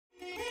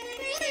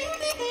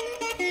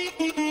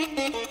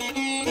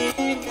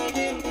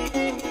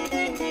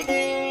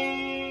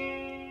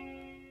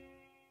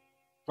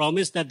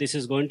promise that this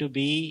is going to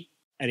be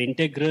an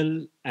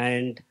integral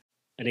and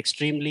an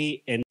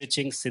extremely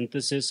enriching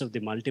synthesis of the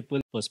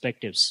multiple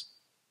perspectives.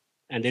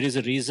 And there is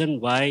a reason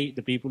why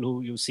the people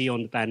who you see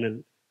on the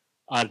panel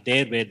are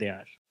there where they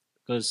are.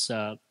 Because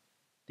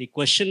the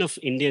question of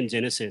Indian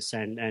genesis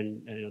and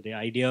the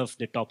idea of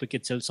the topic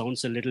itself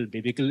sounds a little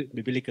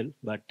biblical,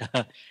 but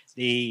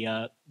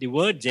the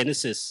word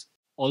genesis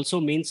also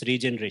means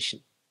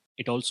regeneration.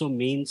 It also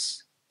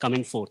means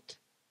coming forth.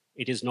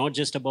 It is not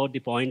just about the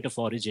point of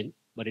origin,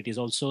 but it is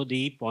also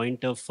the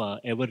point of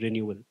ever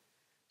renewal.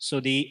 So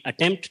the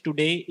attempt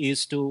today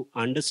is to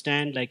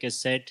understand, like I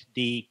said,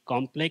 the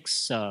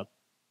complex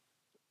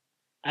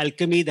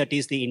alchemy that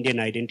is the Indian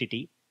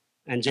identity.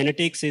 And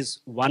genetics is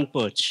one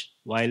perch,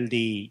 while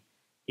the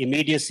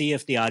immediacy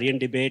of the Aryan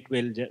debate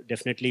will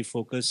definitely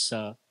focus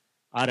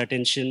our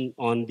attention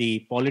on the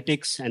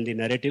politics and the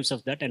narratives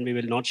of that, and we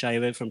will not shy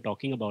away from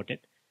talking about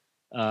it.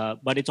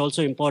 But it's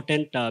also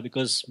important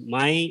because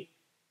my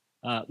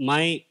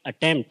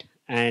attempt,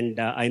 and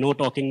I know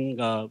talking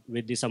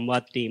with the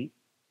Samvaad team,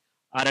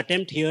 our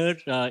attempt here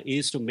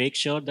is to make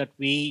sure that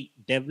we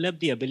develop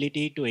the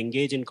ability to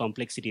engage in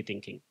complexity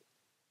thinking.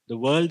 The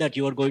world that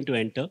you are going to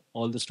enter,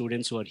 all the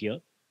students who are here,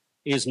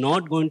 is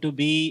not going to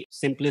be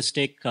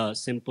simplistic,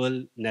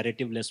 simple,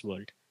 narrative-less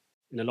world.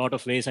 In a lot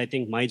of ways, I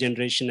think my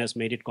generation has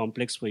made it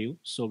complex for you.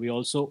 So we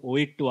also owe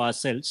it to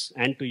ourselves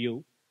and to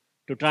you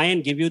to try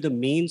and give you the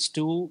means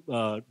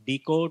to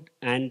decode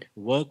and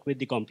work with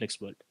the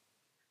complex world.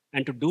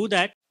 And to do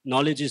that,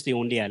 knowledge is the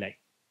only ally.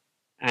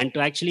 And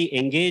to actually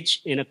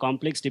engage in a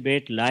complex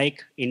debate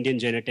like Indian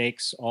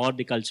genetics or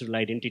the cultural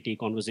identity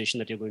conversation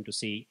that you're going to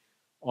see,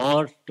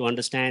 or to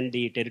understand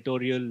the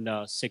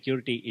territorial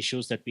security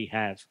issues that we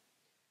have,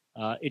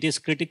 it is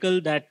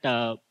critical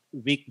that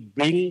we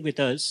bring with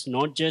us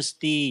not just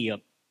the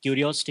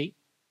curiosity,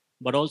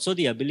 but also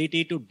the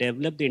ability to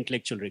develop the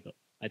intellectual rigor.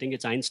 I think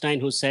it's Einstein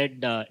who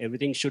said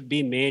everything should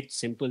be made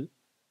simple,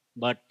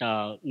 but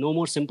no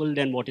more simple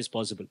than what is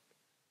possible.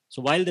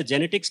 So while the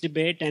genetics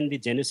debate and the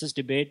genesis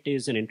debate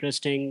is an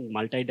interesting,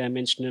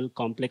 multidimensional,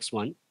 complex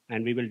one,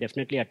 and we will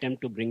definitely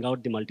attempt to bring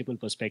out the multiple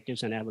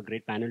perspectives, and I have a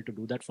great panel to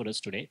do that for us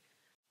today,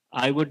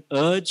 I would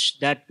urge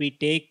that we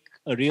take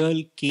a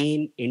real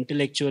keen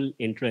intellectual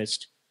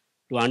interest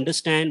to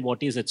understand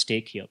what is at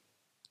stake here.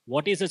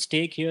 What is at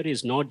stake here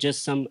is not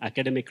just some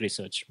academic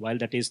research, while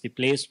that is the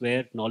place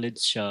where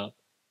knowledge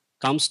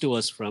comes to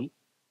us from.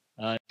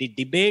 The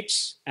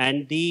debates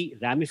and the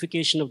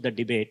ramification of the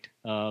debate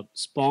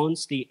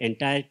spawns the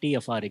entirety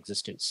of our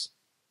existence.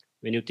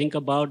 When you think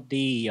about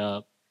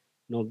the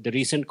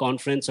recent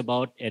conference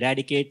about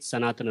eradicate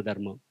Sanatana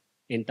Dharma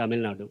in Tamil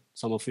Nadu,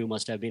 some of you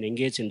must have been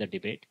engaged in the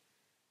debate.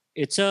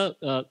 It's a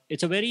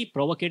very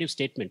provocative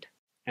statement,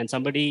 and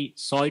somebody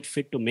saw it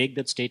fit to make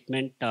that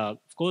statement,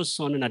 of course,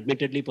 on an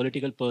admittedly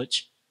political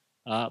perch,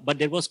 but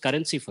there was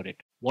currency for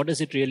it. What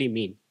does it really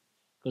mean?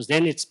 Because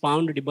then it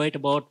spawned a debate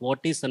about what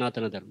is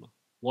Sanatana Dharma?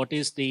 What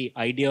is the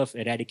idea of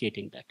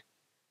eradicating that?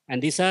 And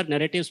these are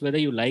narratives, whether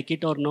you like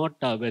it or not,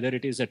 whether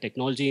it is a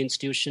technology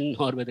institution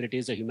or whether it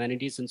is a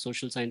humanities and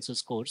social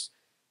sciences course,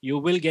 you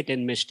will get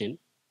enmeshed in.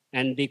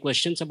 And the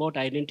questions about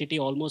identity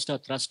almost are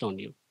thrust on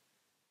you.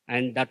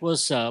 And that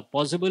was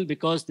possible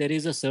because there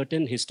is a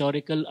certain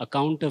historical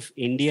account of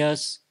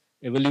India's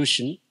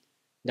evolution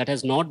that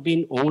has not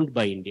been owned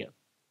by India.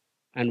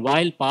 And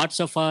while parts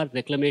of our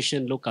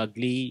reclamation look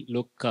ugly,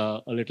 look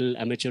a little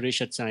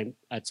amateurish at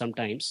some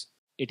times,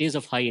 it is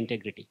of high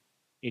integrity.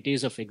 It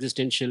is of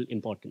existential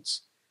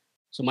importance.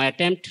 So my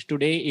attempt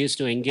today is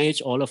to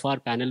engage all of our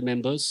panel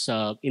members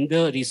in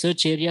the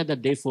research area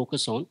that they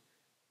focus on.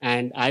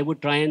 And I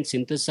would try and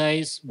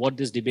synthesize what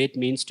this debate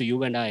means to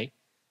you and I,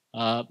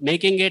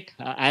 making it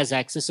as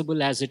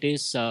accessible as it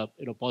is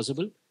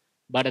possible,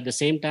 but at the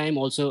same time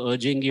also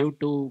urging you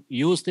to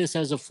use this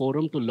as a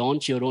forum to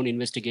launch your own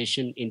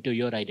investigation into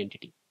your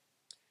identity.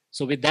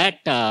 So with that,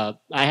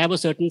 I have a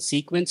certain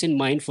sequence in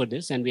mind for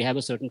this, and we have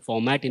a certain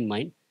format in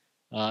mind.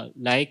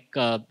 Like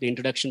the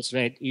introductions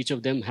read, each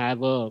of them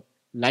have a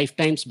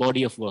lifetime's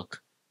body of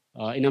work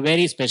in a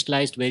very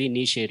specialized, very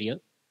niche area.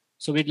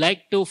 So we'd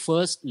like to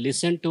first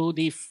listen to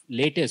the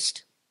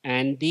latest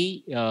and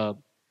the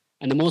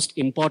most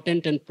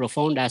important and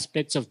profound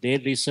aspects of their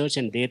research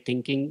and their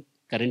thinking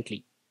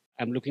currently.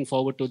 I'm looking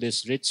forward to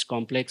this rich,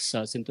 complex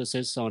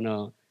synthesis on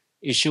an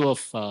issue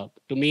of,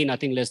 to me,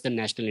 nothing less than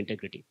national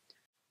integrity.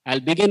 I'll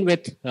begin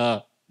with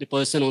the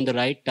person on the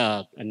right,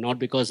 and not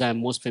because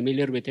I'm most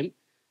familiar with him,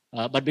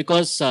 but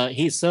because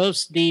he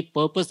serves the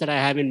purpose that I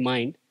have in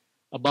mind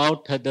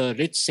about the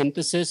rich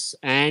synthesis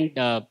and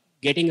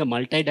getting a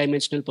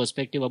multidimensional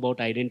perspective about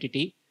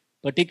identity,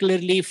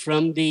 particularly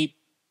from the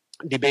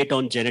debate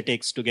on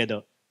genetics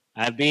together.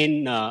 I've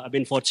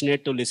been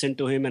fortunate to listen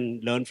to him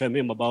and learn from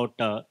him about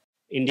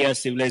India's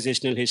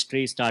civilizational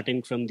history,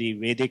 starting from the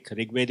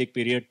Rigvedic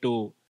period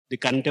to the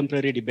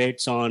contemporary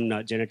debates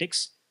on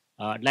genetics.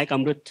 I'd like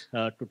Amrit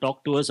to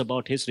talk to us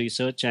about his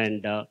research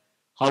and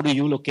how do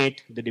you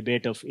locate the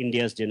debate of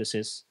India's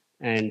genesis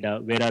and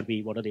where are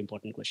we? What are the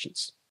important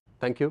questions?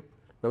 Thank you.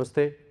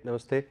 Namaste.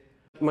 Namaste.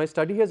 My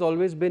study has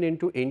always been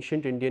into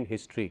ancient Indian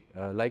history.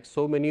 Like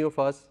so many of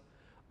us,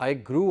 I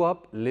grew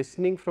up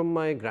listening from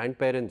my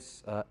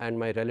grandparents and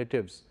my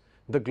relatives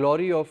the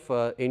glory of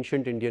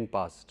ancient Indian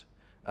past.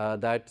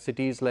 That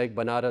cities like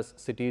Banaras,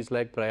 cities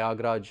like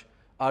Prayagraj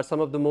are some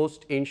of the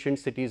most ancient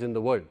cities in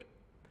the world.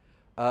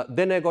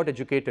 Then I got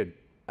educated,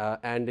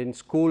 and in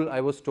school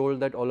I was told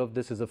that all of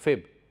this is a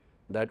fib,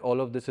 that all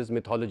of this is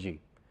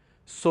mythology.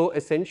 So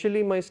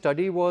essentially my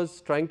study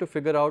was trying to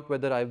figure out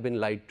whether I've been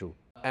lied to.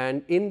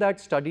 And in that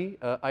study,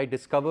 I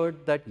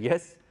discovered that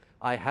yes,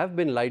 I have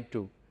been lied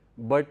to,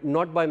 but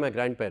not by my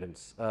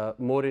grandparents,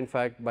 more in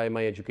fact by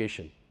my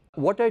education.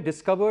 What I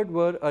discovered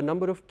were a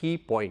number of key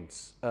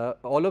points.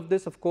 All of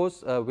this, of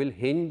course, will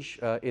hinge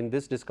in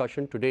this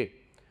discussion today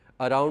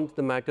around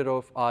the matter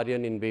of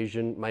Aryan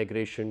invasion,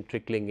 migration,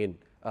 trickling in,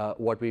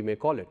 what we may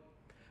call it.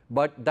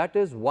 But that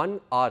is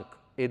one arc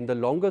in the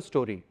longer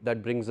story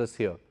that brings us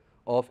here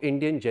of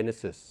Indian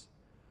genesis.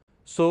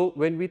 So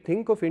when we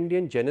think of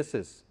Indian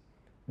genesis,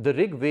 the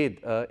Rig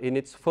Veda in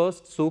its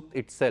first sukt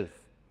itself,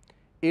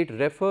 it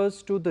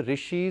refers to the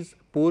rishis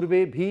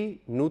Purve Bhi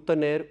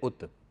Nutaner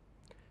Ut,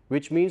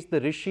 which means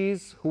the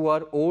rishis who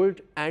are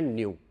old and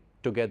new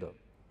together.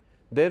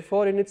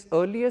 Therefore, in its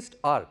earliest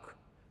arc,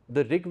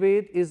 the Rig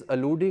Veda is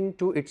alluding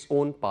to its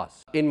own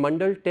past. In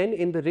Mandal 10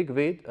 in the Rig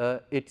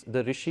Veda, it's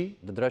the rishi,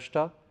 the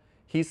drashta,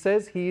 he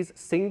says he is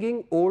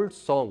singing old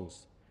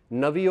songs,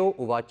 Navyo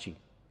Uvachi,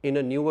 in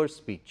a newer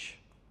speech.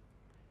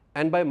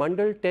 And by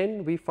Mandal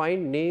 10, we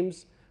find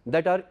names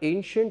that are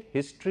ancient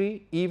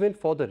history even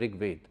for the Rig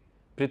Veda,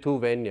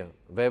 Prithuvenya,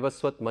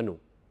 Vaivaswat Manu,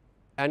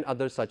 and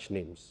other such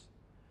names.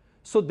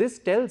 So this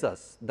tells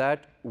us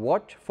that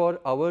what for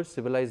our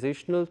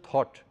civilizational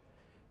thought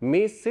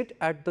may sit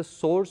at the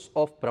source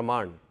of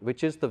Praman,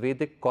 which is the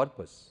Vedic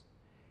corpus,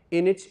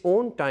 in its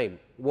own time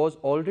was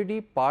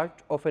already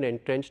part of an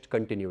entrenched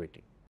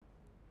continuity.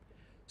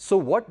 So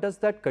what does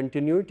that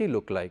continuity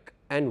look like,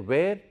 and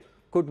where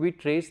could we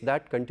trace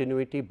that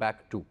continuity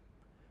back to?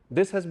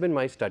 This has been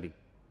my study.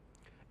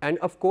 And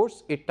of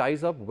course, it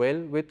ties up well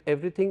with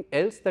everything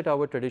else that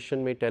our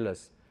tradition may tell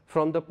us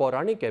from the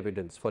Puranic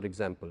evidence, for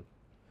example.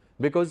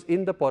 Because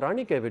in the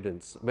Puranic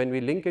evidence, when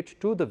we link it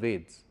to the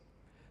Vedas,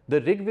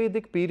 the Rig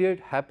Vedic period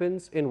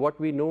happens in what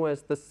we know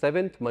as the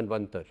 7th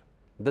Manvantar,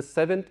 the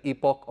 7th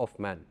epoch of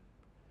man.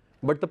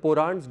 But the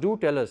Purans do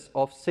tell us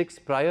of 6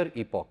 prior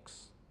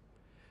epochs.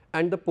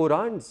 And the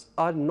Purans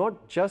are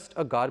not just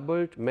a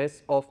garbled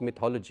mess of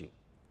mythology.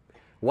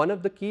 One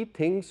of the key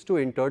things to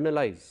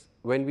internalize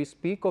when we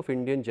speak of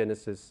Indian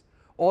genesis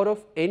or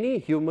of any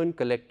human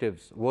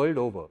collectives world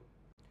over,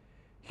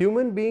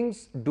 human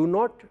beings do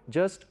not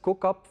just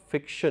cook up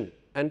fiction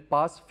and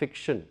pass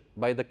fiction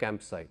by the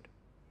campsite.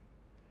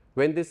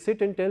 When they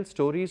sit and tell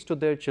stories to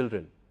their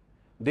children,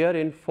 they are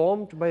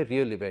informed by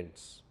real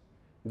events.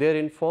 They are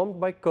informed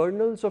by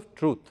kernels of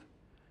truth,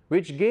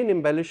 which gain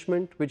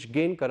embellishment, which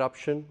gain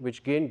corruption,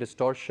 which gain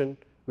distortion,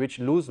 which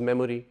lose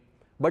memory,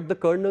 but the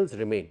kernels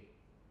remain.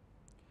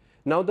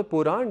 Now the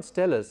Purans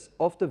tell us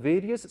of the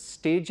various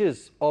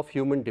stages of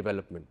human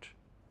development.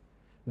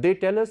 They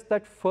tell us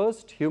that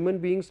first human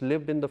beings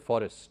lived in the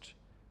forest.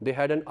 They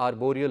had an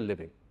arboreal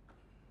living.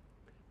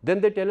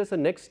 Then they tell us a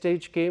next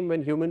stage came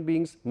when human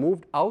beings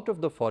moved out of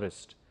the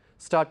forest,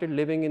 started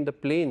living in the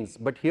plains,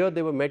 but here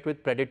they were met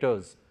with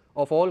predators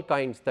of all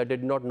kinds that they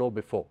did not know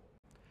before.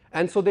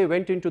 And so they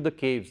went into the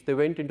caves, they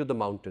went into the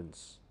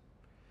mountains.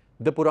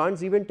 The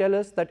Purans even tell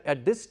us that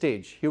at this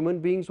stage, human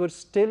beings were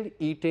still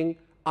eating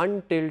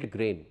untilled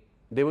grain.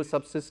 They were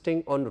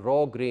subsisting on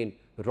raw grain,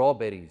 raw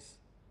berries.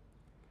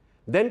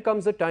 Then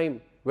comes a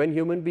time when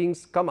human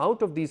beings come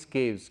out of these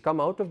caves,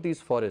 come out of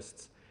these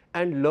forests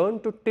and learn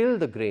to till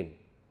the grain.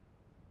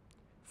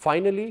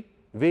 Finally,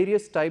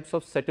 various types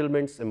of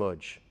settlements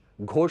emerge.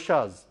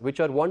 Ghoshas, which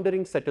are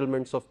wandering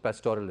settlements of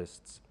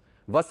pastoralists.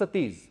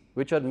 Vasatis,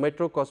 which are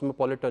metro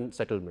cosmopolitan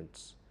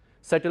settlements.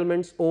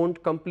 Settlements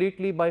owned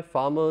completely by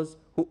farmers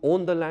who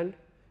own the land,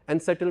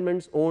 and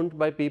settlements owned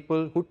by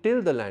people who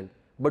till the land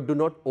but do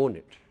not own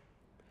it.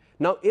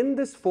 Now, in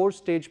this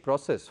 4-stage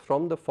process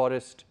from the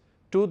forest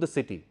to the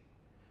city,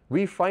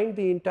 we find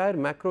the entire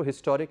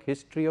macro-historic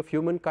history of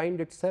humankind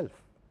itself.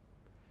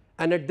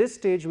 And at this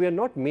stage, we are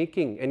not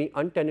making any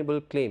untenable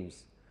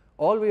claims.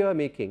 All we are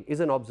making is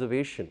an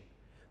observation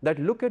that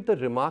look at the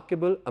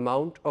remarkable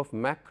amount of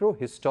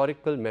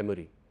macro-historical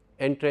memory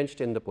entrenched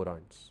in the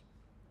Purans.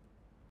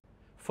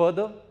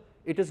 Further,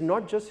 it is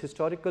not just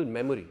historical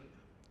memory,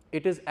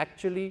 it is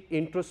actually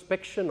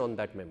introspection on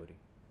that memory.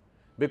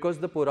 Because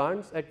the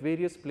Purans at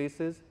various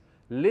places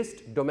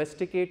list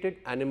domesticated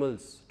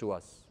animals to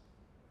us.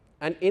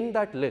 And in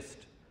that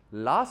list,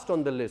 last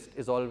on the list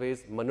is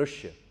always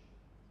Manushya.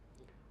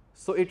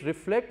 So it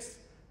reflects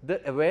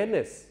the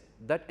awareness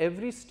that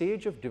every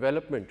stage of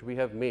development we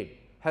have made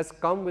has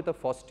come with a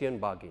Faustian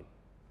bargain.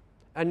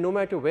 And no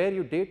matter where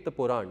you date the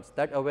Purans,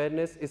 that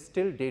awareness is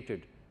still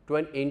dated to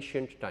an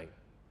ancient time.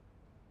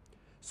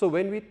 So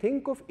when we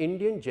think of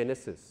Indian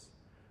genesis,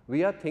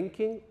 we are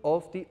thinking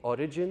of the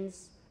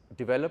origins,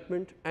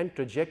 development and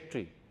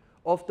trajectory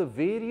of the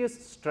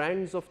various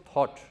strands of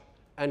thought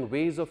and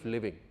ways of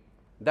living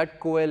that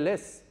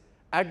coalesce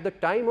at the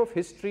time of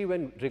history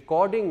when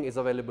recording is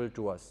available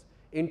to us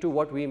into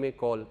what we may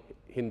call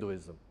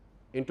Hinduism,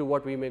 into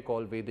what we may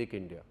call Vedic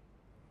India.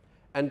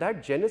 And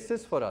that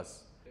genesis for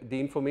us, the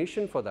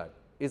information for that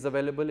is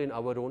available in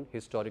our own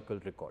historical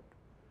record,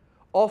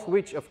 of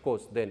which of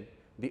course then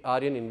the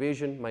Aryan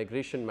invasion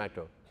migration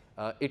matter,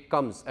 it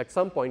comes at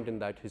some point in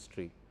that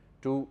history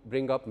to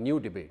bring up new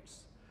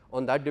debates.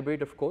 On that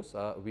debate of course,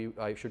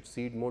 I should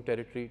cede more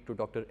territory to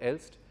Dr.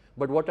 Elst,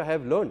 but what I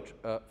have learnt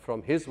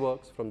from his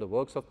works, from the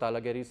works of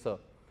Talageri sir,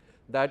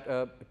 that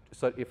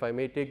sir, if I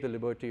may take the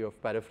liberty of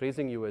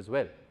paraphrasing you as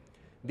well,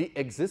 the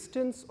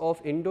existence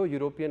of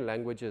Indo-European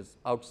languages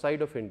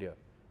outside of India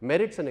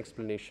merits an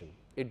explanation.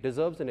 It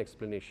deserves an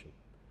explanation.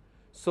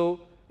 So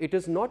it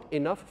is not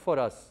enough for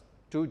us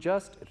to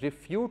just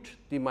refute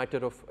the matter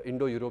of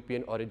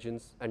Indo-European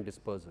origins and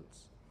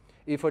dispersals.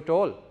 If at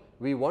all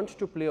we want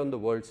to play on the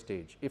world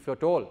stage, if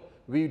at all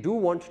we do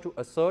want to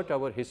assert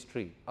our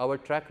history, our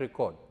track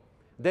record,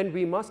 then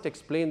we must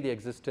explain the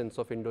existence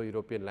of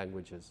Indo-European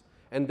languages,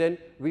 and then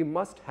we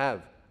must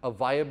have a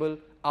viable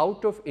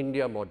out of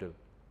India model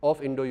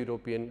of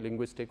Indo-European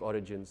linguistic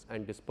origins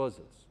and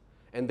dispersals.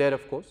 And there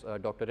of course,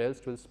 Dr.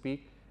 Elst will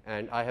speak,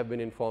 and I have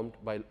been informed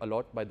a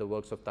lot by the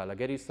works of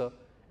Talageri sir,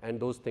 and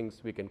those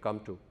things we can come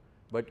to,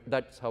 but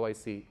that's how I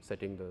see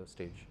setting the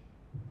stage.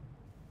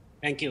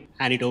 Thank you.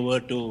 Hand it over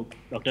to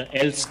Dr.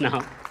 Elst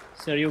now.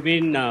 Sir, you've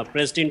been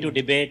pressed into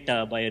debate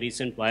by a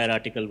recent Wire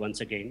article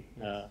once again,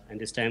 and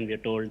this time we are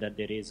told that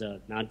there is a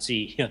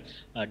Nazi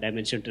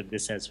dimension to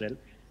this as well.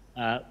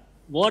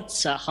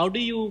 How do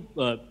you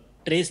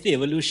trace the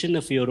evolution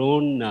of your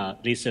own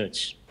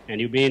research? And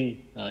you've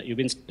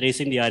been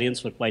tracing the Aryans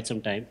for quite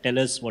some time. Tell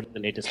us what the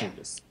latest on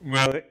this.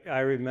 Well, I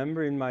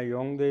remember in my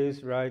young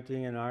days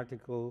writing an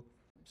article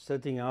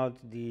setting out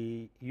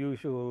the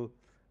usual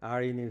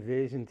Aryan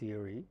invasion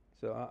theory.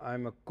 So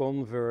I'm a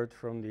convert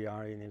from the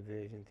Aryan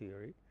invasion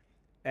theory.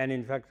 And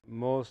in fact,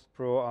 most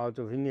pro-out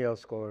of India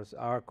scholars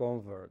are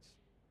converts.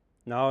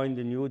 Now in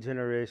the new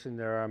generation,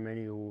 there are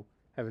many who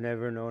have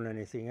never known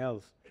anything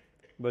else.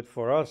 But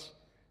for us,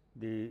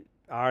 the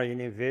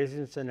Aryan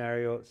invasion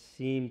scenario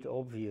seemed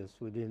obvious.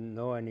 We didn't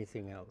know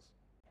anything else.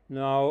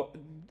 Now,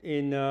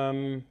 in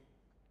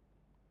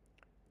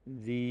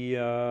the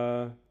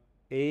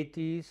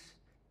 80s,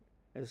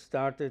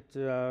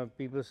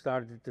 people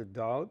started to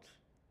doubt.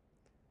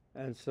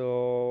 And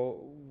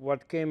so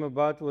what came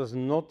about was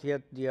not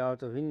yet the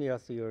out of India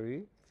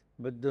theory,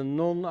 but the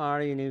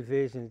non-Aryan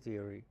invasion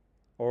theory,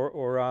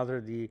 or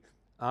rather the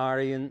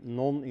Aryan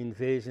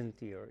non-invasion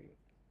theory.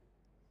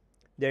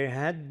 There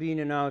had been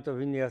an out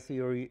of India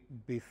theory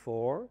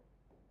before,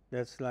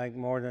 that's like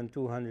more than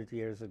 200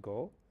 years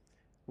ago,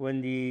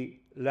 when the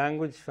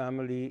language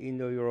family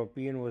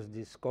Indo-European was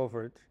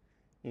discovered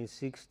in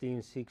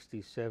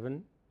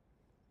 1667.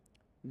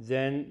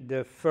 Then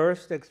the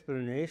first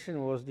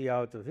explanation was the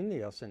out of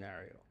India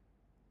scenario.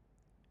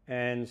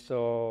 And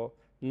so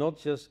not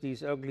just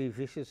these ugly,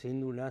 vicious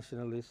Hindu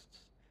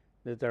nationalists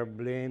that are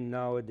blamed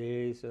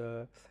nowadays.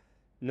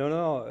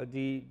 No,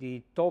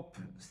 the top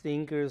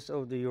thinkers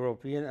of the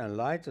European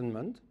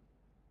Enlightenment,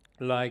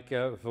 like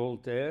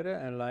Voltaire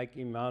and like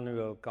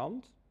Immanuel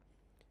Kant,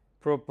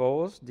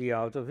 proposed the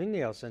out of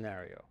India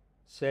scenario,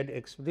 said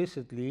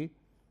explicitly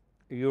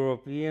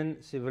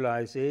European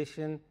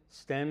civilization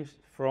stems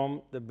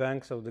from the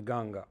banks of the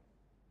Ganga.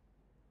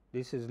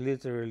 This is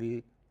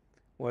literally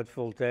what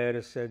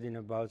Voltaire said in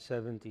about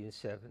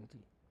 1770.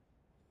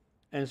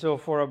 And so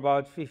for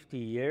about 50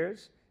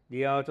 years,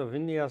 the out of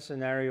India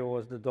scenario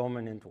was the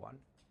dominant one.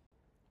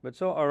 But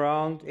so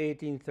around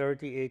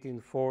 1830,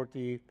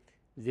 1840,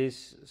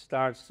 this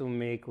starts to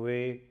make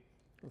way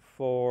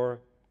for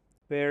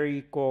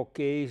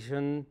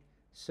peri-Caucasian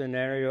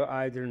scenario,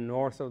 either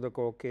north of the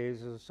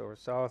Caucasus or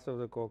south of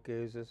the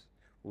Caucasus,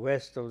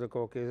 west of the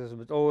Caucasus,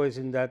 but always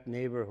in that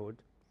neighborhood.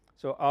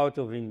 So out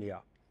of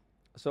India.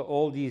 So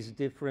all these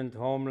different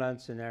homeland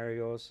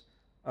scenarios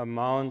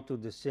amount to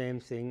the same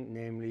thing,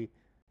 namely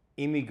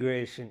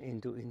immigration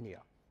into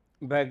India.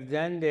 Back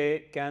then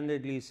they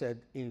candidly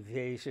said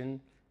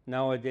invasion.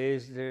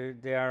 Nowadays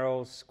they are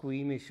all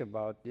squeamish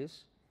about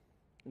this.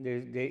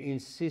 They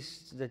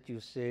insist that you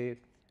say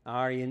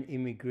Aryan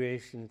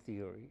immigration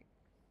theory.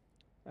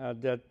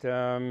 That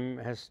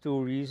has two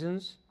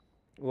reasons.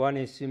 One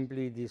is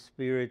simply the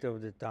spirit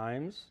of the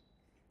times.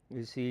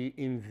 You see,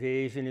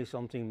 invasion is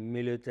something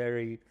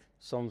military,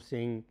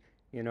 something,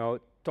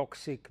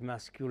 toxic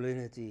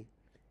masculinity.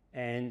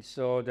 And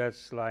so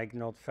that's like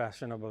not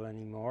fashionable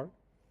anymore.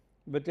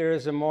 But there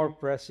is a more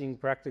pressing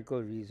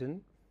practical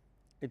reason.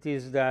 It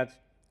is that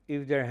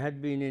if there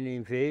had been an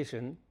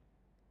invasion,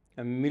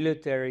 a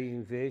military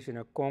invasion,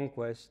 a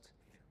conquest,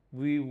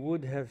 we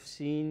would have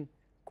seen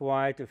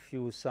quite a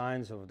few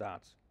signs of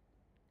that.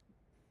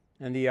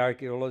 And the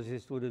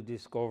archaeologists would have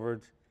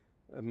discovered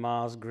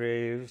mass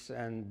graves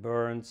and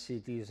burned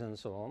cities and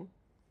so on.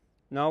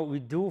 Now we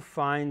do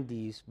find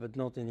these, but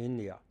not in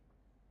India.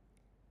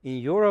 In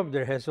Europe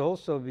there has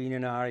also been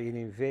an Aryan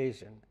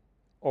invasion,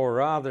 or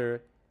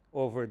rather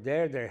over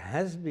there, there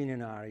has been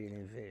an Aryan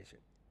invasion.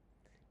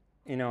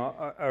 You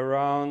know,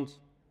 around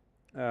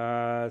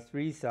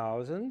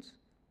 3000,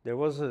 there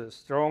was a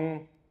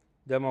strong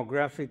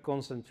demographic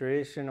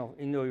concentration of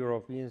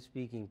Indo-European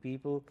speaking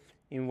people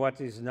in what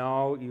is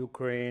now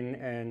Ukraine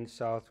and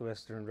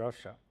southwestern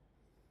Russia.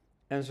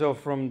 And so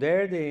from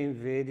there they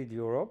invaded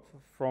Europe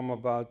from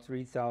about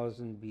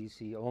 3000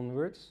 BC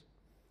onwards.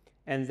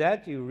 And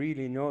that you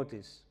really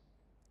notice,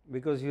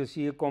 because you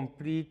see a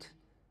complete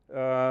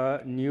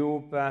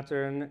new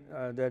pattern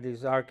that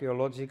is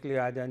archaeologically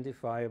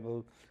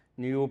identifiable,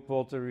 new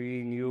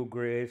pottery, new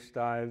grave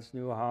styles,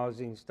 new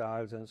housing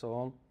styles, and so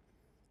on.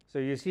 So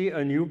you see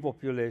a new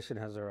population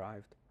has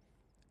arrived.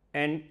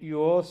 And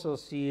you also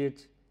see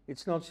it,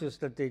 it's not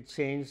just that they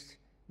changed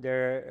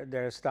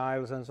their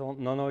styles and so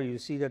on. No, you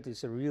see that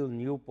it's a real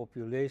new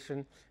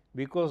population,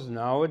 because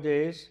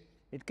nowadays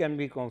it can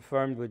be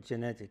confirmed with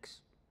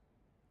genetics.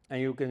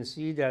 And you can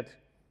see that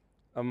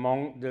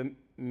among the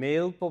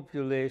male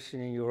population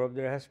in Europe,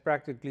 there has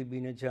practically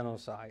been a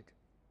genocide.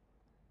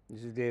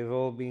 They've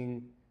all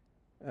been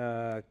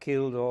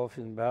killed off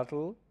in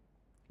battle.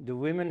 The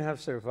women have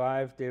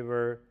survived. They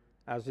were,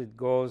 as it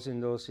goes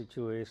in those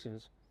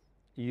situations,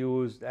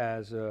 used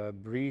as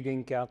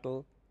breeding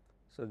cattle.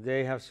 So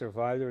they have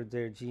survived, or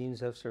their genes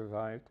have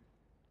survived.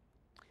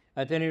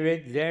 At any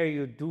rate, there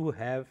you do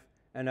have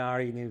an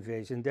Aryan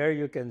invasion. There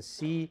you can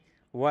see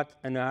what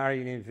an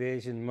Aryan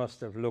invasion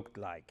must have looked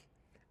like.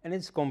 And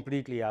it's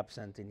completely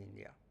absent in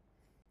India.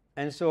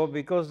 And so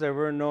because there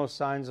were no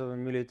signs of a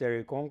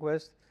military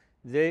conquest,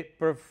 they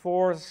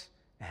perforce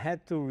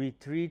had to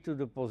retreat to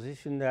the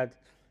position that,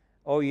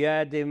 oh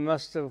yeah, they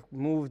must have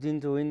moved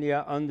into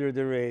India under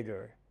the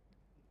radar.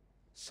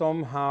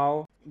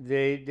 Somehow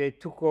they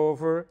took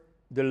over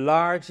the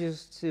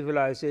largest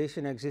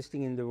civilization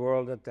existing in the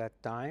world at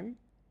that time,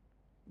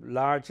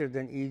 larger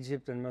than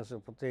Egypt and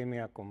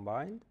Mesopotamia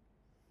combined.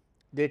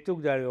 They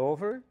took that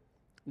over,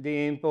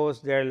 they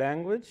imposed their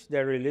language,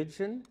 their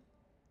religion,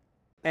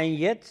 and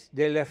yet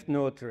they left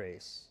no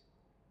trace.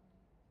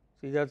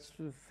 See, that's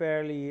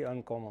fairly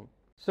uncommon.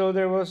 So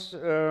there was,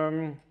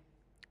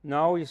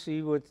 now you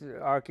see with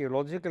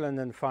archaeological and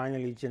then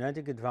finally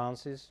genetic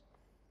advances,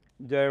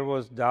 there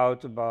was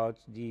doubt about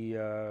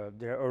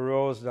there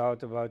arose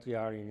doubt about the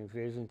Aryan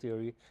invasion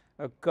theory.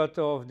 A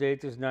cutoff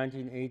date is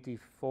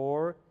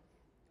 1984,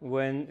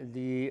 when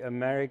the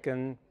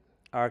American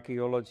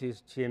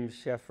archaeologist Jim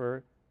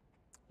Sheffer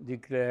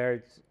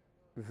declared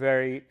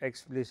very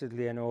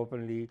explicitly and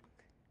openly,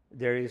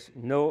 there is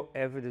no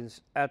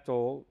evidence at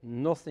all,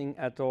 nothing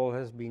at all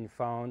has been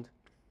found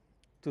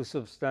to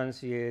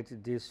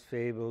substantiate this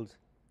fabled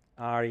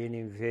Aryan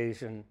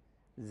invasion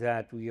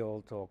that we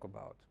all talk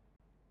about.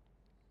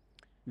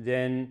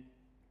 Then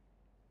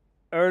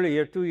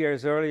earlier, 2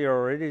 years earlier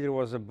already, there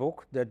was a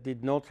book that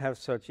did not have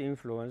such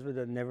influence, but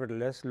that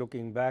nevertheless,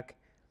 looking back,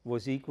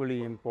 was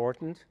equally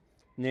important,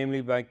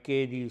 namely by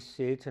K.D.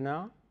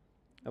 Setana,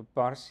 a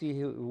Parsi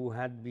who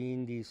had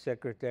been the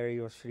secretary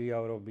of Sri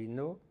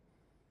Aurobindo.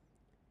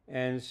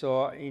 And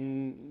so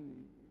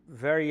in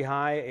very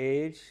high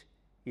age,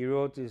 he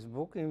wrote this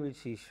book in which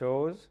he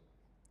shows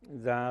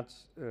that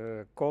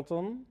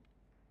cotton,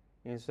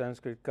 in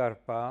Sanskrit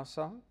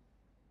karpasa,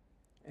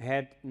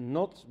 had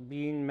not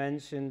been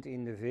mentioned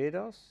in the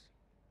Vedas,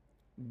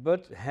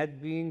 but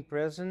had been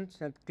present,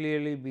 had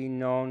clearly been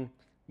known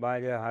by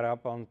the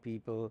Harappan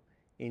people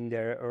in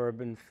their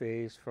urban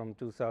phase from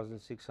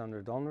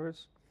 2600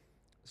 onwards.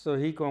 So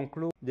he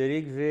concludes the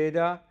Rig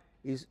Veda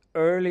is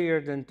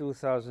earlier than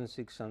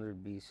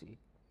 2600 BC.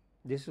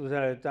 This was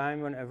at a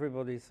time when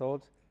everybody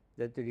thought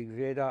that the Rig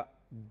Veda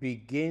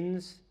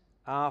begins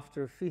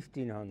after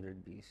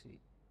 1500 BC.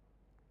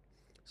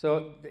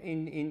 So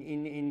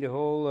in the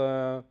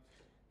whole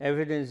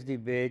evidence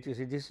debate, you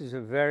see, this is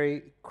a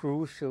very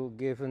crucial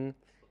given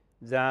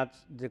that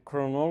the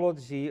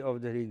chronology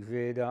of the Rig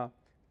Veda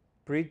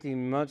pretty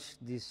much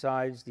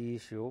decides the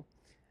issue.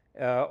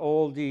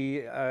 All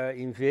the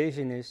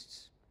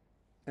invasionists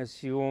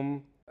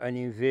assume an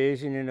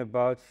invasion in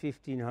about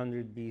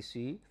 1500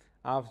 BC.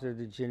 After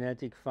the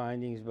genetic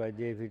findings by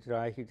David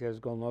Reich, it has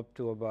gone up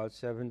to about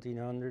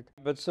 1700.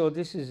 But so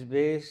this is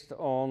based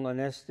on an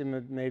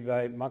estimate made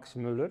by Max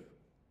Müller.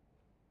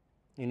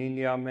 In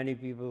India, many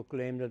people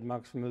claim that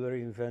Max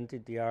Müller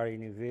invented the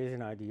Aryan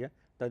invasion idea.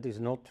 That is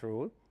not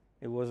true.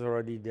 It was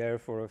already there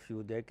for a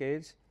few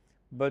decades.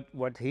 But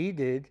what he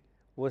did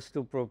was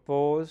to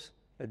propose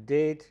a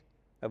date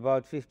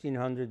about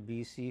 1500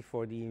 BC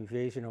for the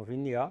invasion of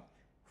India,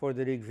 for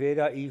the Rig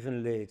Veda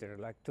even later,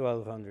 like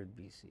 1200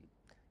 BC.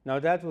 Now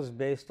that was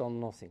based on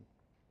nothing.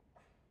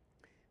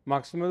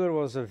 Max Müller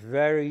was a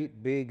very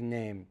big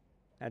name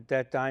at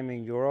that time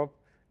in Europe,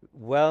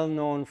 well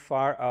known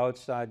far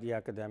outside the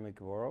academic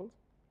world.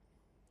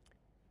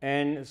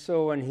 And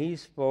so when he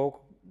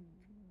spoke,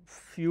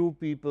 few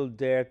people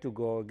dared to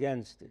go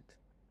against it.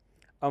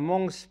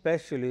 Among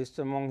specialists,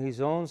 among his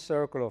own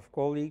circle of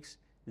colleagues,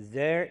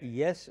 there,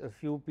 yes, a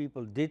few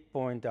people did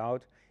point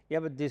out, yeah,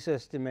 but this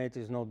estimate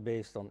is not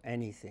based on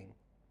anything.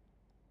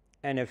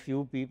 And a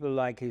few people,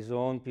 like his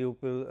own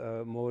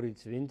pupil,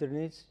 Moritz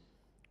Winternitz,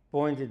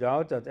 pointed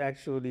out that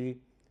actually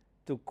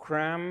to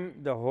cram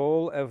the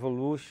whole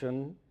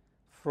evolution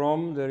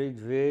from the Rig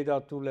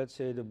Veda to, let's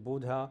say, the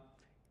Buddha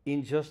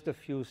in just a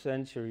few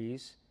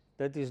centuries,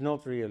 that is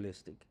not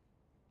realistic.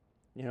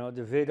 You know,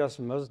 the Vedas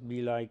must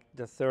be like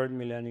the 3rd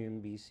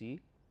millennium BC.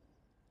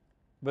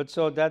 But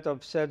so that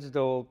upsets the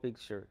whole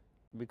picture,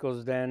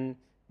 because then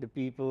the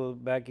people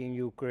back in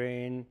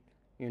Ukraine,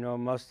 you know,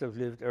 must have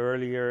lived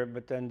earlier,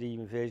 but then the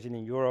invasion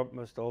in Europe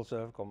must also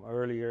have come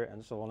earlier,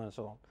 and so on and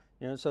so on.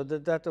 You know, so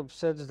that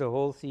upsets the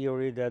whole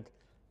theory that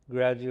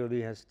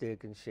gradually has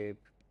taken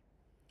shape.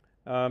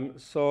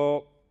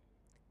 So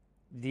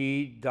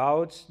the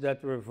doubts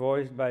that were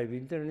voiced by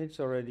Winternitz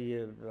already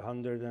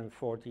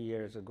 140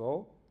 years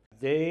ago,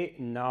 they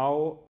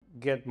now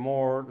get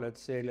more,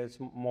 let's say,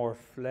 more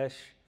flesh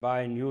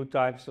by new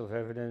types of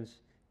evidence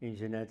in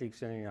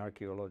genetics and in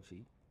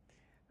archaeology.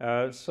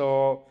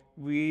 So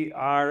we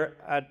are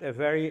at a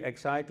very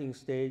exciting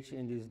stage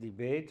in this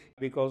debate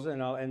because,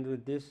 and I'll end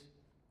with this,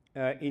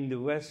 in the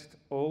West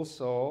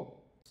also,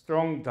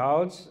 strong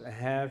doubts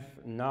have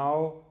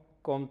now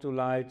come to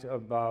light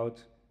about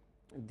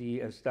the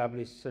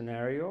established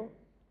scenario.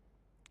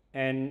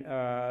 And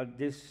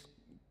this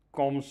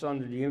comes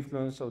under the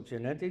influence of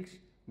genetics,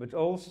 but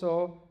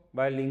also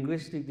by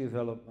linguistic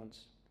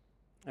developments.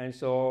 And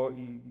so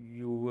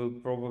you will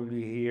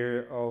probably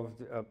hear of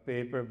a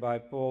paper by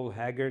Paul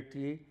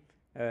Haggerty,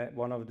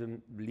 one of the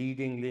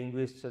leading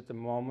linguists at the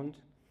moment,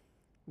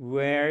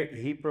 where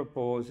he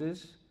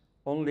proposes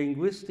on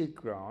linguistic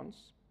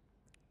grounds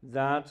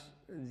that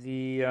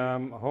the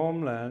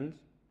homeland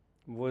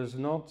was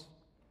not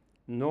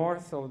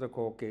north of the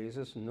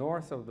Caucasus,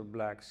 north of the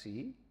Black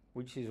Sea,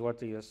 which is what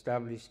the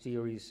established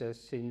theory says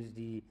since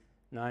the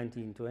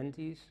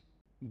 1920s,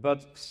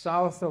 but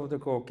south of the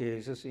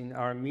Caucasus in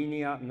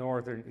Armenia,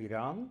 northern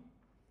Iran,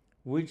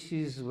 which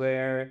is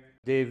where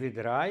David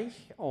Reich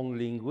on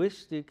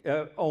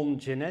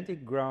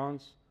genetic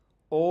grounds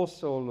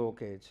also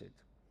locates it.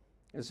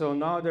 And so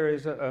now there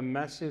is a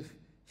massive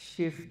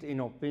shift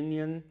in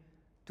opinion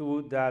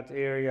to that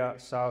area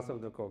south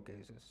of the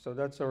Caucasus. So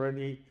that's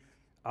already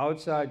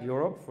outside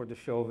Europe for the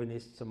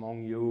chauvinists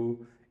among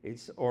you.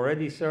 It's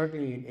already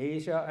certainly in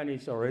Asia, and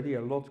it's already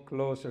a lot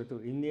closer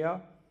to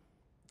India.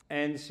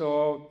 And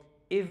so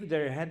if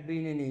there had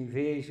been an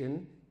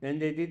invasion, then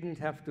they didn't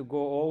have to go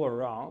all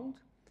around.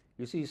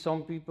 You see,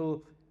 some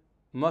people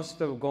must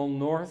have gone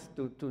north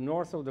to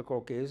north of the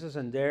Caucasus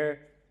and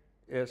there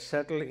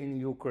settle in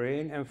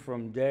Ukraine, and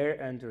from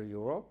there enter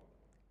Europe.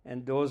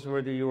 And those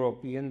were the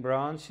European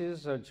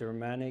branches,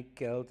 Germanic,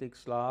 Celtic,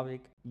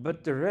 Slavic.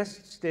 But the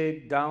rest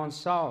stayed down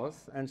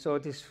south, and so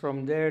it is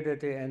from there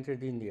that they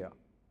entered India.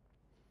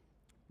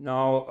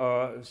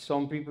 Now,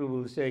 some people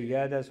will say,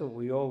 yeah, that's what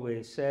we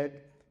always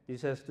said.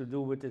 This has to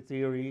do with the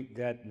theory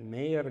that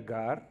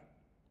Mehergar,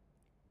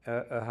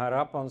 a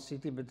Harappan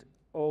city, but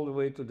all the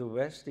way to the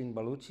west in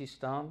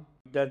Balochistan,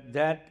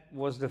 that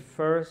was the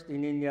first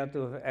in India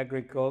to have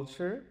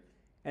agriculture,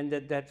 and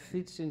that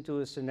fits into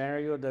a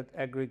scenario that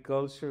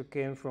agriculture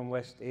came from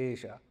West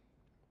Asia.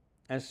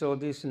 And so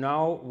this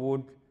now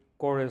would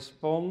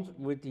correspond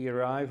with the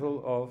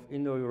arrival of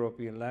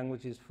Indo-European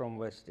languages from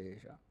West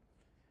Asia.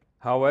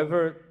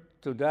 However,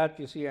 to that,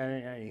 you see,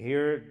 and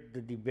here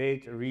the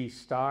debate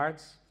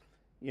restarts.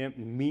 You know,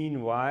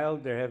 meanwhile,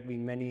 there have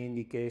been many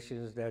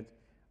indications that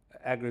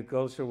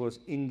agriculture was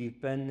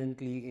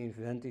independently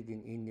invented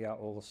in India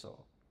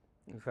also.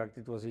 In fact,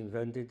 it was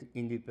invented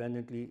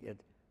independently at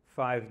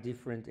 5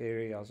 different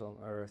areas on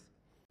Earth.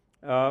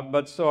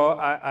 But so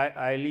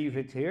I leave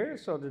it here.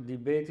 So the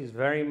debate is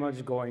very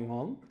much going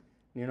on.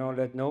 You know,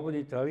 let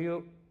nobody tell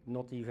you,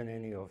 not even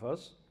any of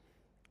us,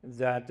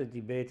 that the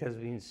debate has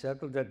been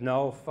settled, that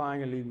now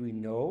finally we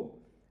know.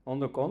 On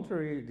the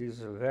contrary, this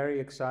is a very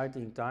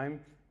exciting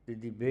time. The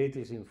debate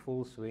is in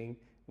full swing.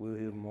 We'll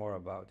hear more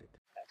about it.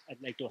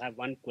 I'd like to have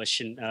one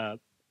question.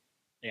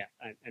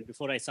 And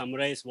before I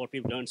summarize what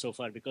we've learned so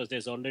far, because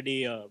there's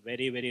already a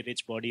very, very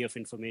rich body of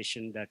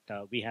information that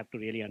we have to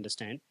really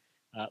understand.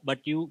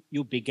 But you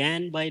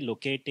began by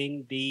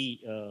locating the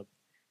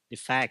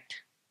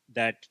fact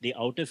that the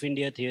out of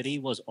India theory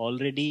was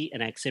already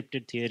an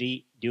accepted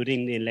theory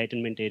during the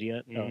Enlightenment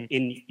era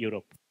in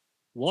Europe.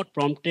 What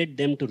prompted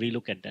them to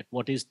relook at that?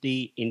 What is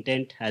the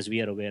intent, as we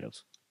are aware of?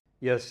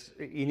 Yes,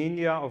 in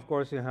India, of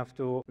course, you have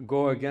to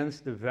go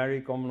against the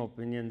very common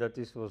opinion that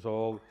this was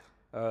all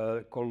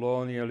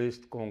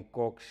colonialist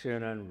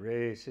concoction and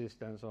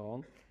racist and so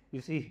on.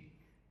 You see,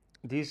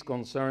 these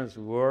concerns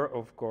were,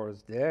 of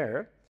course,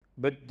 there,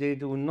 but they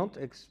do not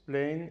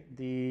explain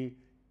the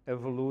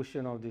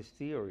evolution of this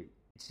theory.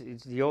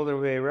 It's the other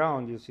way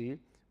around, you see.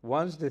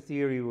 Once the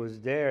theory was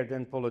there,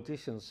 then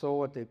politicians saw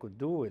what they could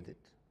do with it.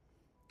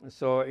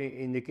 So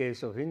in the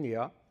case of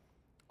India,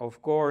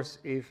 of course,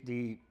 if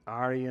the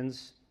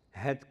Aryans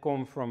had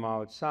come from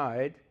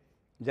outside,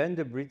 then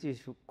the British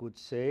could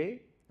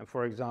say, and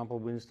for example,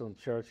 Winston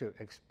Churchill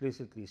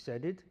explicitly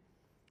said it,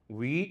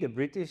 we, the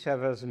British,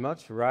 have as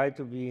much right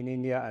to be in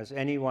India as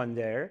anyone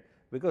there,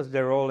 because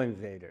they're all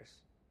invaders.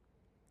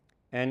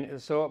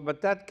 And so,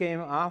 but that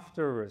came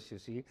afterwards, you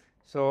see.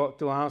 So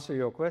to answer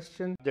your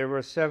question, there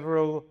were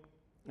several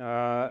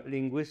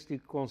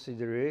linguistic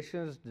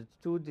considerations. The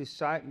two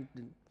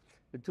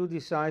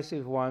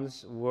decisive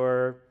ones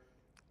were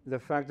the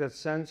fact that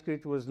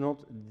Sanskrit was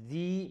not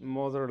the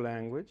mother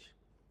language.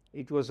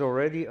 It was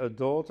already a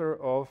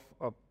daughter of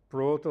a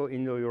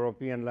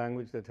Proto-Indo-European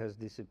language that has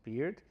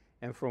disappeared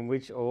and from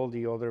which all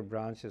the other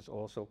branches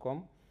also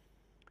come.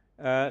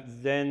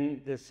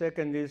 Then the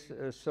second is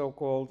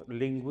so-called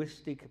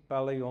linguistic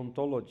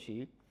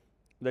paleontology.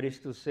 That is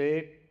to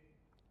say,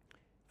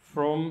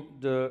 from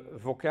the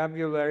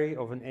vocabulary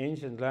of an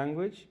ancient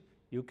language,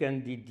 you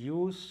can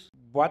deduce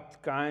what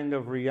kind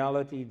of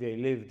reality they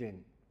lived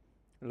in.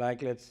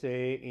 Like, let's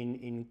say,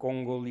 in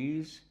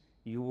Congolese,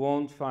 you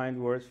won't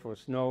find words for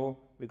snow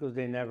because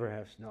they never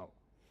have snow.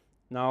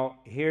 Now,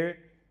 here,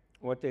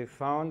 what they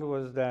found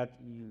was that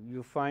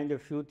you find a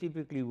few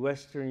typically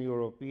Western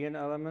European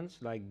elements,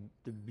 like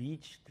the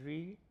beech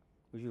tree,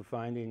 which you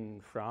find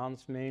in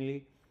France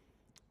mainly.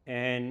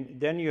 And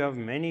then you have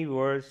many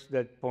words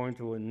that point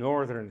to a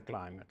northern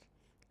climate,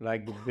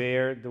 like the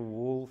bear, the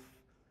wolf,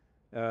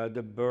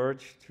 the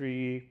birch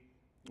tree,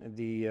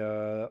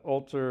 the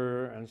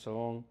otter, and so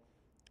on.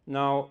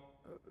 Now,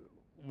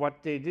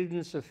 what they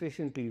didn't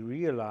sufficiently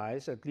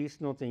realize, at least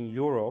not in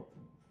Europe,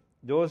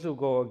 those who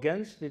go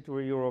against it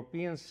were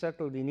Europeans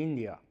settled in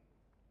India.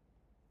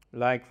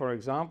 Like, for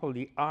example,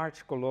 the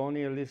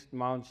arch-colonialist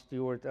Mount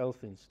Stuart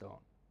Elphinstone.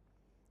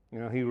 You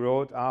know, he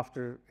wrote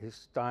after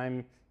his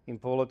time in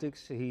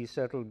politics, he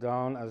settled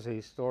down as a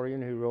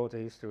historian, he wrote a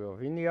history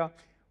of India,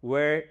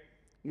 where,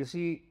 you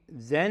see,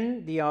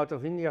 then the out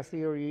of India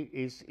theory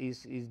is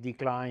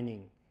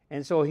declining.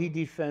 And so he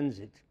defends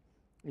it.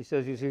 He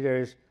says, you see, there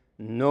is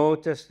no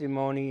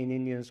testimony in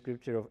Indian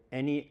scripture of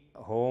any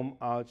home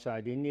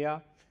outside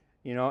India.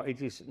 You know,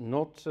 it is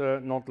not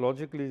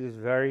logical, it is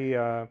very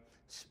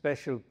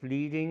special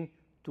pleading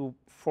to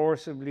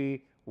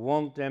forcibly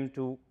want them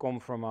to come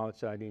from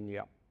outside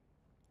India.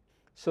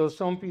 So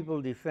some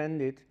people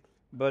defend it,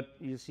 but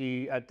you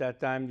see, at that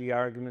time the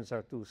arguments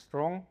are too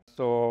strong.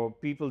 So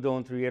people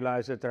don't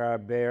realize that there are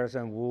bears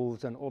and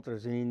wolves and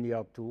otters in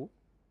India too,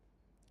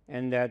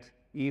 and that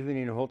even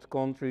in hot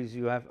countries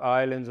you have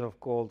islands of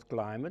cold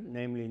climate,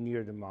 namely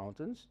near the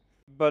mountains.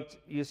 But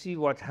you see,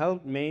 what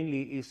helped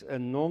mainly is a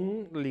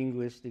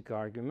non-linguistic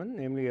argument,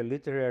 namely a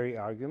literary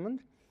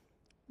argument.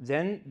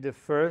 Then the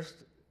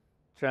first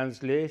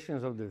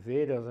translations of the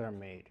Vedas are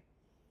made.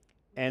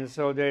 And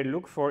so they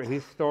look for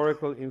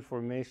historical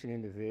information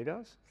in the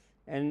Vedas.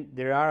 And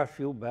there are a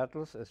few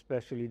battles,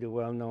 especially the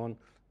well-known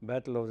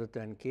Battle of the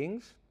Ten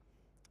Kings.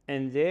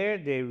 And there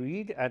they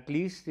read, at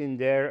least in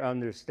their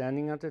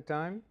understanding at the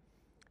time,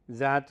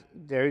 that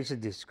there is a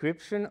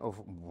description of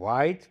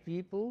white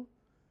people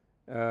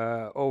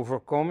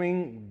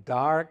overcoming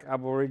dark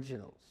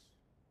aboriginals.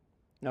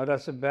 Now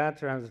that's a bad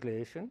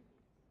translation.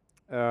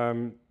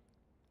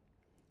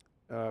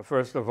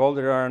 First of all,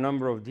 there are a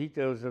number of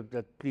details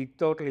that plead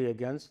totally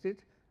against it,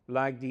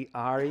 like the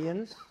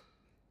Aryans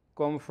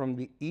come from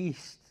the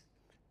east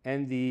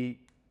and the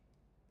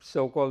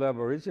so-called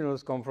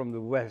aboriginals come from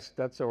the west.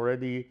 That's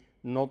already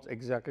not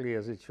exactly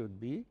as it should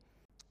be.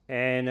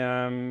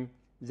 And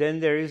then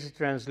there is a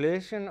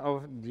translation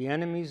of the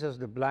enemies as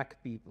the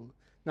black people.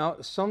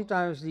 Now,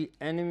 sometimes the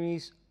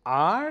enemies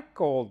are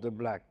called the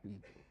black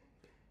people.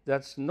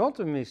 That's not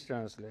a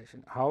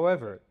mistranslation.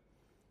 However,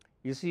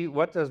 you see,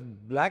 what does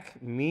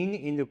black mean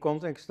in the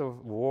context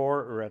of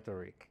war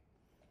rhetoric?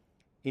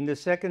 In the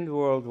Second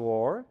World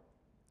War,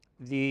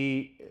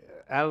 the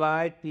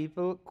Allied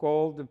people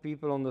called the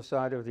people on the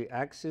side of the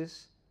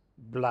Axis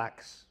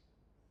blacks.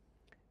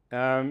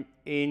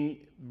 In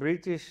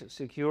British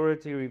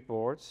security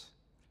reports,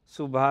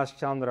 Subhash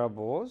Chandra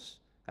Bose,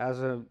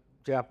 as a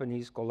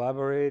Japanese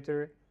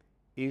collaborator,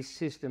 is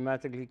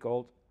systematically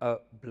called a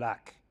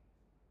black.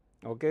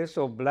 Okay,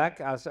 so black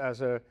as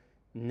a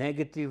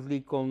negatively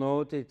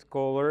connoted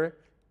color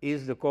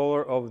is the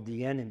color of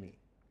the enemy.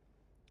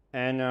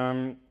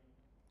 And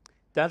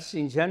that's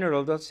in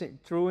general, that's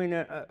true in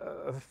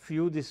a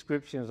few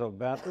descriptions of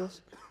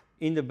battles.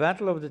 In the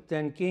Battle of the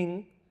Ten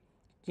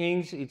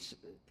Kings,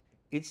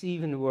 it's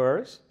even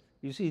worse.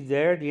 You see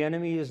there, the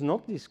enemy is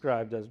not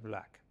described as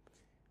black.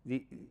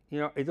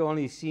 It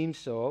only seems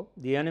so.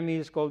 The enemy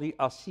is called the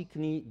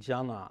Asikni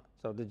Jana.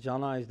 So the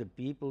Jana is the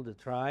people, the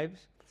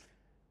tribes.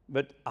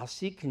 But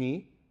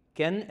Asikni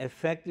can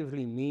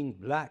effectively mean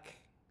black.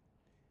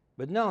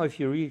 But now if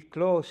you read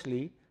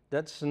closely,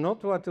 that's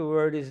not what the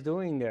word is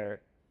doing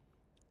there.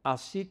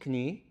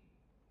 Asikni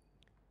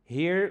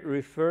here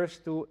refers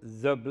to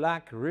the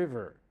Black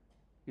River.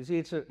 You see,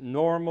 it's a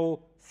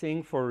normal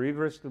thing for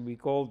rivers to be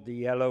called the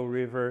Yellow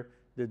River,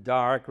 the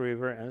Dark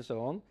River, and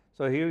so on.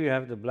 So here you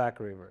have the Black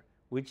River,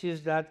 which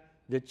is the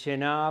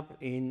Chenab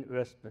in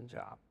West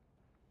Punjab.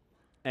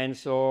 And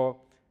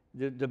so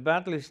the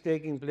battle is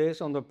taking place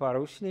on the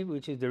Parushni,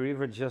 which is the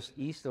river just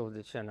east of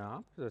the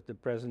Chenab, that's the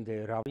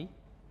present-day Ravi,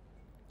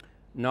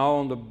 now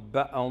on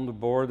the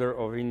border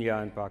of India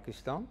and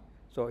Pakistan.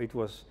 So it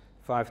was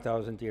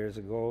 5,000 years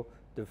ago,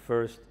 the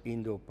first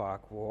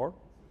Indo-Pak war,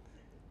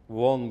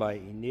 won by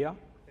India.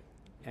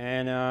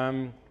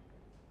 And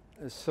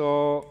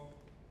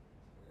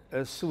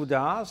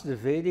Sudas, the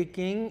Vedic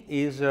king,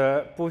 is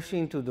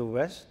pushing to the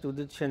west, to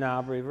the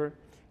Chenab River,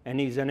 and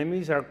his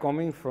enemies are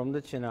coming from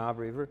the Chenab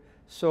River.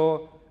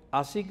 So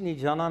Asik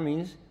Nijana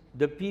means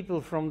the people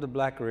from the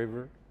Black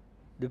River,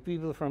 the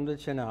people from the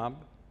Chenab.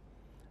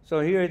 So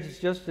here it's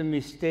just a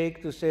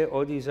mistake to say,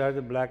 oh, these are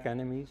the black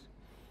enemies.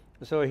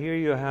 So here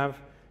you have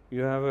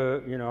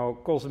a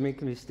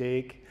cosmic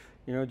mistake,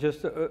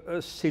 just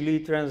a silly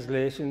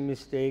translation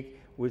mistake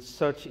with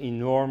such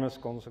enormous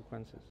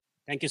consequences.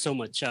 Thank you so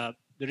much.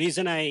 The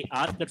reason I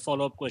asked that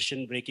follow-up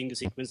question, breaking the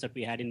sequence that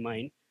we had in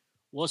mind,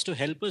 was to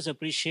help us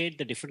appreciate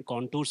the different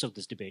contours of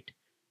this debate.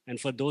 And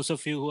for those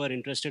of you who are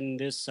interested in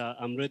this,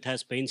 Amrit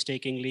has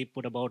painstakingly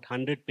put about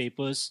 100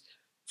 papers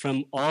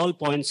from all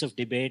points of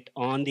debate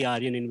on the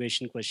Aryan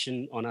invasion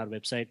question on our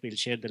website. We'll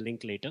share the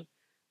link later.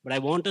 But I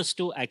want us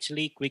to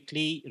actually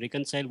quickly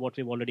reconcile what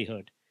we've already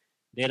heard.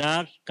 There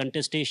are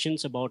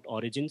contestations about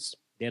origins.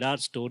 There are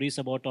stories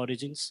about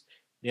origins.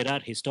 There are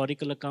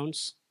historical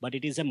accounts, but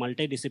it is a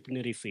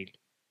multidisciplinary field.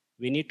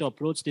 We need to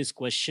approach this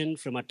question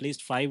from at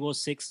least 5 or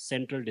 6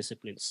 central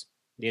disciplines.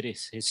 There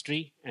is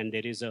history, and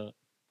there is a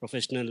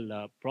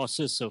professional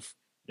process of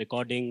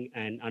recording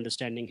and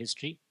understanding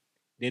history.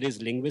 There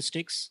is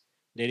linguistics.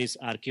 There is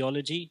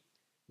archaeology.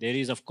 There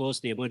is, of course,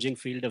 the emerging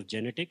field of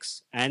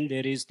genetics, and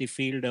there is the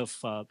field of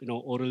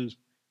oral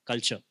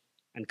culture.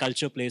 And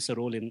culture plays a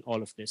role in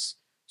all of this.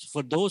 So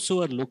for those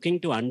who are looking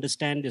to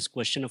understand this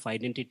question of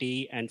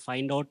identity and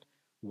find out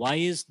why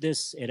is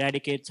this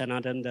eradicate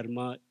Sanatana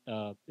Dharma,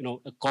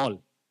 a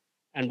call,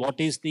 and what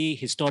is the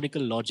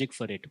historical logic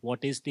for it?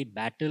 What is the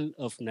battle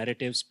of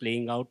narratives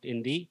playing out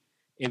in the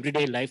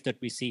everyday life that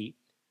we see,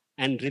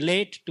 and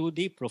relate to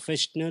the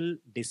professional,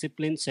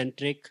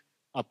 discipline-centric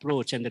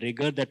approach and the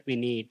rigor that we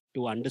need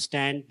to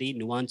understand the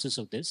nuances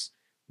of this?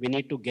 We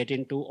need to get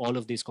into all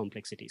of these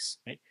complexities,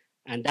 right?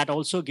 And that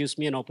also gives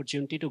me an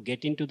opportunity to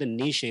get into the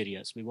niche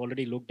areas. We've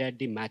already looked at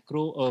the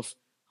macro of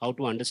how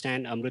to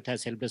understand. Amrit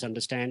has helped us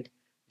understand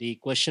the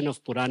question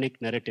of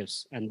Puranic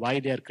narratives and why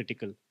they are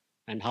critical,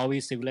 and how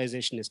is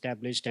civilization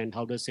established and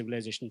how does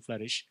civilization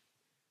flourish.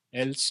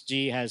 Elst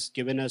ji has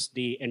given us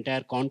the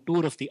entire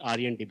contour of the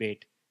Aryan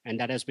debate, and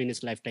that has been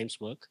his lifetime's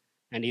work.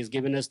 And he's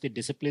given us the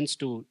disciplines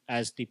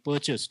as the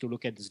purchase to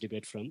look at this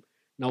debate from.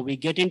 Now we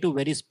get into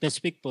very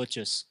specific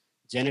purchase,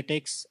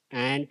 genetics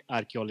and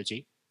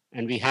archaeology.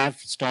 And we have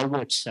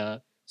stalwarts.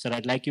 Sir,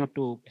 I'd like you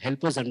to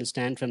help us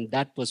understand from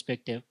that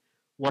perspective,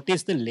 what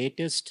is the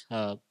latest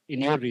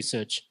in your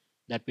research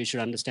that we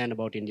should understand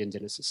about Indian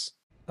genesis?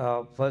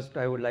 First,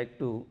 I would like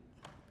to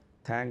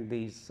thank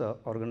these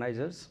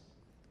organizers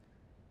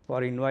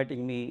for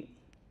inviting me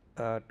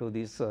to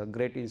this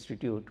great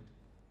institute.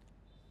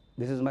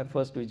 This is my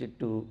first visit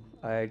to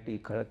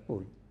IIT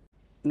Kharagpur.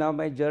 Now,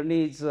 my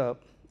journey is,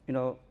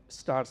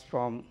 starts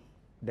from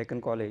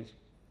Deccan College.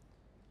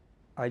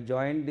 I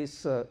joined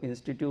this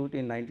institute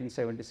in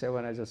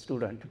 1977 as a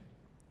student,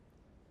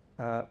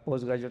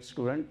 postgraduate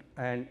student,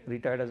 and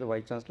retired as a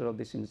vice chancellor of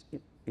this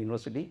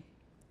university.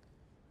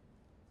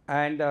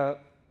 And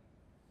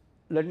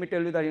let me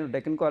tell you that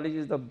Deccan College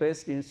is the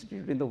best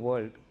institute in the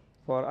world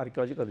for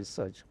archaeological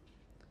research.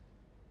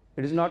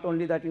 It is not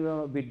only that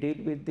we deal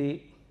with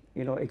the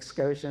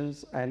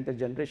excavations and the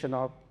generation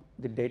of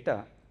the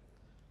data,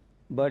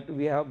 but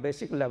we have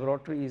basic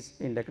laboratories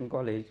in Deccan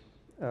College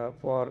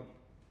for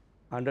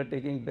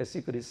undertaking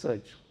basic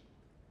research,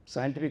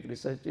 scientific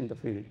research in the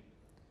field.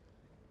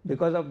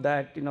 Because of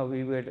that,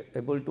 we were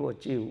able to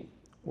achieve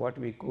what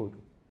we could.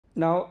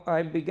 Now,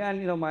 I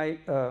began, my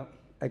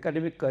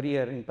academic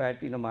career, in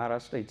fact, in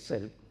Maharashtra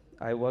itself.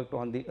 I worked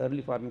on the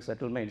early farming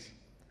settlements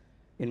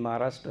in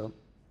Maharashtra.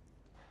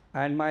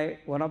 And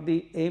one of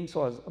the aims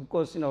was, of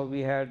course, we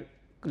had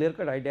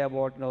clear-cut idea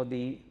about,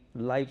 the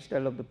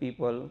lifestyle of the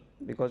people,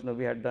 because,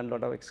 we had done a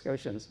lot of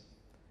excavations.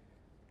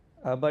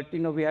 But,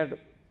 we had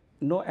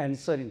no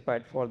answer, in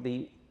fact, for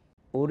the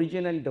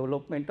origin and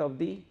development of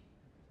the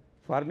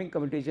farming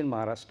communities in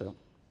Maharashtra.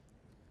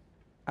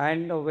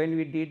 And when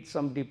we did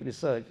some deep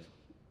research,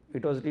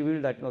 it was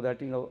revealed that,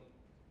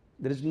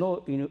 there is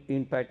no,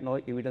 in fact, no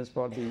evidence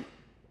for the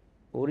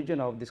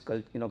origin of these,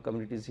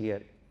 communities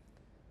here.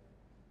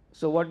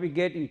 So what we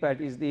get, in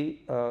fact, is the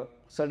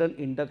sudden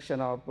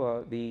induction of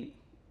the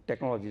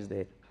technologies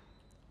there.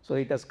 So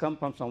it has come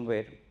from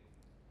somewhere.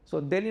 So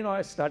then,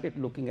 I started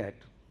looking at,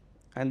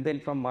 and then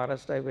from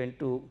Maharashtra I went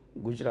to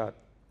Gujarat,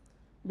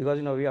 because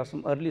we have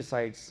some early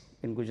sites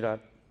in Gujarat.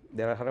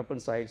 There are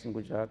Harappan sites in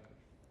Gujarat,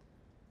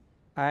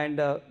 and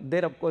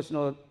there, of course,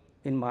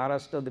 in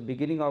Maharashtra, the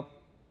beginning of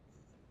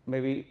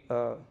maybe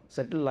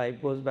settled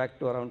life goes back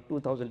to around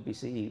 2000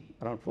 BCE,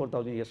 around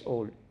 4,000 years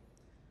old.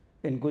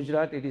 In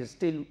Gujarat, it is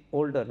still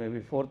older, maybe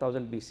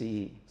 4,000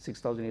 BCE,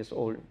 6,000 years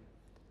old.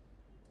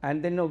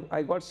 And then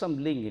I got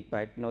some link, in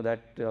fact,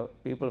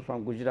 that people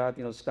from Gujarat,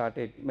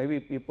 started, maybe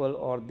people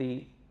or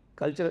the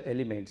cultural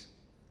elements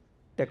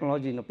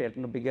technology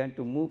began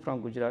to move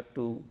from Gujarat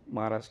to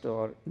Maharashtra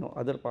or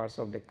other parts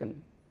of Deccan.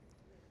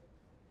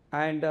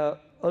 And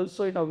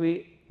also we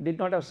did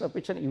not have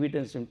sufficient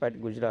evidence in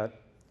fact Gujarat.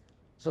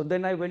 So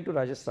then I went to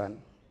Rajasthan.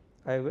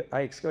 I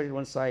excavated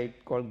one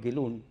site called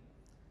Giloon,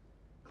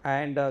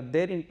 and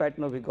there in fact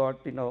we got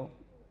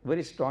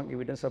very strong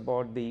evidence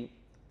about the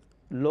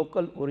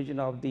local origin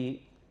of the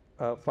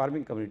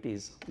farming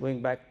communities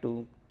going back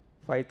to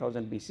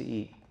 5000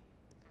 BCE.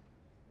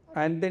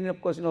 And then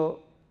of course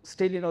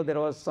still there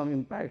was some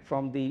impact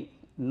from the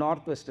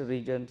northwestern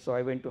region, so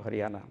I went to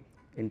Haryana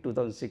in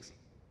 2006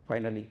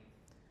 finally.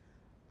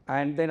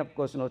 And then of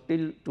course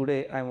till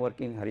today I am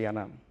working in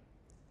Haryana.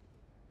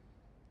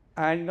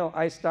 And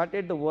I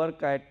started the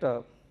work at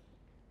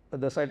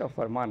the site of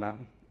Farmana,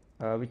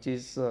 which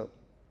is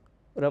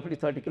roughly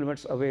 30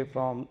 kilometers away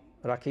from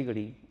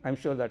Rakhigadi. I'm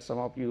sure that some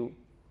of you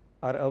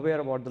are aware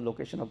about the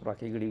location of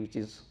Rakhigadi, which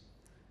is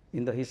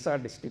in the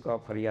Hisar district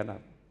of Haryana,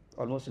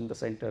 almost in the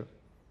center.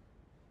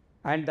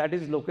 And that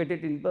is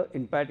located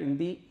in fact in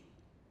the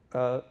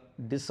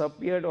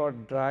disappeared or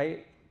dry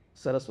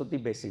Saraswati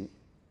basin.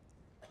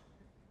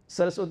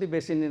 Saraswati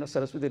basin,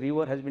 Saraswati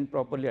river has been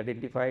properly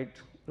identified.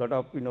 A lot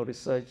of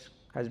research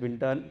has been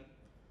done.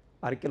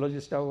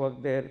 Archaeologists have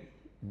worked there,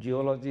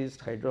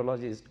 geologists,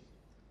 hydrologists,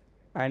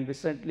 and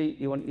recently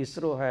even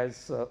ISRO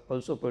has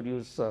also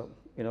produced a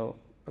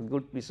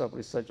good piece of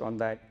research on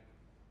that,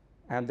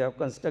 and they have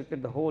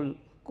constructed the whole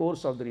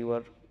course of the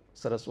river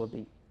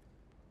Saraswati.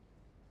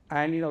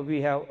 And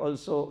we have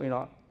also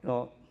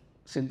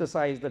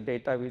synthesized the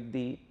data with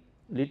the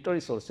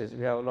literary sources.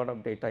 We have a lot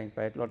of data, in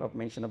fact, a lot of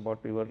mention about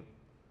river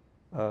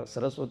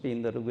Saraswati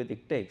in the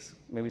Rigvedic texts,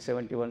 maybe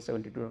 71,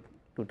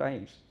 72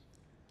 times.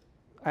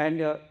 And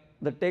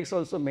the text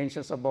also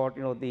mentions about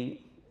the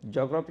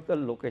geographical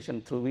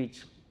location through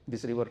which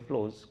this river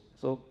flows.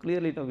 So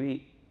clearly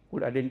we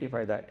could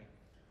identify that.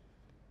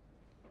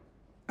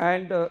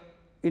 And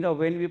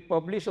when we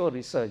publish our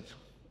research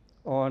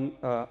on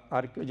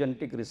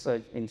archaeogenetic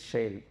research in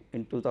shale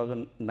in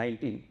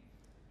 2019,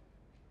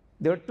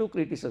 there are two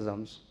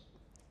criticisms.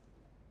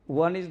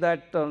 One is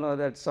that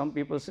that some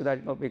people say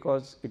that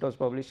because it was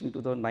published in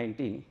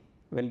 2019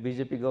 when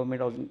BJP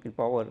government was in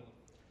power,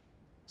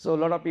 so a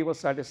lot of people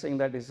started saying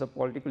that this is a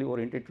politically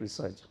oriented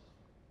research.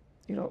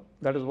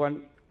 That is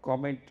one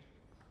comment.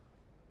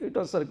 It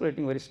was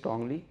circulating very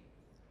strongly.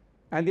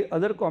 And the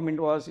other comment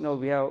was,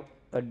 we have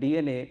a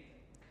DNA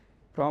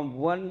from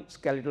one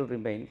skeletal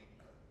remain.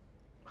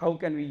 How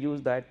can we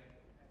use that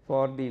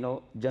for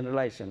the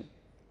generalization?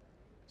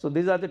 So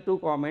these are the two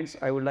comments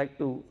I would like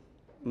to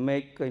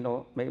make,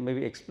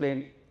 maybe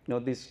explain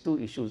these two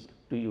issues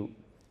to you.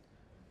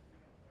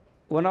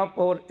 One of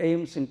our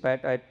aims, in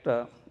fact, at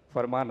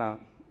Farmana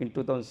in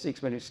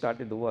 2006 when we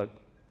started the work,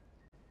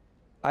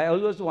 I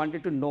always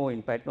wanted to know,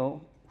 in fact,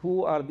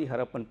 who are the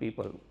Harappan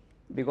people,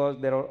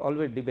 because there are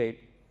always debate.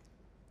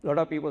 A lot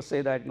of people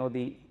say that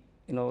the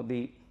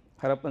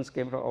Harappans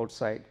came from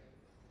outside,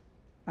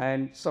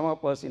 and some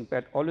of us, in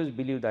fact, always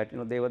believe that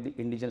they were the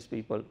indigenous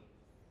people.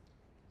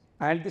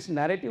 And this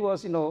narrative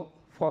was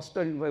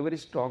fostered very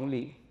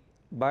strongly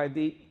by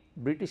the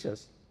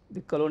Britishers,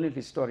 the colonial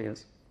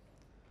historians,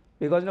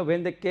 because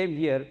when they came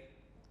here,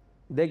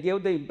 they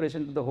gave the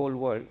impression to the whole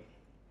world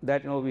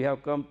that we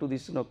have come to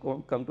this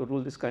come to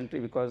rule this country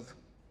because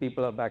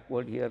people are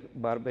backward here,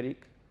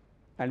 barbaric,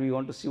 and we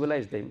want to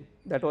civilize them.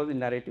 That was the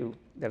narrative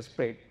that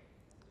spread.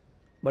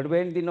 But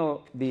when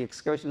the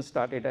excavation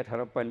started at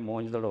Harappa and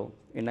Mohenjo-daro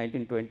in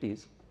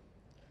 1920s,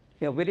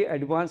 a very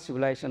advanced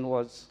civilization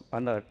was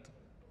unearthed.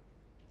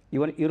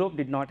 Even Europe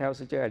did not have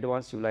such an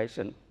advanced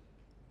civilization.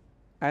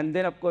 And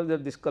then, of course,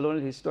 these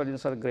colonial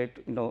historians are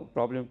great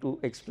problem to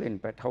explain,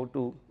 but how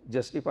to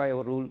justify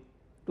our rule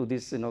to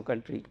this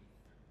country.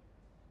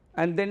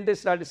 And then they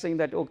started saying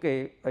that,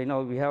 okay,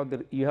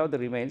 you have the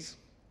remains,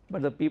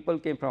 but the people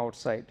came from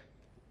outside.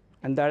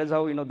 And that is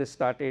how they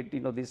started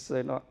this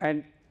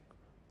and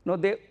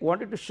they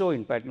wanted to show,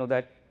 in fact,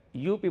 that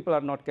you people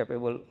are not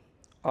capable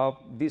of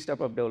these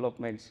type of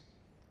developments.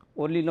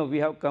 Only we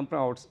have come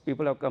from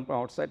people have come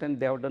from outside and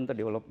they have done the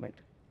development.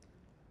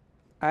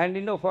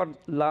 And for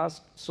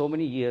last so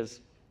many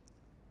years,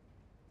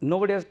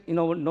 nobody has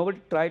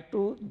nobody tried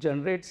to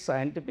generate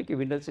scientific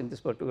evidence in this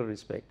particular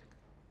respect.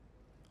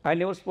 I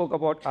never spoke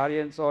about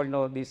Aryans or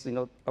this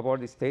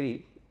about this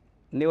theory.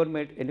 Never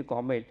made any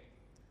comment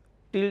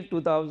till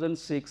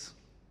 2006,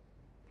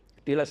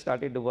 till I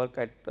started the work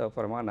at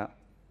Farmana.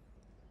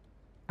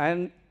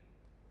 And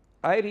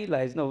I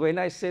realized when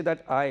I say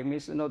that I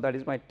means that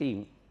is my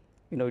team.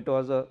 It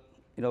was a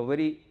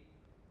very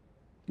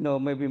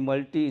maybe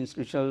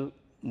multi-institutional,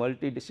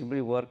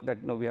 multidisciplinary work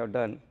that we have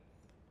done,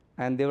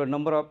 and there were a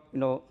number of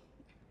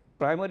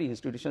primary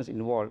institutions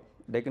involved.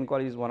 Deccan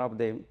College is one of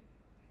them.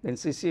 Then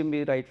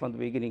CCMB right from the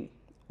beginning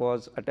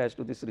was attached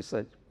to this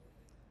research,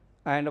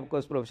 and of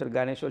course Professor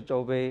Gyaneshwer,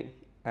 Chaubey,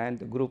 and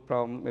the group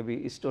from maybe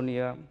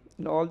Estonia.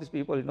 All these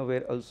people were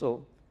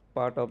also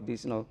part of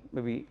this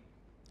maybe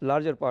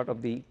larger part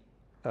of the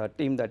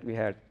team that we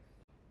had.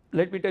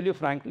 let me tell you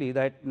frankly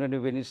that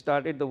when we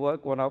started the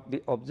work, one of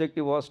the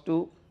objective was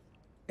to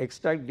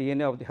extract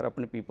DNA of the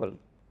Harappan people.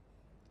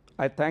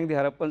 I thank the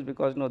Harappans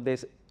because they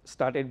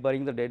started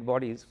burying the dead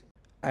bodies,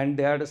 and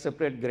they had a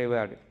separate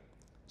graveyard,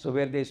 so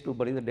where they used to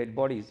bury the dead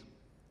bodies.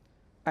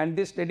 And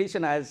this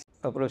tradition, as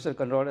Professor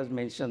Koenraad has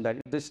mentioned, that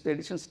this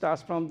tradition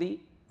starts from the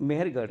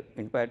Mehergarh,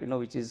 in fact,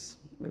 which is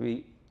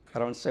maybe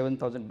around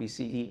 7000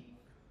 BCE,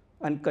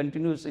 and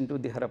continues into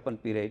the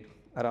Harappan period,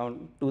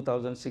 around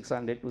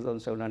 2600,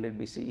 2700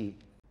 BCE.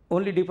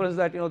 Only difference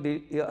that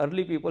the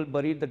early people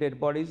buried the dead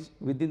bodies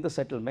within the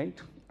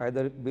settlement,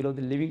 either below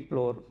the living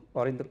floor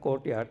or in the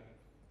courtyard,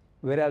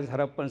 whereas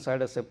Harappans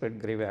had a separate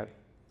graveyard.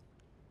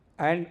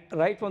 And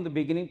right from the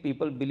beginning,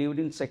 people believed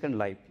in second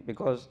life,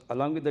 because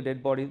along with the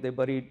dead bodies, they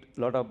buried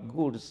a lot of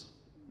goods,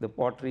 the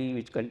pottery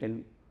which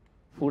contained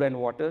food and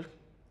water.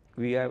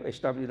 We have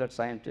established that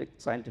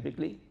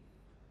scientifically,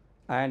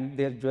 and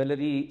their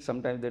jewelry,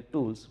 sometimes their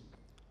tools.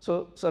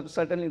 So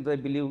certainly they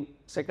believe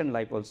second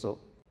life also.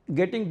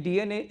 Getting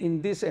DNA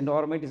in this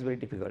environment is very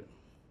difficult,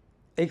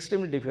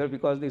 extremely difficult,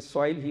 because the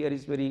soil here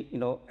is very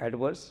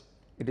adverse.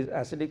 It is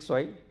acidic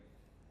soil,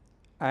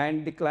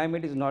 and the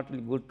climate is not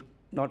really good,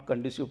 not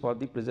conducive for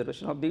the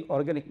preservation of the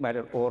organic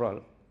matter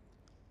overall.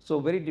 So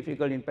very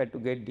difficult, in fact, to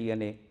get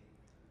DNA.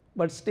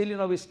 But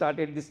still, we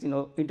started this,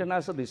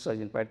 international research.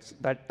 In fact,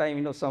 that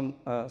time, some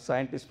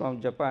scientists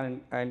from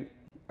Japan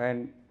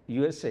and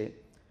USA,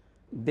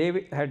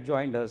 they had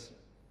joined us.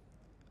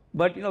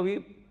 But,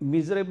 we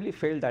miserably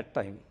failed that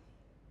time.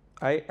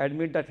 I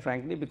admit that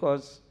frankly,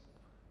 because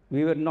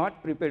we were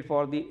not prepared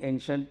for the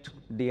ancient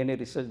DNA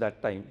research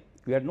that time.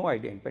 We had no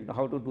idea, in fact,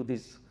 how to do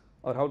this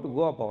or how to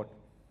go about.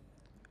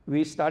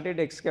 We started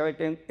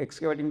excavating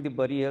the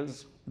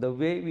burials the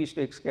way we used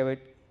to excavate,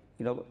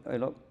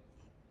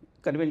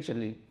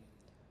 conventionally.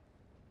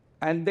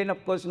 And then,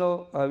 of course,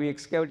 we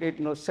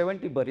excavated,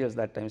 70 burials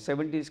that time,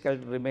 70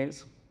 skeletal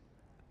remains.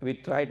 We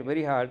tried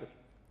very hard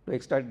to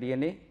extract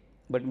DNA,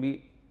 but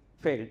we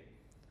failed.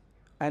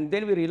 And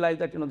then we realized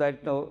that,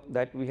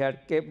 that we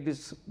had kept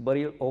this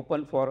burial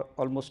open for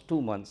almost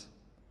 2 months,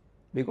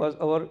 because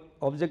our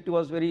objective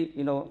was very,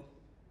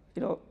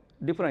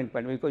 different,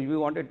 because we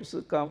wanted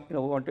to come,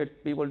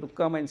 wanted people to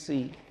come and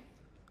see,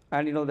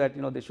 and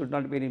that there should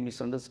not be any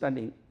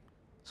misunderstanding.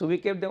 So we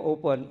kept them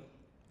open,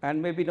 and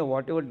maybe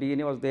whatever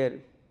DNA was there,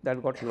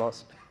 that got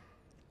lost.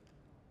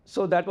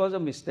 So that was a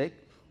mistake.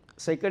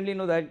 Secondly,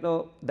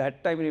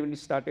 that time when we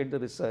started the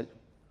research,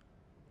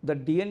 the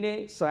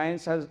DNA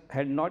science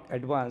had not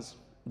advanced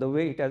the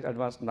way it has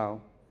advanced now,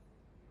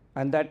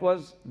 and that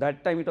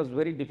time it was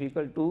very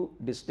difficult to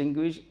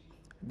distinguish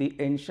the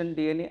ancient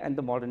DNA and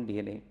the modern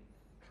DNA.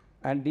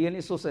 And DNA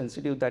is so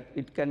sensitive that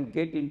it can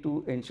get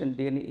into ancient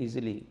DNA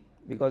easily,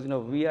 because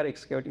we are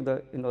excavating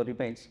the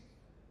remains.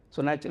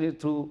 So naturally,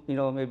 through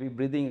maybe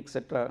breathing,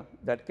 etc.,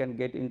 that can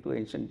get into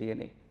ancient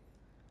DNA.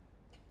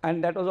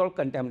 And that was all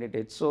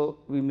contaminated. So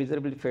we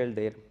miserably failed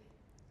there.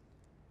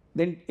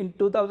 Then in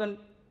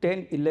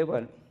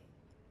 2010-11,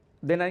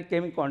 then I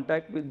came in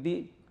contact with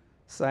the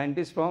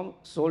scientists from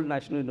Seoul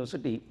National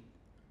University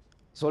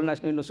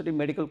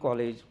Medical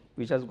College,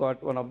 which has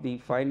got one of the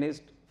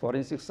finest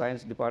forensic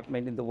science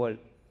department in the world.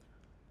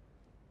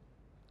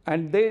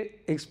 And they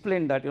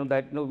explained that,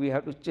 we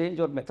have to change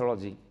our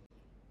methodology.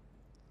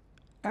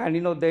 And,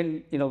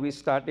 then, we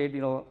started,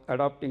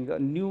 adopting a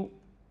new,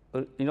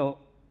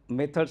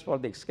 methods for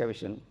the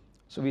excavation.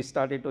 So we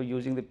started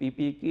using the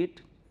PPE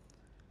kit,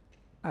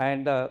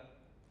 and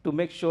to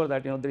make sure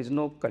that, there is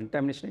no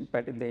contamination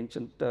impact in the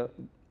ancient,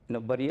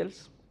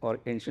 burials or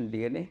ancient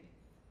DNA.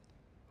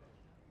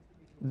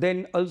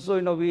 Then also,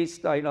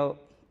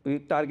 we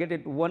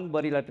targeted one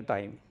burial at a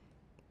time.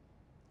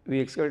 We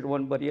excavated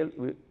one burial,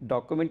 we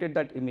documented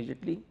that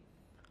immediately,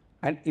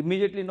 and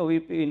immediately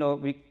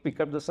we picked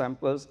up the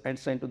samples and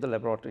sent to the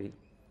laboratory.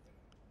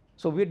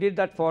 So we did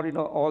that for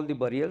all the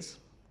burials,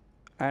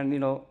 and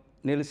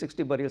nearly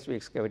 60 burials we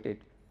excavated.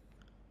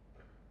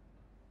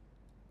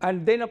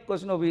 And then, of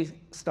course, we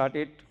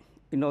started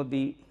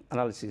the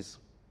analysis.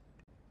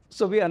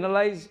 So we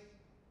analyzed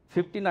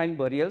 59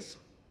 burials,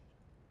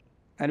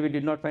 and we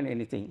did not find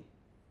anything.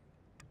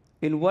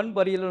 In one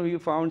burial, we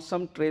found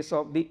some trace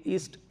of the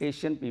East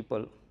Asian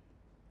people,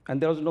 and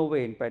there was no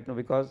way, in fact,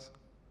 because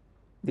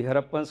the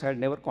Harappans had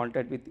never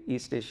contact with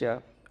East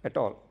Asia at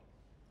all.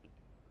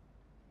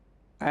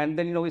 And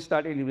then, we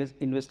started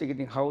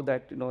investigating how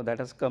that, that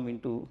has come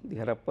into the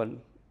Harappan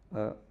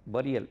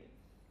burial.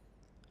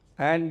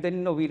 And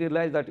then, we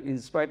realized that in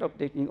spite of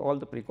taking all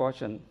the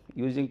precaution,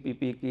 using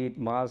PPE kit,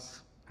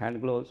 masks,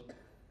 hand gloves,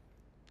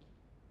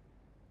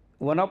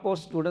 one of our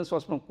students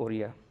was from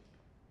Korea,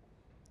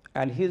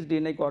 and his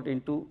DNA got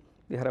into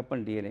the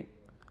Harappan DNA.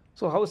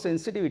 So how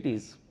sensitive it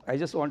is, I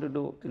just wanted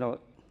to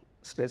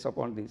stress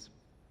upon this.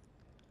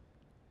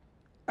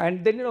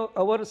 And then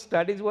our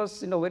strategy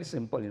was very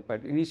simple. In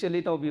fact,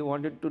 initially we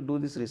wanted to do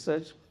this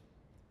research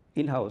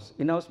in-house.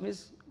 In-house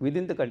means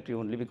within the country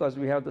only, because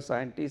we have the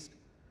scientists,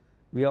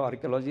 we have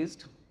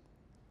archaeologists,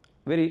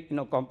 very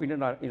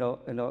competent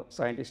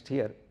scientists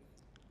here.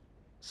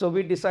 So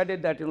we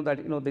decided that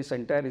this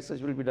entire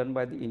research will be done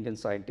by the Indian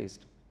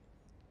scientists,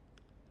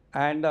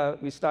 and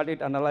we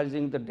started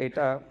analyzing the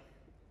data,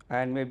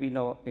 and maybe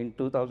in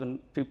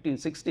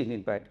 2015-16,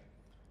 in fact,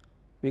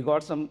 we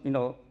got some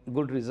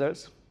good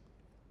results.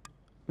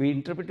 We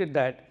interpreted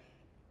that,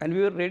 and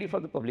we were ready for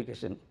the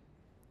publication.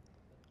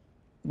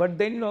 But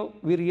then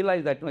we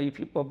realized that if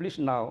you publish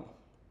now,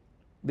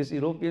 these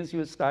Europeans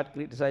will start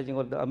criticizing,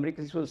 or the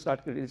Americans will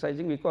start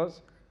criticizing,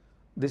 because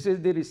this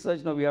is the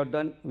research we have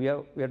done, we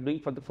are doing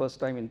for the first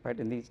time, in fact,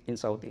 in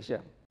South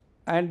Asia.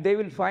 And they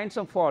will find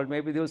some fault.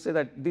 Maybe they will say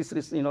that this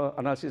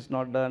analysis is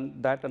not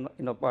done, that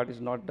part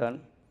is not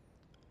done.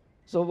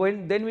 So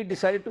then we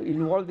decided to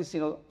involve this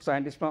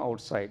scientists from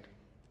outside.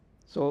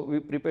 So we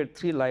prepared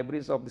 3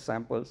 libraries of the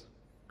samples.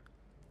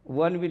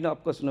 One,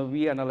 of course,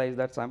 we analyzed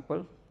that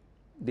sample.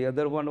 The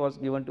other one was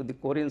given to the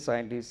Korean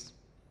scientists,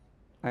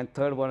 and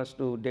third one was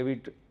to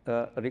David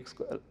Rick's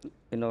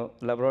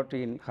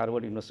laboratory in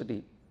Harvard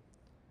University.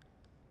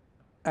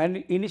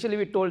 And initially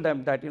we told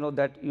them that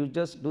that you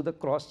just do the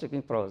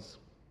cross-checking for us.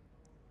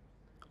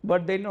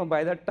 But then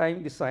by that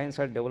time the science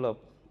had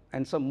developed,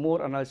 and some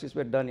more analysis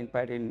were done, in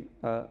fact, in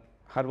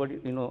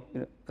Harvard,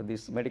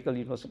 this medical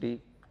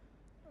university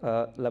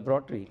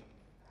laboratory.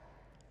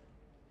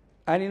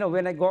 And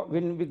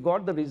when we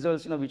got the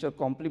results, which are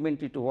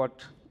complementary to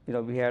what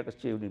we had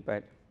achieved, in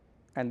fact,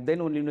 and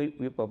then only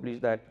we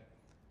published that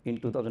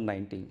in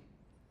 2019.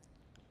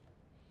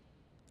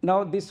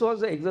 Now this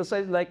was an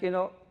exercise like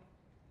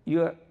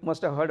you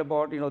must have heard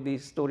about the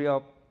story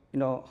of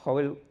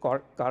Howell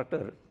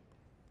Carter.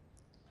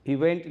 He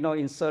went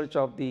in search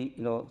of the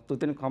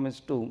Tutankhamun's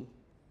tomb.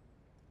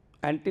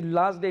 Until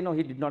last day,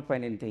 he did not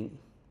find anything,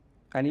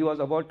 and he was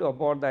about to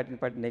abort that, in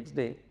fact, next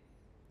day.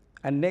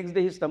 And next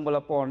day he stumbled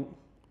upon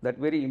that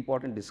very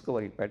important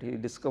discovery. In fact, he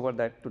discovered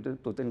that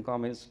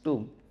Tutankhamun's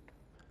tomb.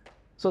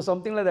 So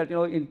something like that,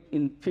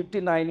 in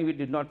 59 we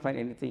did not find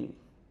anything,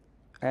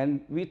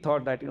 and we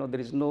thought that there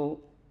is no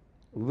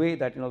way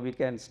that we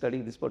can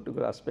study this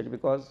particular aspect,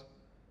 because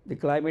the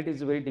climate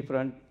is very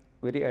different,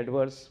 very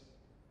adverse.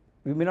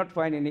 We may not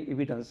find any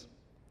evidence.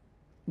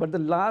 But the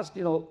last,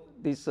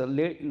 this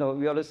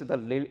we always say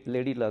the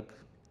lady luck.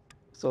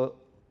 So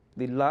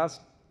the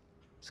last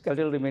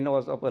skeletal remainder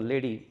was of a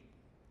lady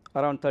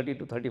around 30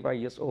 to 35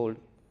 years old,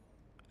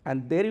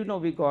 and there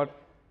we got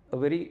a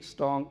very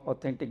strong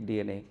authentic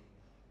DNA.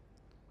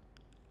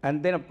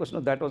 And then of course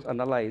that was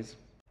analyzed.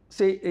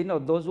 Say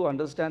those who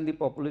understand the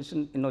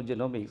population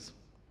genomics,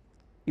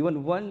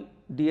 even one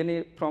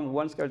DNA from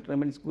one skeletal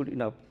remain is good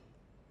enough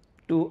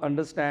to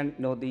understand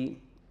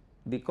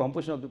the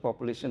composition of the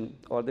population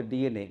or the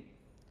DNA.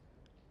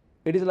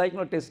 It is like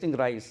testing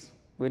rice.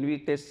 When we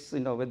test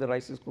whether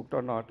rice is cooked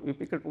or not, we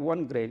pick up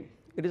one grain.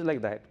 It is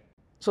like that.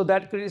 So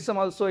that criticism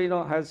also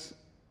has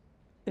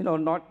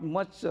not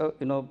much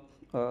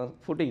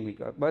footing,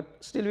 but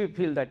still we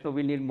feel that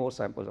we need more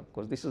samples. Of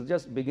course, this is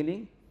just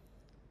beginning,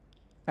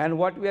 and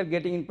what we are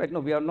getting, in fact,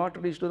 we are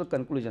not reached to the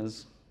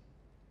conclusions.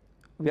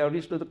 We have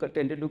reached to the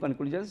tentative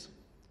conclusions,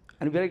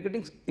 and we are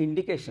getting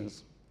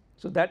indications.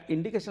 So that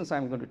indications I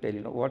am going to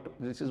tell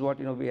this is what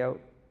we have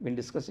been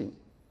discussing.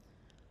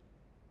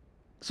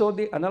 So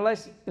the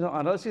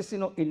analysis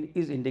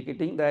is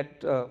indicating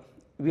that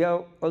we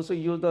have also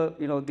used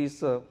the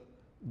this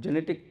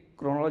genetic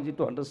chronology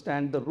to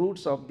understand the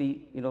roots of the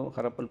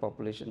Harappan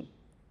population.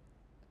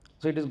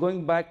 So it is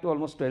going back to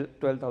almost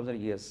 12,000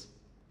 years,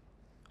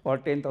 or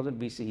 10,000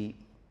 BCE.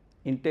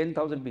 In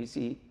 10,000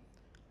 BCE,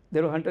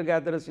 there were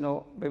hunter-gatherers,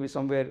 maybe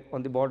somewhere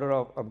on the border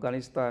of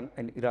Afghanistan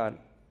and Iran.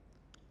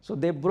 So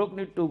they broke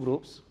into 2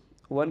 groups.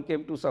 One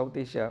came to South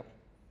Asia,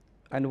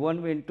 and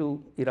one went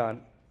to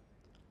Iran.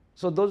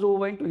 So those who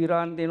went to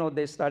Iran,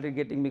 they started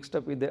getting mixed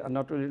up with the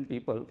Anatolian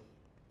people,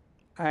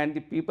 and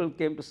the people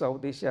came to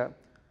South Asia.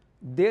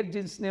 Their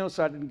genes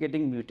started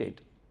getting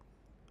mutated,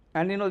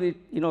 and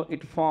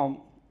it formed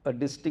a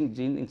distinct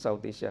gene in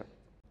South Asia.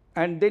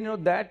 And then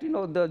that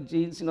the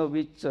genes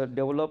which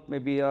developed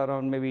maybe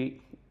around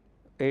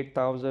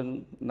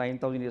 8,000,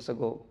 9,000 years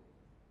ago,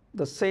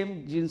 the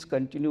same genes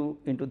continue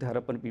into the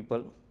Harappan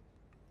people.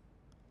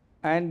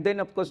 And then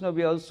of course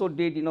we also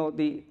did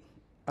the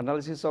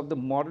analysis of the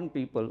modern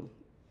people.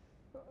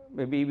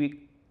 Maybe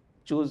we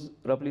choose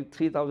roughly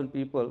 3,000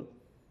 people.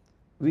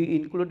 We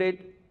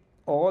included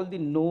all the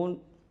known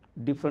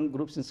different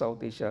groups in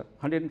South Asia,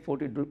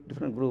 140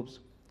 different groups,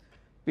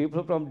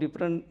 people from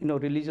different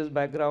religious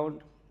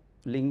background,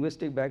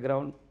 linguistic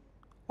background,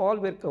 all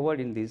were covered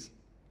in this.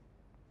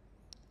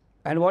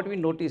 And what we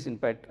noticed, in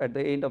fact, at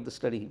the end of the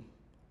study,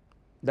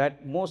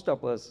 that most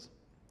of us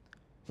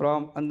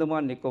from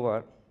Andaman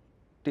Nicobar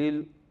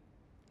till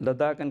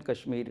Ladakh and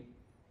Kashmir,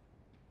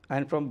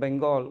 and from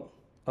Bengal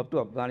up to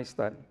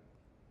Afghanistan,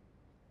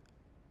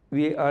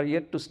 we are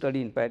yet to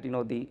study, in fact,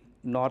 the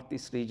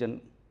northeast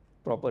region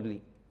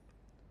properly.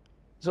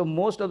 So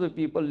most of the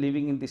people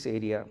living in this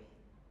area,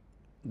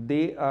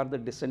 they are the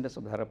descendants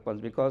of the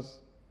Harappans, because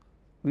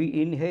we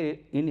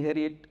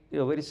inherit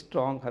a very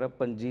strong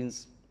Harappan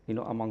genes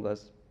among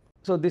us.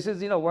 So this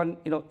is one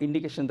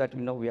indication that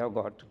we have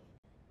got.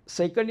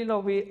 Second,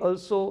 we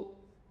also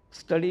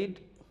studied,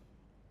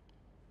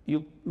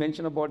 you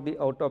mentioned about the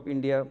out of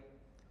India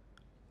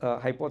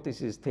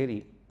hypothesis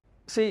theory.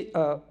 See,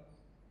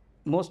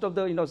 most of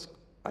the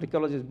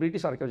archaeologists,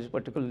 British archaeologists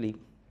particularly,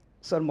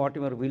 Sir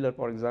Mortimer Wheeler,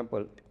 for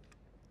example,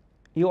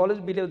 he always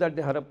believed that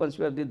the Harappans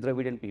were the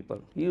Dravidian people.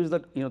 He used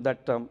that,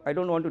 that term. I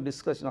don't want to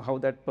discuss, how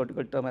that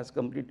particular term has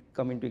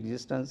come into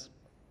existence.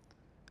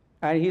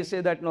 And he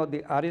said that,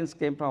 the Aryans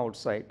came from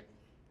outside,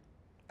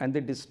 and they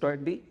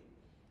destroyed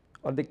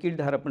they killed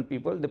the Harappan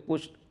people. They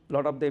pushed a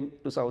lot of them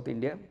to South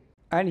India.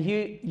 And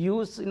he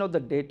used, the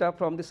data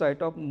from the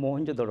site of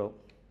Mohenjo-daro,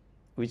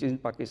 which is in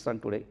Pakistan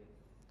today.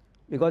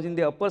 Because in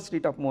the upper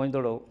street of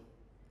Mohenjo-daro,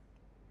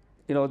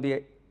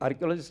 the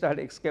archaeologists had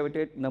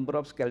excavated number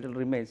of skeletal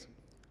remains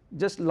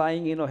just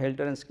lying,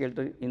 helter and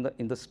skelter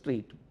in the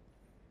street.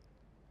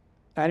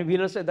 And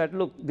Wheeler said that,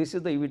 look, this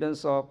is the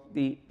evidence of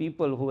the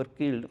people who were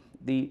killed,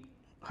 the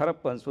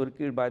Harappans who were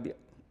killed by the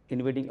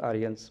invading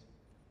Aryans.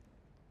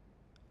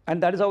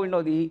 And that is how,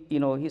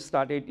 he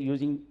started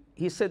using,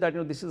 he said that,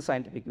 this is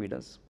scientific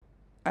evidence.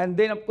 And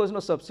then, of course,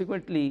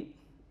 subsequently,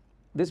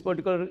 this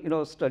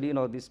particular, study,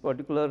 this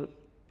particular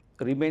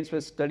remains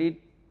were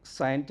studied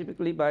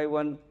scientifically by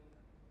one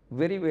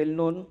very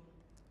well-known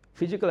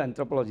physical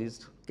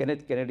anthropologist,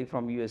 Kenneth Kennedy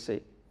from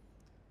USA.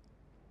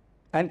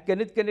 And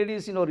Kenneth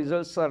Kennedy's,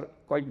 results are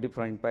quite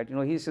different, but,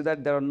 he said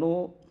that there are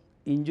no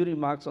injury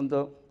marks on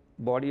the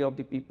body of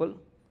the people.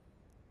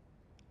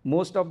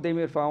 Most of them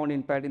were found,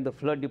 in fact, in the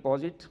flood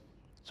deposit.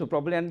 So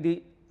probably, and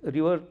the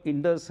river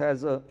Indus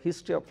has a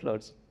history of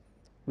floods,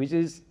 which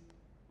is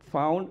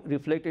found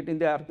reflected in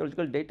the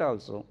archaeological data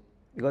also,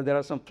 because there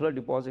are some flood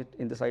deposit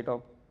in the site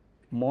of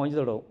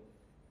Mohenjo-daro.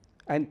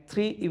 And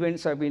 3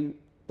 events have been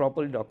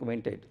properly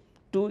documented.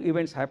 2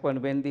 events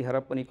happened when the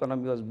Harappan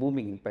economy was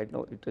booming, in fact,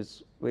 it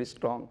was very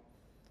strong.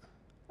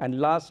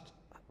 And last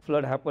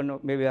flood happened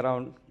maybe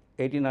around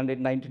 1800,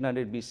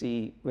 1900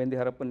 BCE, when the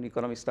Harappan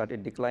economy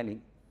started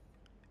declining.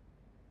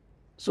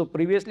 So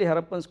previously,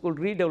 Harappans could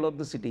redevelop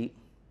the city,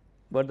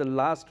 but the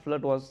last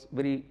flood was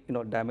very,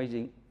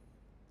 damaging,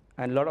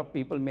 and a lot of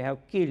people may have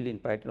killed, in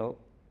fact,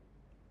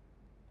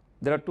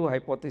 There are 2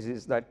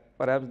 hypotheses that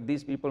perhaps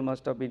these people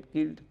must have been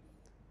killed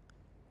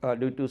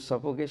due to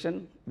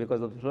suffocation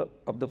because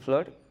of the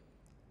flood.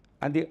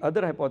 And the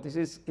other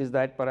hypothesis is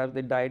that perhaps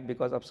they died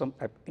because of some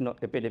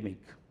epidemic,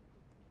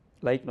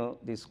 like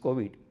this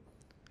COVID.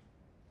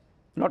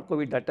 Not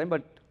COVID that time,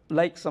 but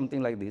like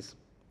something like this.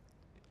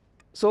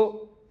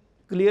 So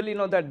clearly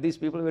that these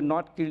people were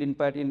not killed, in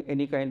fact, in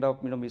any kind of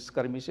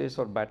skirmishes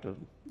or battle.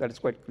 That is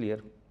quite clear.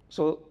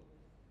 So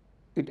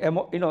it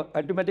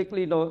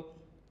automatically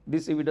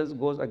this evidence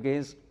goes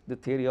against the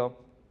theory of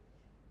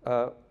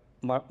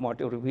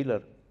Mortimer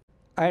Wheeler.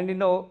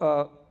 And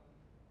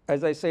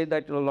as I said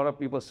that a lot of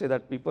people say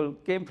that people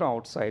came from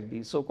outside,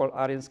 the so-called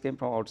Aryans came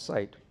from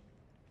outside.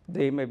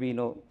 They may be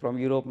from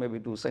Europe, maybe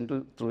to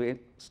central, through a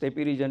steppe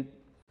region,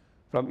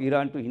 from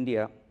Iran to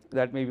India.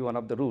 That may be one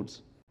of the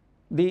routes.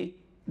 The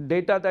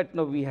data that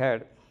we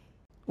had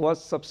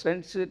was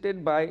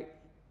substantiated by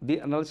the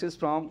analysis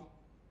from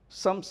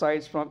some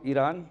sites from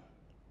Iran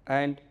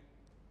and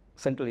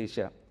Central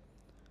Asia.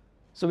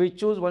 So we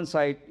choose one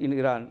site in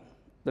Iran.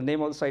 The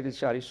name of the site is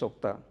Shari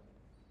Shokta,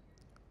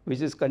 which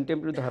is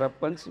contemporary to the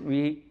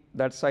Harappans.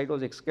 That site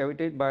was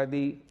excavated by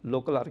the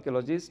local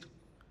archaeologists.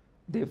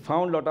 They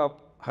found a lot of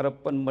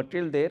Harappan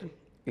material there,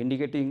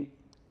 indicating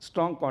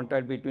strong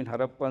contact between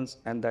Harappans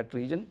and that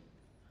region.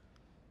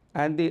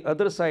 And the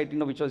other site,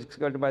 which was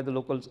excavated by the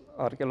local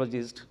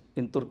archaeologists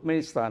in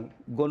Turkmenistan,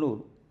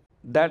 Gonur,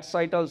 that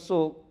site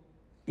also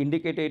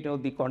indicated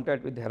the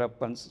contact with the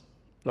Harappans.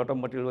 A lot of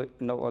material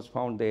was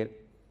found there.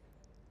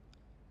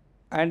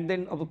 And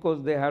then, of course,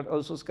 they had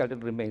also skeletal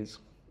remains.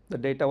 The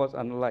data was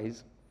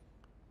analyzed.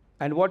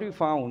 And what we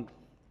found,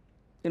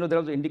 there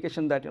was an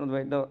indication that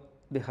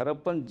the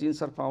Harappan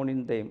genes are found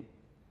in them,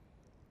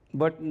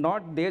 but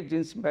not their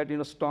genes, but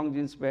strong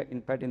genes,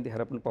 in fact, in the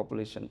Harappan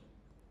population.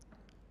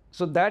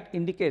 So that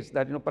indicates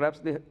that perhaps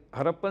the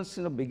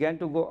Harappans began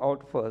to go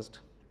out first,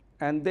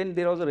 and then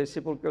there was a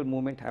reciprocal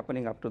movement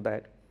happening up to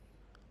that.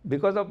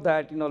 Because of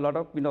that, a lot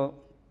of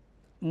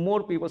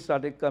more people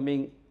started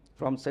coming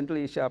from Central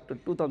Asia up to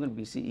 2000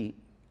 BCE.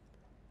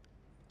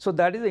 So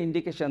that is the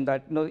indication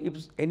that if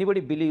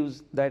anybody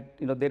believes that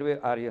there were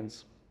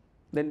Aryans,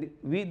 then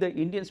we, the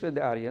Indians, were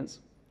the Aryans,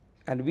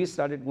 and we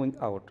started going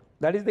out.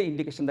 That is the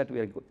indication that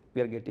we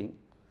are getting.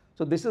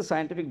 So this is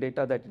scientific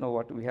data that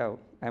what we have.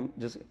 I'm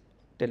just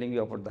telling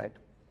you about that.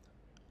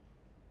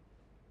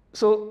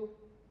 So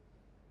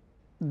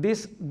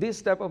this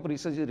type of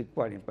research is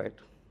required, in fact.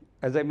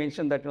 As I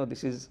mentioned that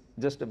this is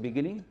just a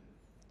beginning,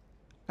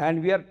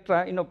 and we are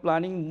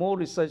planning more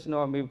research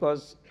now,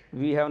 because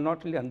we have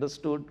not really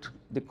understood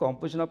the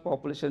composition of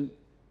population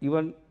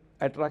even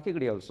at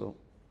Rakhigarhi also,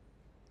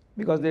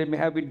 because there may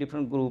have been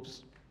different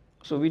groups.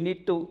 So we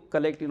need to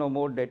collect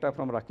more data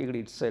from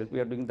Rakhigarhi itself. We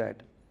are doing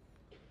that.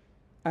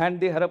 And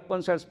the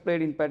Harappans are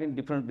spread, in fact, in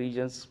different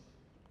regions.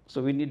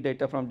 So we need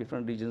data from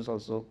different regions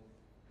also.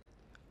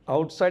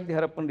 Outside the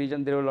Harappan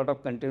region, there were a lot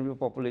of contemporary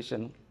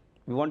population.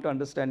 We want to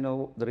understand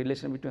the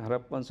relation between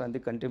Harappans and the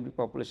contemporary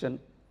population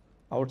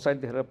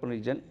outside the Harappan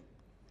region,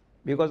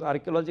 because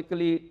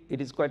archaeologically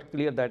it is quite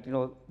clear that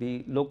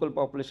the local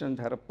population and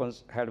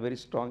Harappans had very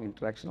strong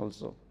interaction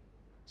also.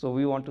 So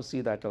we want to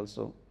see that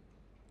also,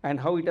 and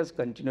how it has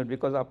continued,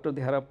 because after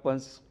the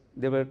Harappans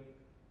there were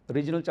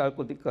regional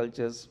Chalcolithic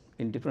cultures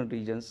in different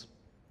regions.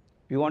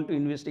 We want to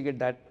investigate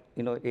that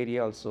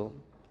area also.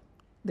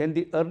 Then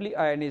the early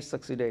Iron Age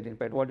succeeded, in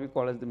fact, what we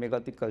call as the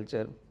megalithic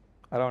culture,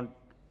 around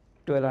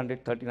 1200,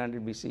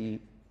 1300 BCE.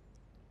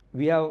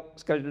 We have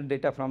skeletal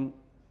data from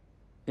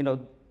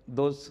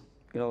those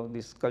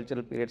these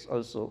cultural periods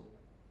also.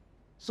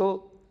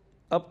 So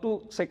up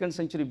to 2nd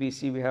century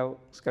BC we have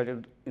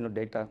skeletal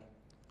data.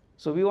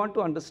 So we want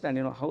to understand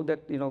how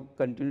that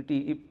continuity,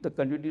 if the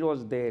continuity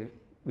was there,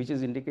 which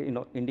is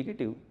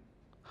indicative,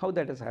 how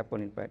that has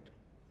happened in fact.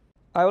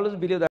 I always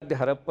believe that the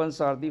Harappans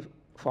are the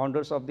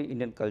founders of the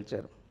Indian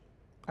culture.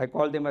 I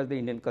call them as the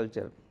Indian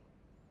culture,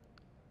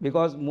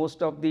 because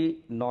most of the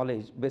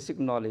knowledge, basic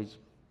knowledge,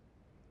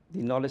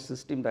 the knowledge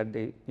system that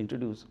they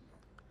introduced,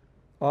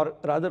 or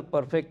rather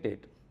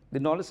perfected. The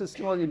knowledge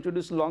system was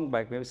introduced long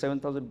back, maybe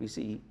 7000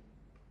 BCE,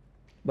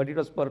 but it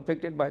was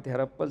perfected by the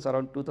Harappans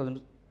around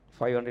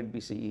 2500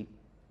 BCE,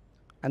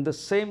 and the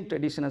same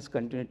tradition has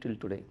continued till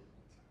today.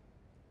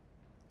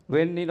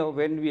 When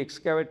when we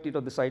excavate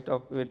the site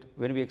of it,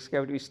 when we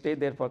excavate, we stay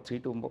there for 3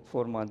 to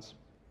 4 months.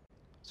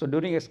 So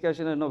during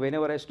excavation,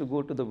 whenever I used to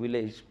go to the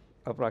village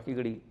of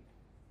Rakigadi,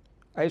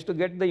 I used to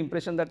get the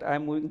impression that I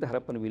am moving the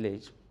Harappan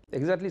village.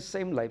 Exactly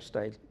same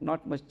lifestyle,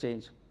 not much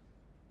change.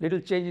 Little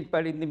change in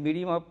fact in the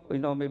medium of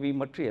maybe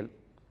material.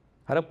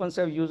 Harappans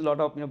have used a lot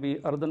of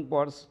earthen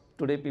pots.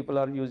 Today people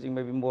are using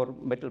maybe more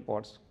metal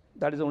pots.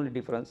 That is the only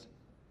difference.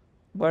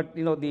 But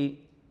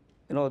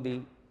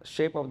the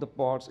shape of the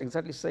pots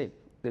exactly same.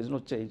 There is no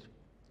change.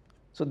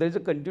 So there is a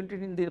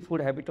continuity in the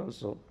food habit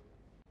also.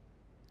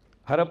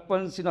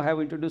 Harappans have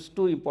introduced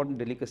 2 important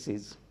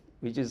delicacies,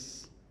 which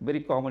is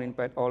very common in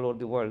fact all over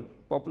the world,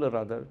 popular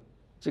rather.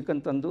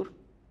 Chicken tandoor,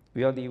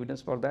 we have the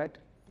evidence for that,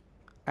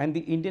 and the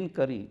Indian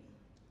curry,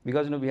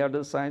 because we have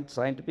the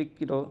scientific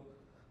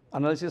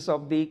analysis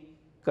of the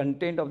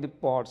content of the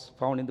pots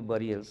found in the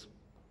burials,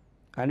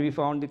 and we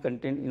found the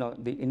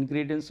content, the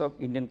ingredients of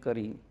Indian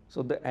curry.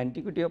 So the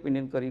antiquity of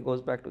Indian curry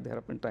goes back to the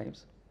Harappan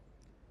times.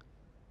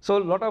 So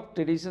a lot of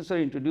traditions were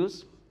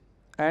introduced,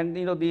 and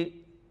the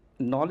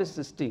knowledge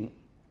system.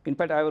 In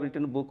fact, I have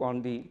written a book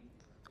on the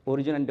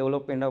origin and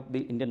development of the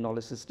Indian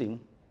knowledge system,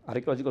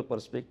 archaeological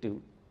perspective,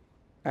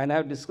 and I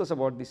have discussed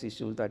about these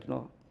issues, that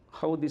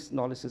how this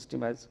knowledge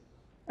system has,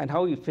 and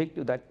how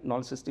effective that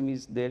knowledge system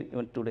is there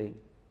even today.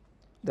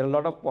 There are a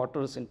lot of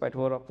potters, in fact,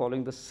 who are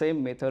following the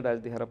same method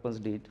as the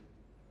Harappans did.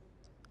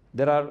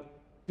 There are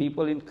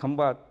people in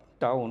Samvaad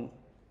town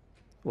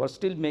who are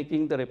still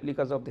making the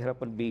replicas of the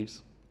Harappan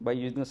beads by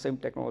using the same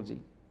technology.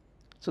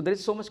 So there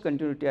is so much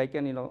continuity. I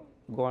can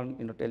go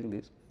on telling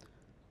this.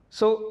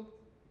 So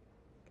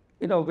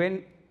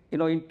when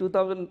in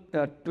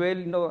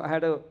 2012 I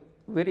had a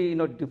very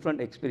different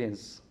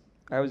experience.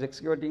 I was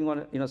excavating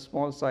on a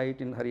small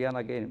site in Haryana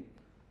again,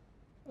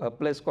 a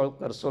place called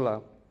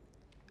Karsola,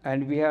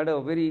 and we had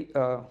a very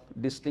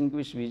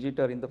distinguished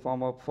visitor in the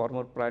form of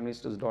former Prime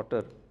Minister's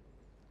daughter,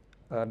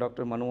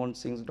 Dr. Manmohan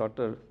Singh's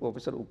daughter,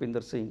 Professor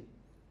Upinder Singh,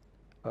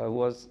 who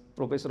was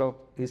professor of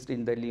history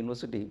in Delhi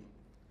University.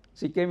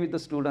 She came with the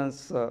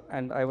students,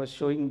 and I was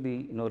showing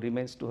the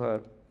remains to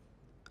her.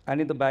 And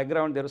in the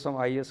background, there were some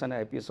IAS and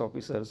IPS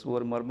officers who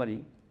were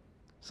murmuring.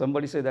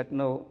 Somebody said that,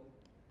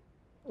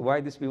 why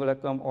these people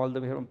have come all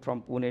the way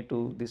from Pune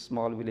to this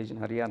small village in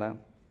Haryana.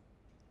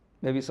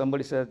 Maybe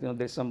somebody said,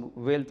 there's some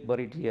wealth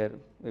buried here.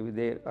 Maybe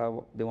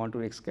they want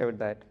to excavate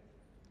that.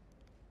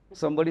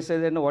 Somebody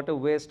said, what a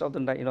waste of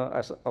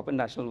the of a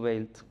national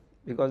wealth,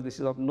 because this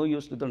is of no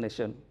use to the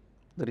nation,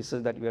 the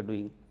research that we are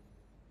doing.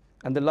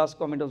 And the last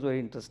comment was very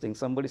interesting.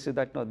 Somebody said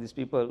that these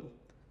people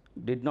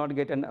did not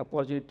get an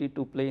opportunity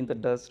to play in the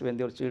dust when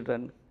they were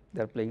children.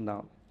 They are playing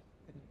now.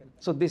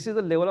 So this is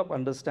the level of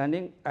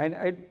understanding,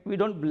 and we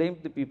don't blame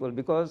the people,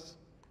 because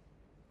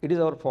it is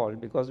our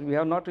fault, because we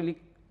have not really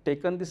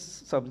taken this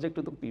subject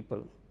to the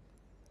people.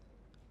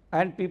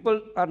 And people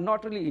are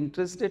not really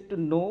interested to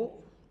know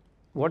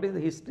what is the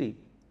history.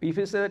 If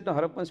you say that the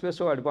Harappans were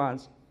so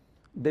advanced,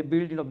 they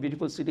built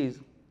beautiful cities,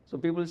 so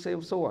people say,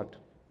 so what?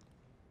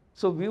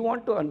 So we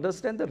want to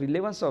understand the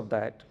relevance of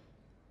that,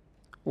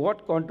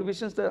 what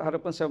contributions the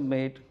Harappans have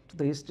made to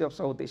the history of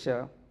South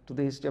Asia, to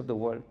the history of the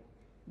world.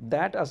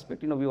 That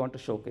aspect, we want to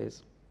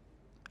showcase.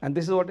 And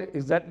this is what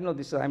exactly,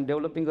 this I'm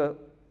developing a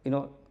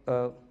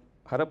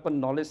Harappan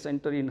Knowledge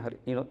Center in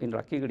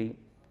Rakigadi.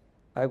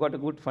 I got a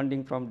good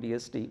funding from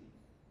DST,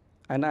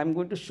 and I'm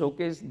going to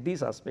showcase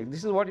these aspects.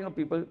 This is what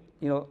people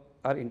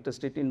are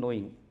interested in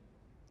knowing.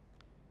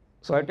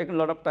 So I've taken a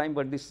lot of time,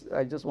 but this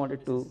I just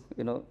wanted to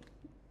give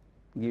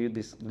you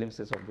these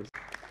glimpses of this.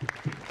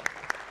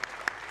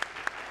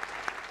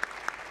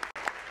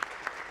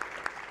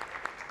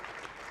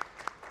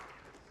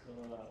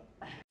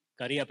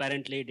 Curry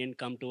apparently didn't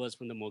come to us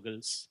from the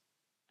Mughals,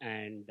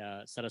 and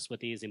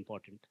Saraswati is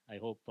important. I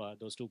hope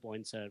those 2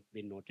 points have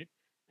been noted.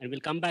 And we'll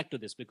come back to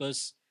this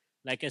because,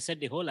 like I said,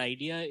 the whole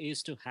idea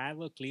is to have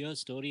a clear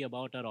story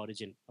about our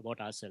origin, about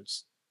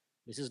ourselves.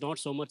 This is not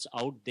so much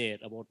out there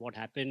about what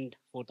happened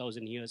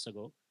 4,000 years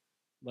ago,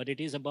 but it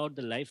is about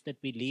the life that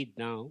we lead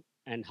now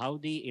and how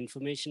the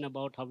information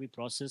about how we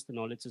process the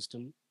knowledge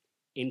system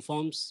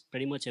informs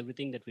pretty much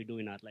everything that we do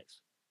in our life.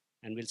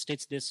 And we'll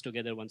stitch this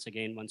together once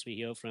again once we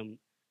hear from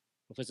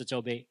Professor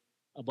Chaubey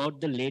about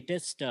the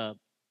latest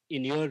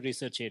in your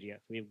research area.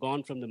 We've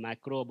gone from the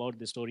macro about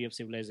the story of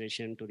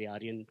civilization to the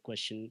Aryan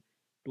question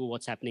to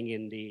what's happening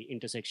in the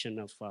intersection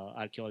of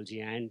archaeology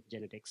and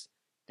genetics.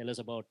 Tell us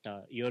about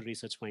your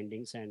research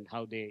findings and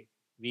how they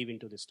weave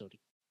into this story.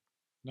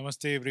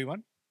 Namaste,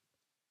 everyone.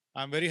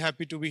 I'm very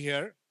happy to be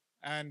here,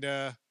 and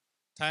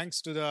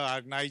thanks to the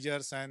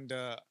organizers and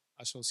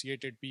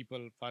associated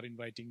people for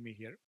inviting me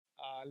here.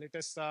 Let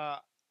us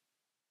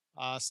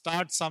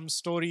start some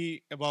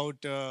story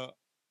about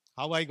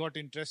how I got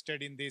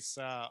interested in this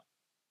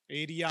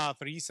area of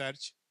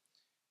research.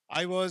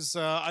 I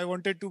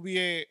wanted to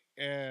be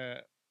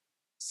a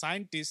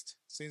scientist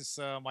since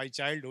my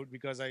childhood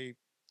because I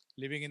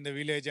living in the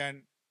village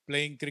and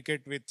playing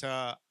cricket with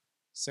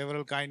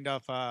several kind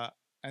of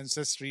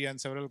ancestry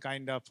and several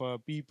kind of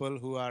people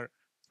who are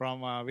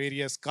from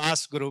various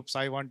caste groups.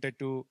 I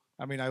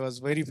was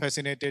very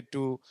fascinated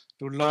to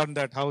learn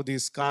that how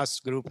this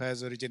caste group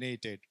has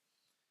originated.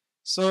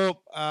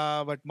 So,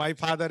 but my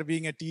father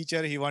being a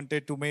teacher, he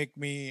wanted to make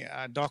me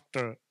a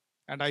doctor,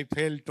 and I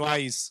failed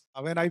twice.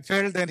 When I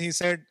failed, then he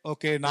said,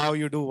 okay, now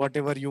you do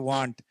whatever you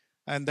want.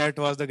 And that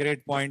was the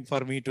great point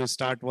for me to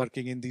start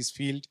working in this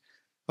field.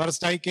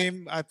 First I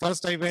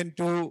went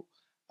to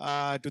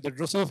the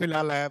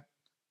Drosophila lab,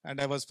 and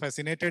I was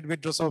fascinated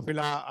with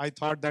Drosophila. I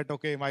thought that,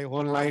 okay, my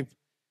whole life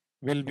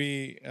will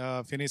be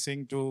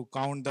finishing to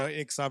count the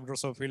eggs of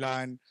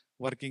Drosophila and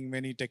working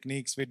many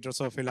techniques with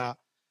Drosophila.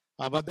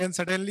 But then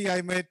suddenly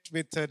I met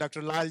with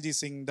Dr. Lalji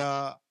Singh,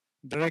 the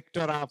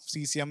director of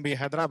CCMB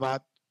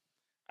Hyderabad.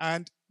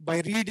 And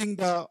by reading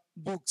the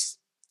books,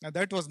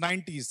 that was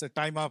 90s, the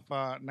time of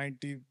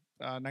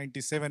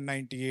 97,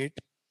 98.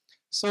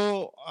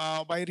 So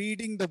by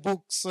reading the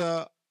books,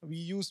 we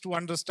used to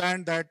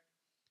understand that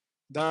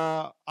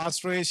the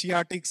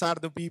Austroasiatics are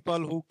the people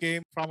who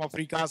came from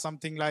Africa,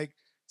 something like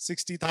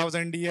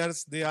 60,000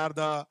 years. They are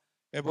the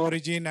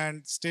aborigine,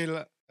 and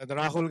still the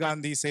Rahul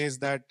Gandhi says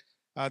that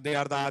they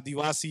are the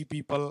Adivasi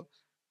people.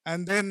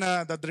 And then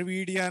the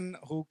Dravidian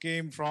who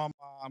came from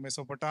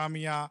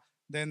Mesopotamia,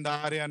 then the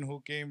Aryan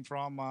who came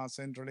from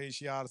Central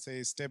Asia, or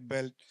say steppe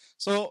belt.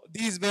 So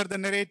these were the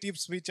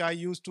narratives which I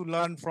used to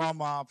learn from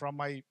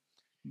my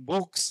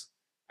books.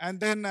 And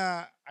then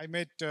I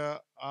met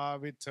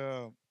with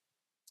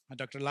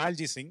Dr.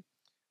 Lalji Singh.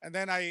 And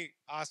then I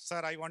asked,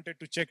 sir, I wanted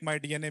to check my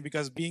DNA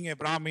because being a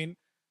Brahmin,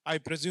 I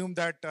presume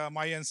that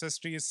my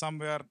ancestry is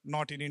somewhere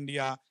not in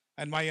India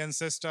and my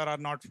ancestors are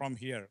not from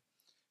here.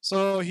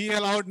 So he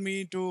allowed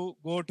me to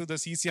go to the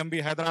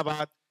CCMB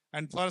Hyderabad.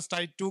 And first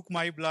I took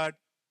my blood,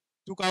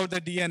 took out the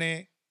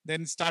DNA,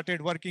 then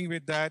started working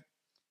with that.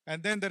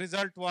 And then the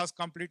result was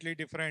completely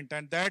different.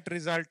 And that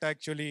result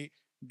actually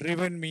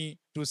driven me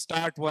to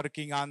start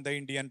working on the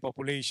Indian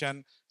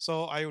population.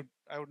 So I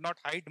would not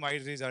hide my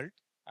result.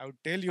 I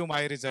would tell you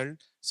my result.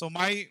 So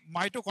my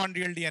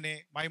mitochondrial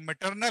DNA, my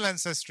maternal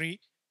ancestry,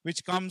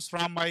 which comes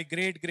from my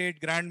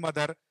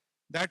great-great-grandmother,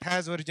 that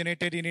has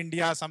originated in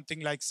India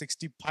something like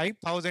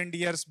 65,000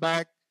 years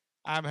back.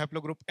 I am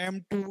haplogroup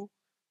M2.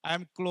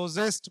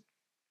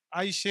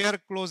 I share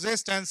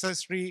closest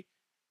ancestry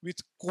with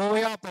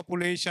Koya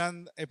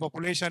population, a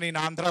population in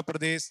Andhra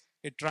Pradesh,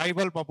 a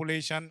tribal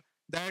population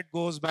that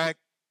goes back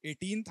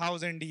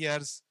 18,000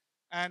 years.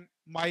 And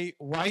my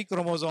Y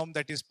chromosome,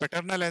 that is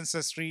paternal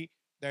ancestry,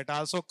 that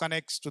also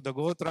connects to the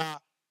Gotra,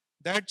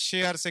 that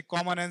shares a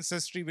common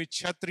ancestry with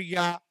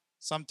Kshatriya,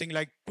 something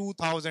like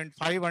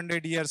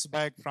 2,500 years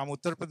back from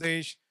Uttar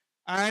Pradesh.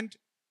 And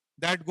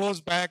that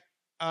goes back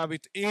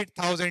with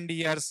 8,000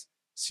 years,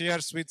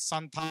 shares with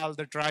Santhal,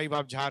 the tribe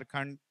of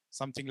Jharkhand,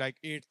 something like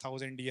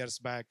 8,000 years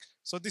back.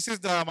 So this is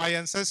my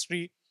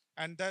ancestry.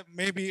 And that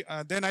maybe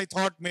then I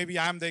thought maybe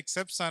I'm the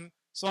exception.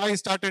 So I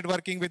started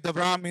working with the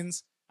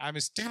Brahmins. I'm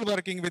still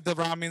working with the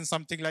Brahmins,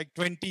 something like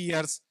 20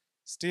 years.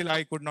 Still,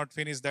 I could not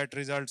finish that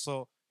result.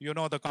 So, you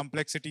know, the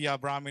complexity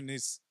of Brahmin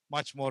is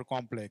much more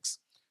complex.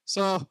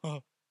 So,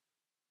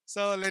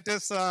 so let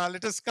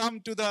us come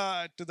to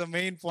the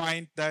main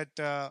point that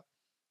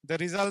the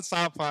results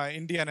of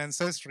Indian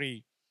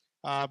ancestry,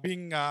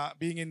 being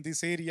in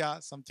this area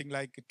something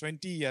like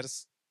 20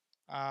 years,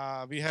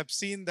 we have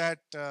seen that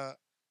the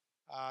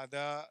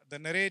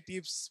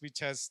narratives which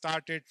has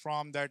started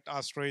from that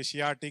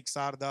Austroasiatics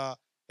are the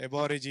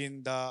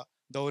aborigine, the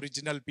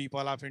original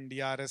people of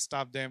India. Rest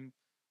of them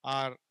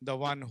are the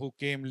one who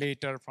came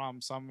later from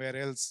somewhere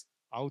else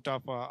out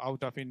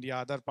of India,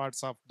 other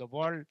parts of the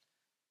world.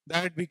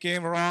 That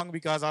became wrong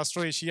because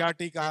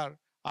Austroasiatic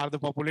are the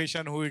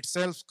population who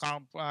itself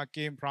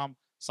came from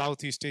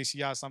Southeast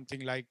Asia,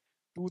 something like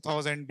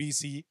 2000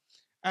 BC.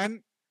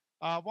 And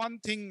one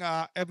thing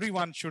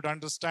everyone should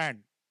understand,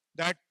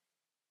 that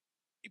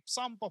if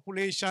some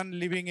population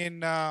living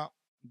in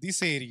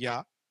this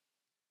area,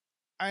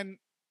 and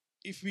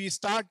if we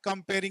start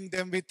comparing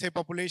them with a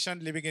population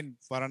living in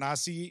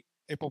Varanasi,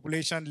 a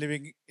population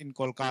living in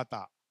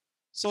Kolkata,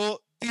 so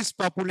this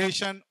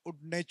population would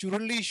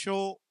naturally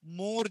show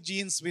more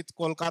genes with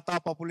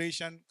Kolkata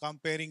population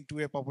comparing to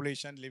a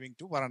population living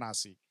to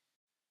Varanasi.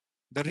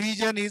 The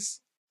reason is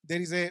there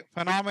is a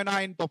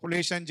phenomena in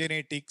population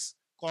genetics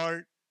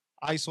called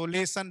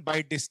isolation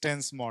by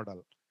distance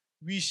model.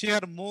 We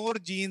share more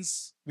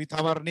genes with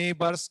our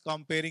neighbors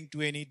comparing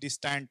to any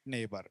distant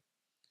neighbor.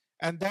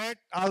 And that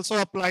also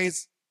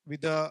applies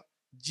with the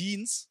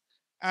genes.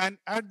 And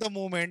at the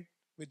moment,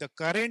 with the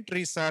current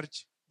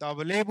research, the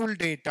available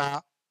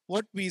data,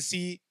 what we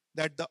see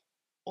that the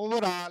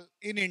overall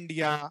in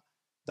India,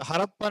 the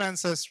Harappan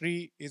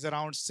ancestry is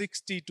around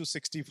 60 to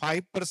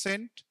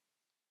 65%.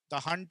 The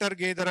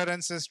hunter-gatherer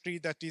ancestry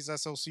that is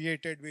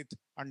associated with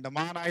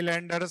Andaman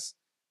Islanders,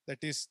 that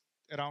is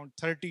around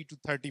 30 to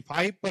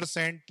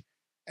 35%.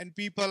 And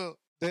people,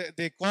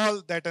 they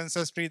call that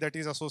ancestry that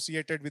is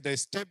associated with the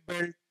steppe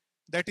belt,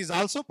 that is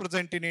also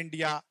present in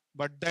India,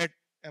 but that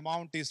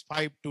amount is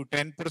 5 to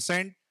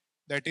 10%.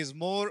 That is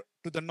more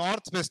to the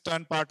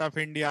northwestern part of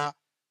India,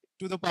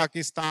 to the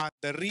Pakistan.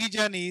 The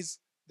region is,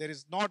 there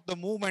is not the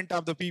movement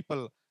of the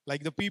people,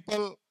 like the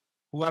people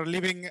who are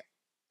living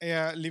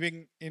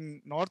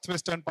in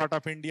northwestern part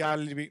of India,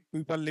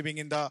 people living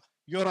in the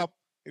Europe.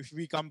 If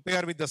we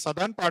compare with the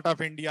southern part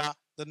of India,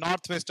 the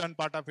northwestern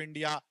part of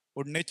India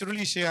would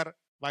naturally share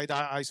by the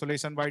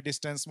isolation by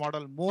distance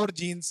model more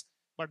genes,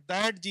 but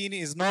that gene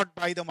is not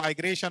by the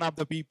migration of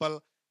the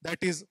people. That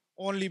is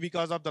only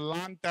because of the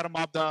long term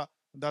of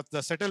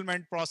the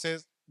settlement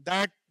process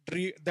that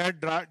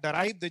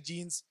derive the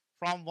genes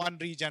from one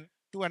region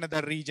to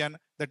another region.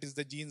 That is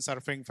the gene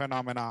surfing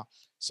phenomena.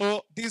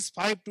 So this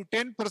 5 to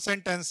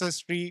 10%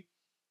 ancestry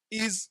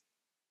is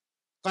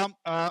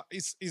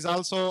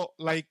also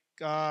like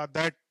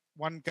that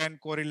one can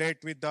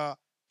correlate with the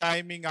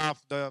timing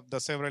of the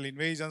several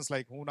invasions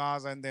like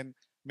Hunas and then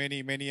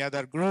many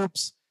other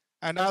groups.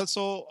 And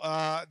also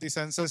this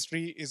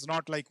ancestry is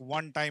not like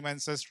one-time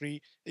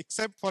ancestry,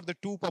 except for the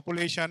two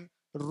population,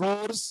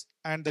 Roars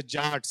and the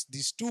Jats.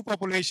 These two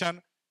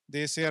population,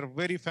 they share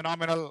very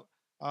phenomenal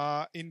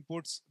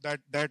inputs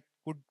that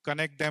could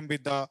connect them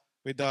with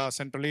the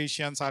Central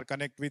Asians or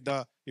connect with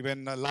the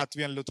even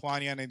Latvian,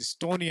 Lithuanian, and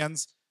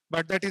Estonians.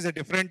 But that is a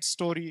different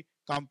story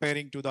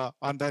comparing to the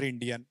other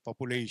Indian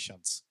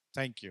populations.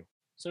 Thank you.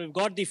 So we've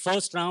got the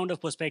first round of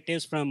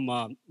perspectives from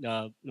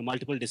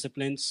multiple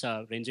disciplines,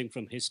 ranging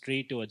from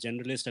history to a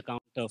generalist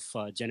account of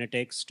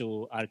genetics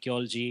to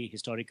archaeology,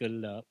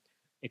 historical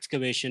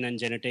excavation and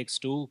genetics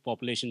to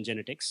population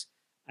genetics.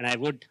 And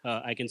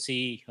I can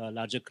see a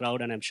larger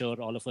crowd, and I'm sure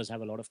all of us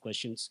have a lot of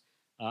questions.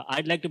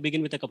 I'd like to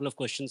begin with a couple of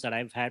questions that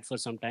I've had for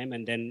some time,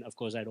 and then, of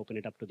course, I'd open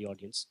it up to the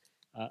audience.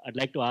 I'd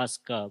like to ask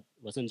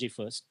Vasantji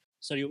first.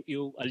 So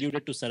you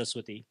alluded to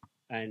Saraswati.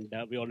 And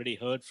we already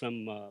heard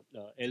from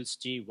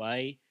Elst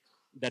why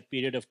that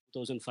period of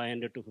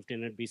 2500 to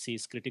 1500 BC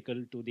is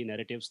critical to the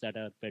narratives that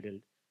are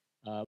peddled.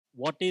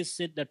 What is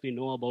it that we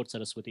know about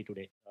Saraswati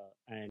today?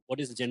 And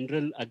what is the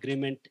general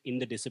agreement in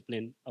the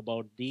discipline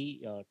about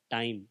the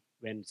time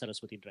when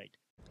Saraswati died?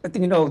 I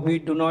think, we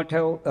do not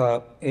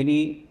have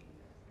any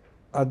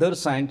other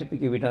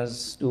scientific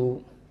evidence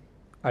to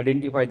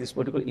identify this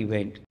particular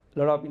event. A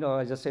lot of,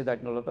 I just say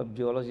that a lot of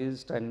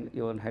geologists and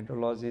even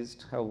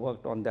hydrologists have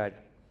worked on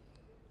that.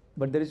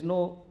 But there is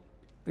no,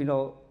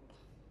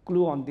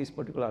 clue on this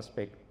particular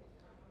aspect.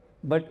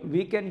 But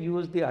we can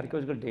use the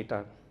archaeological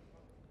data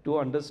to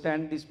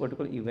understand this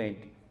particular event.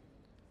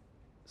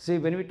 See,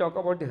 when we talk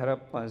about the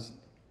Harappans,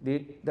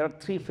 there are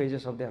three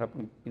phases of the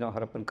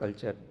Harappan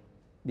culture.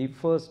 The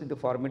first, the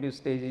formative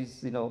stage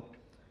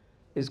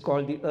is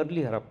called the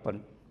early Harappan.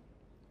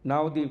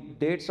 Now the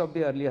dates of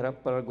the early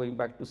Harappan are going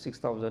back to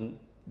 6000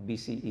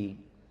 BCE,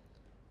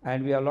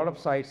 and we have a lot of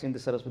sites in the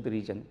Saraswati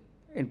region.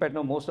 In fact,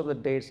 now most of the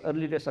dates,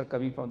 early dates are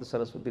coming from the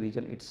Saraswati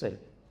region itself.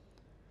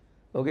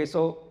 Okay,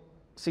 so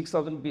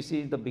 6000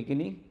 BC is the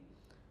beginning,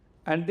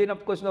 and then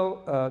of course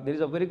now there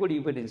is a very good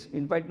evidence.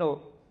 In fact, now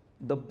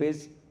the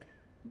base,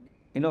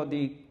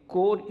 the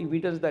core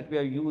evidence that we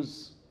have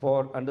used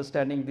for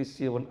understanding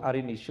this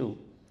Aryan issue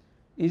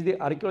is the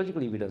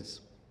archaeological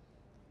evidence,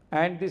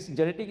 and this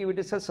genetic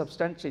evidence has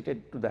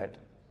substantiated to that.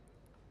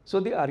 So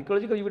the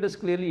archaeological evidence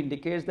clearly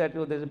indicates that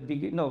there's a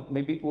big,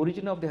 maybe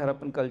origin of the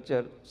Harappan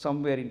culture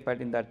somewhere, in fact,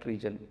 in that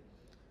region,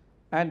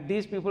 and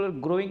these people are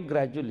growing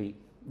gradually.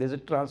 There's a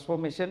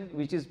transformation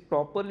which is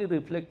properly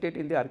reflected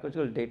in the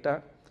archaeological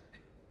data.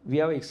 We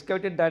have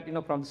excavated that,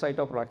 from the site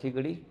of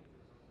Rakhigadi,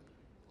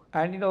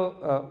 and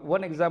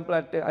one example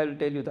I will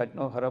tell you that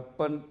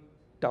Harappan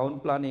town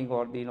planning,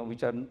 or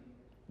which are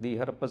the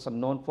Harappans are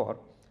known for,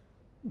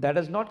 that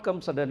has not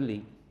come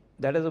suddenly.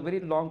 That has a very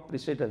long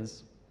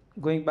precedence,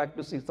 going back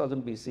to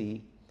 6000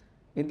 BCE.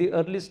 In the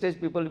early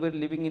stage, people were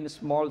living in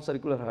small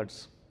circular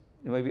huts,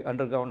 maybe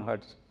underground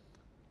huts.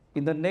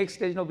 In the next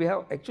stage, we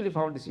have actually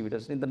found this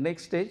evidence. In the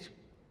next stage,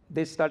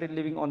 they started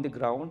living on the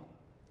ground,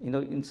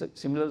 in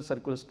similar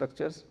circular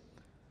structures.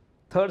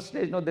 Third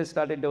stage, they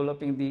started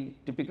developing the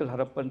typical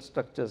Harappan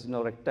structures,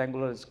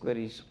 rectangular and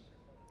squarish,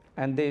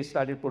 and they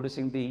started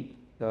producing the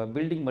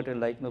building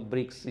material like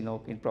bricks,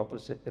 in proper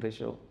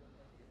ratio.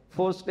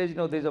 Fourth stage,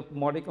 there's a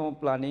modicum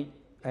of planning,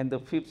 and the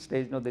fifth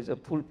stage, there's a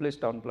full-fledged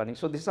town planning.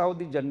 So this is how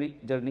the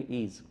journey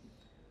is.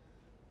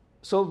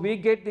 So we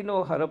get, early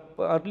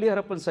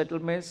Harappan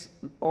settlements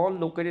all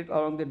located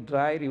along the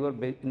dry river,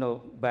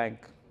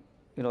 bank,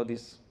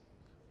 this,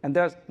 and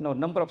there are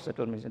number of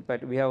settlements. In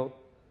fact, we have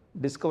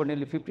discovered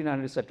nearly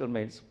 1,500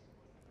 settlements,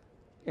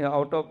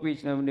 out of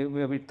which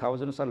maybe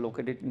thousands are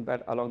located in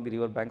fact along the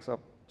river banks of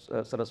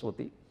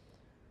Saraswati.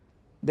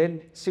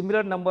 Then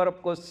similar number,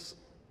 of course,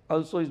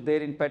 also is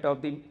there in fact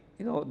of the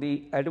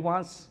the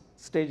advanced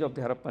stage of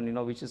the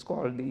Harappan, which is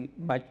called the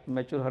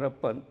mature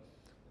Harappan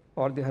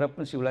or the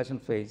Harappan civilization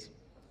phase.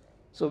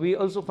 So we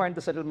also find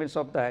the settlements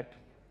of that,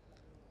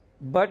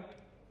 but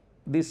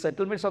the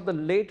settlements of the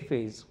late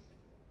phase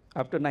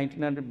after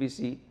 1900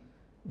 BC,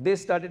 they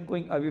started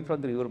going away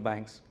from the river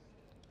banks.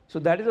 So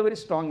that is a very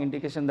strong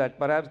indication that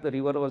perhaps the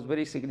river was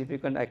very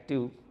significant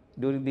active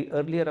during the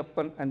early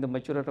Harappan and the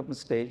mature Harappan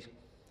stage,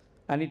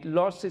 and it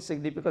lost its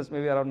significance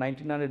maybe around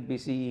 1900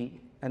 BCE,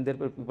 and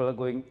therefore people are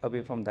going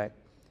away from that.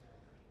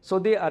 So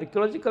the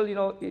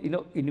archaeological,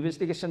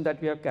 investigation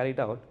that we have carried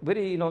out,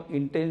 very,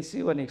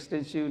 intensive and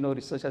extensive,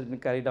 research has been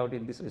carried out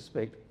in this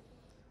respect,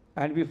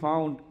 and we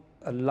found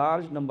a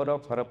large number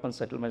of Harappan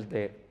settlements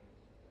there,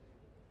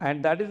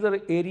 and that is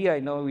the area,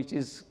 which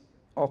is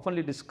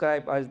oftenly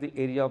described as the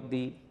area of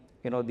the,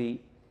 the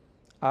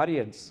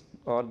Aryans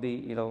or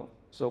the,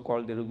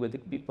 so-called the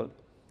Rigvedic people.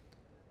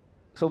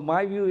 So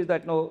my view is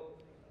that,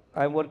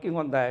 I'm working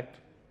on that.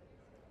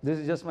 This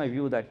is just my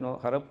view that,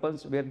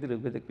 Harappans were the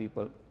Rigvedic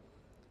people.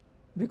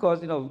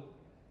 Because,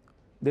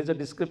 there's a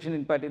description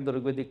in fact in the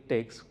Rigvedic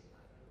text,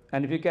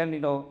 and if you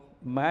can,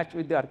 match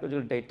with the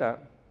archaeological data,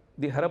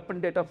 the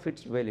Harappan data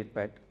fits well in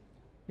fact.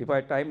 If I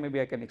have time, maybe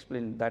I can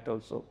explain that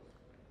also.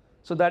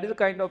 So that is the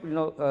kind of,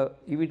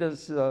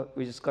 evidence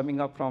which is coming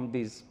up from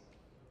this.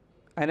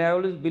 And I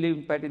always believe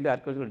in fact in the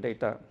archaeological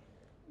data.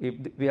 If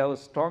we have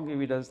strong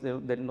evidence,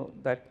 then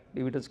that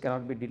evidence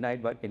cannot be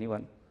denied by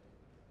anyone.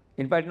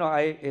 In fact,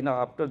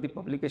 after the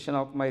publication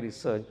of my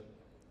research,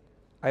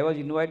 I was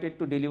invited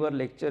to deliver a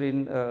lecture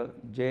in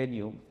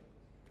JNU,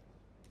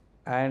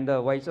 and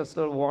Vice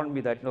Chancellor warned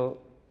me that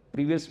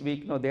previous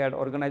week they had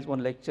organized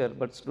one lecture,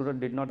 but student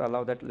did not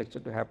allow that lecture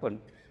to happen.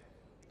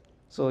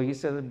 So he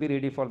said, be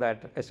ready for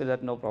that. I said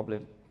that no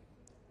problem.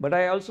 But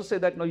I also say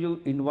that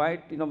you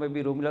invite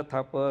maybe Romila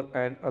Thapar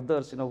and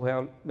others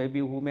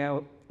who may have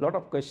a lot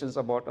of questions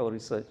about our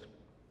research.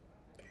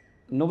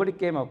 Nobody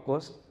came, of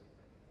course,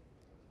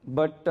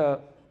 but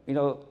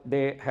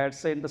they had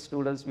sent the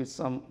students with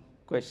some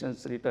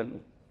questions written,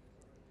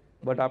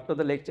 but after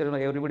the lecture,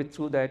 everybody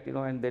threw that,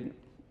 and then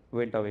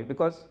went away.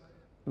 Because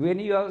when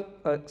you have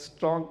a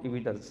strong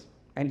evidence,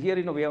 and here,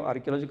 we have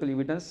archaeological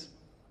evidence,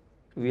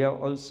 we have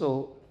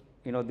also,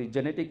 the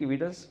genetic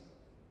evidence,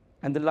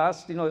 and the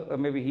last,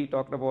 maybe he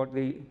talked about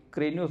the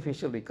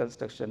craniofacial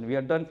reconstruction. We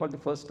have done for the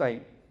first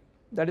time.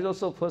 That is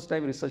also first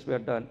time research we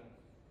have done.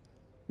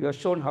 We have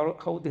shown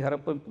how the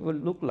Harappan people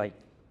look like.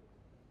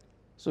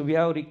 So we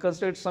have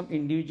reconstructed some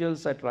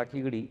individuals at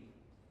Rakhigarhi,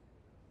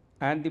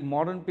 and the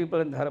modern people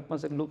and the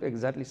Harappans look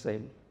exactly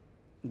same.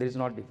 There is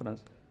not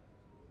difference.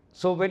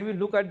 So when we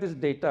look at this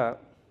data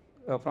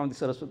from the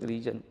Saraswati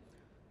region,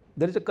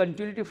 there is a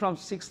continuity from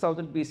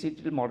 6000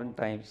 BC till modern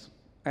times,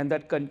 and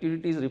that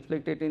continuity is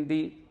reflected in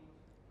the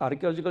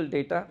archaeological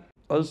data,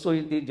 also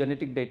in the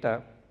genetic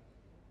data,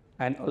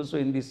 and also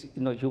in this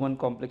human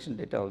complexion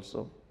data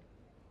also.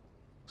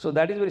 So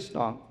that is very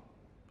strong.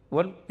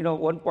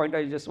 One point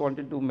I just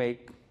wanted to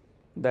make,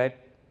 that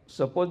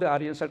suppose the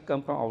Aryans had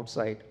come from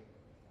outside,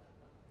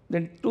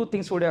 then two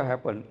things would have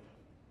happened.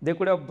 They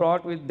could have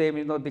brought with them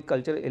the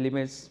cultural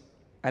elements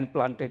and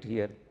planted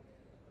here.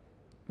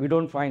 We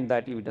don't find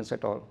that evidence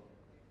at all.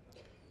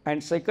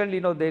 And secondly,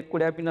 there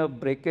could have been a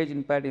breakage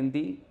in fact in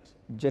the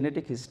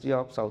genetic history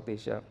of South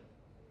Asia,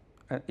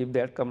 if they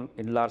had come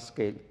in large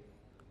scale.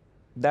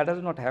 That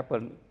has not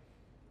happened.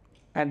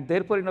 And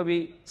therefore,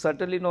 we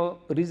certainly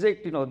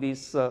reject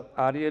this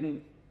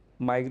Aryan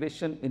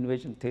migration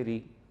invasion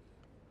theory.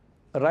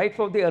 Right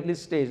from the early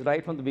stage,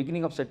 right from the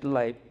beginning of settled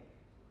life,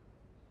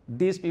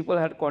 these people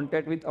had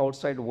contact with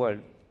outside world,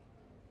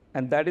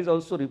 and that is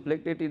also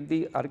reflected in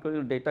the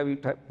archaeological data. We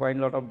find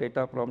a lot of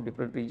data from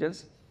different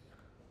regions.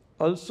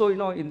 Also,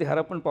 in the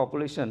Harappan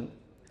population,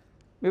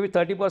 maybe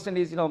 30%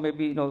 is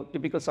maybe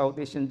typical South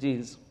Asian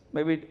genes,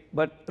 maybe,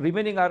 but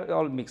remaining are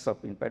all mixed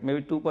up. In fact,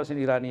 maybe 2%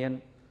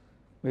 Iranian,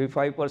 maybe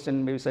 5%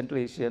 maybe Central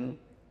Asian,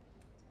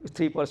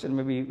 3%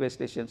 maybe West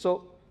Asian.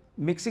 So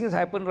mixing has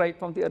happened right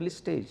from the early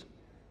stage,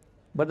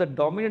 but the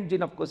dominant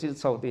gene, of course, is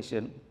South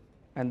Asian.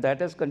 And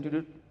that has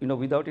continued,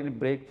 without any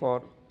break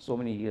for so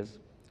many years.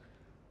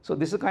 So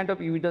this is the kind of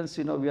evidence,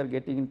 we are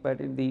getting in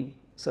fact in the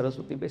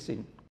Saraswati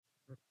basin.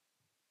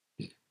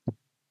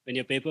 when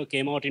your paper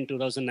came out in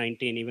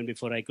 2019, even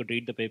before I could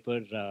read the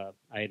paper,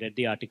 I read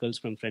the articles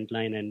from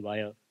Frontline and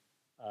Wire.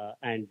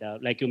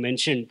 Like you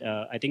mentioned,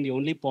 I think the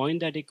only point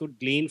that I could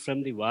glean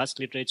from the vast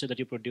literature that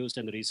you produced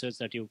and the research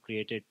that you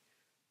created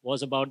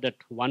was about that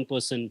one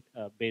person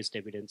based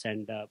evidence.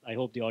 And I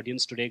hope the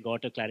audience today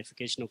got a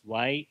clarification of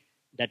why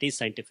that is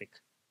scientific.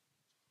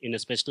 In a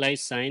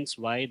specialized science,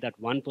 why that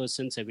one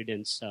person's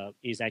evidence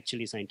is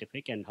actually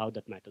scientific and how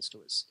that matters to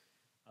us.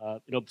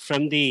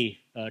 From the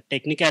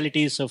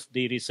technicalities of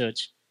the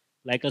research,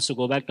 like us to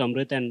go back to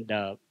Amrit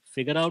and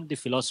figure out the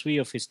philosophy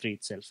of history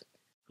itself.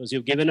 Because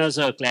you've given us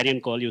a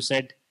clarion call. You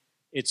said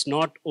it's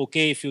not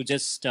okay if you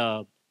just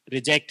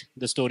reject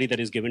the story that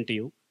is given to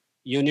you.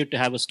 You need to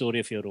have a story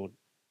of your own.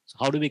 So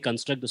how do we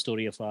construct the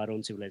story of our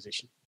own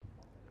civilization?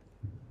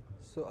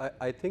 So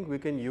I think we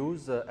can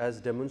use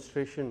as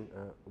demonstration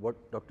what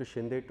Dr.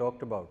 Shinde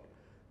talked about.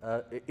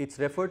 It's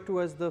referred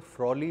to as the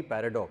Frawley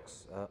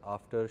paradox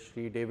after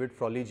Sri David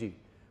Frawley,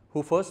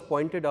 who first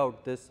pointed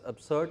out this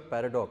absurd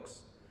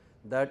paradox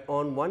that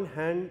on one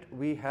hand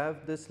we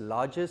have this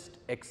largest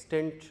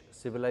extant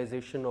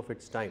civilization of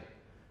its time.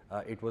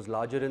 It was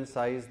larger in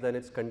size than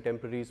its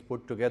contemporaries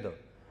put together,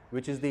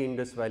 which is the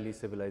Indus Valley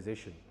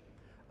civilization.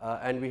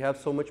 And we have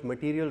so much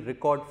material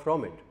record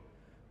from it.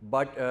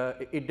 But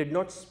it did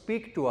not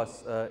speak to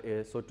us,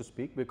 so to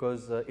speak,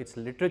 because its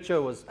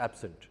literature was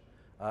absent.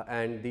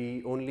 And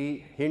the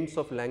only hints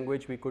of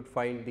language we could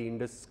find, the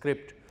Indus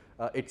script,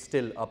 it's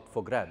still up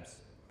for grabs.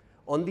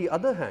 On the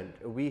other hand,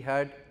 we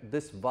had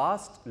this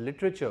vast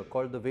literature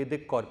called the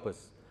Vedic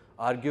corpus,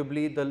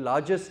 arguably the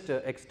largest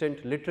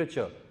extant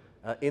literature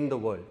in the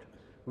world,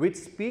 which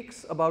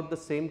speaks about the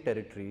same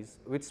territories,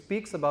 which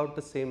speaks about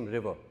the same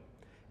river,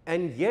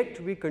 and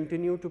yet we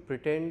continue to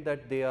pretend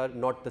that they are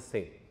not the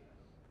same.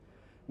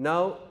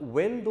 Now,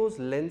 when those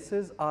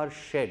lenses are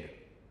shed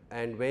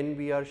and when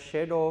we are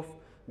shed of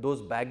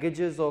those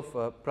baggages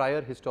of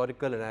prior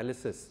historical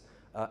analysis,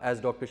 as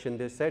Dr.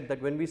 Shinde said,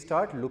 that when we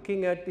start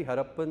looking at the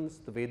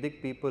Harappans, the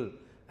Vedic people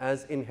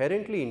as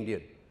inherently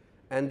Indian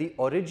and the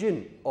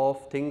origin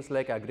of things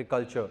like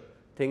agriculture,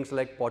 things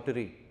like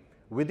pottery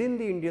within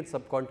the Indian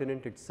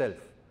subcontinent itself,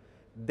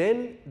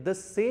 then the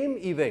same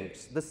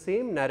events, the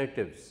same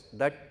narratives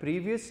that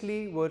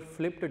previously were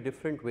flipped a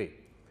different way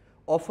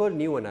offer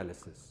new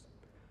analysis.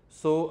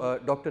 So,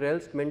 Dr.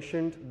 Elst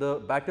mentioned the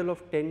battle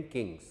of 10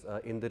 kings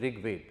in the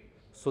Rig Veda,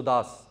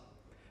 Sudas.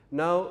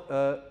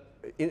 Now,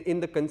 in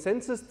the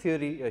consensus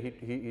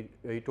theory,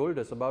 he told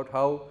us about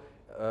how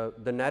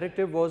the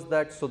narrative was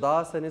that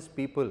Sudas and his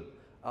people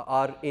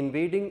are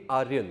invading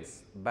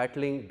Aryans,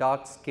 battling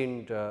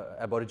dark-skinned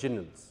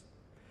aboriginals.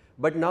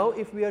 But now,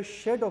 if we are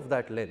shed of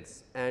that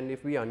lens and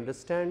if we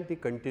understand the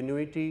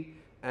continuity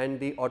and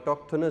the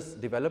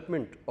autochthonous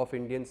development of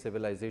Indian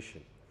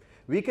civilization,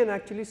 we can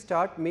actually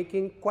start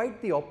making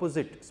quite the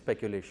opposite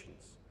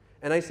speculations.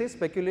 And I say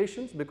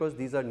speculations because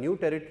these are new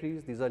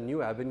territories, these are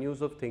new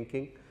avenues of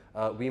thinking.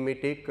 We may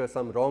take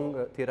some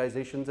wrong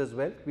theorizations as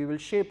well, we will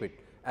shape it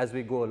as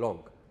we go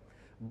along.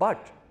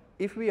 But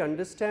if we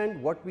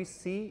understand what we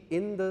see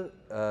in the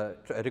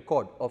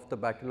record of the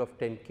Battle of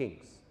 10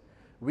 Kings,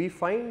 we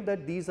find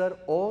that these are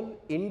all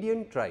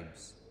Indian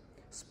tribes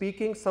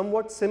speaking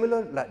somewhat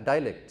similar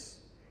dialects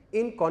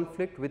in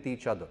conflict with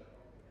each other.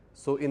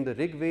 So, in the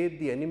Rig Veda,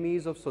 the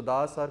enemies of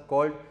Sudas are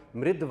called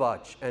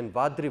Mridvach and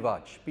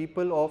Vadrivach,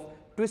 people of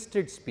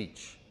twisted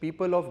speech,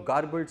 people of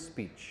garbled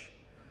speech.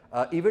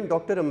 Even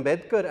Dr.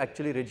 Ambedkar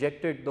actually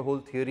rejected the whole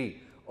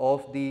theory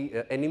of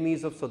the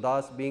enemies of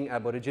Sudas being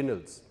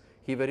aboriginals.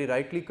 He very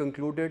rightly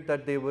concluded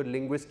that they were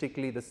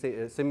linguistically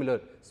the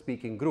similar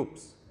speaking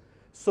groups.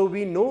 So,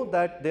 we know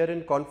that they are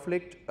in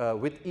conflict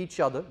with each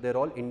other, they are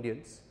all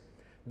Indians.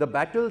 The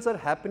battles are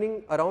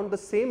happening around the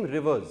same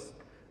rivers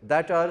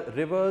that are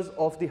rivers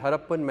of the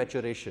Harappan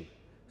maturation.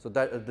 So,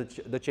 that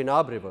the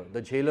Chenab river,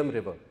 the Jhelum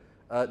river,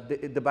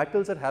 the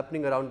battles are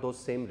happening around those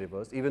same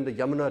rivers, even the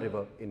Yamuna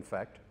river in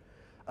fact.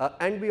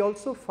 And we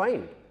also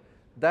find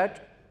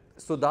that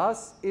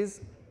Sudas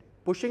is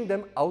pushing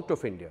them out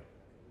of India.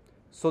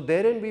 So,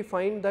 therein we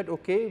find that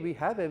okay, we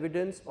have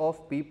evidence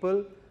of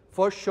people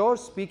for sure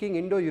speaking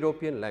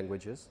Indo-European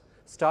languages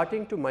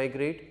starting to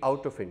migrate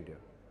out of India.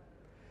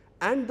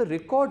 And the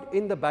record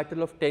in the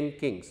Battle of 10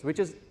 Kings, which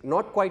is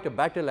not quite a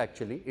battle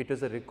actually, it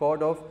is a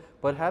record of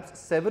perhaps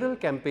several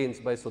campaigns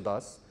by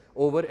Sudas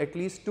over at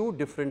least 2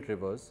 different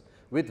rivers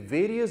with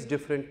various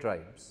different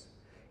tribes.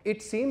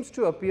 It seems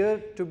to appear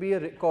to be a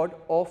record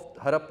of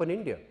Harappan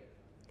India,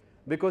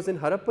 because in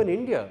Harappan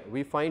India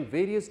we find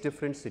various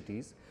different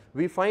cities,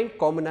 we find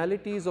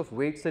commonalities of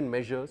weights and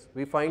measures,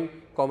 we find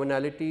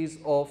commonalities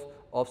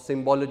of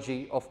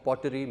symbology, of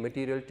pottery,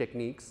 material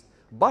techniques,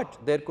 but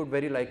there could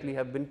very likely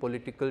have been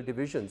political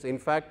divisions. In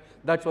fact,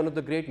 that is one of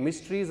the great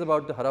mysteries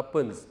about the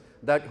Harappans,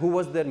 that who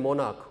was their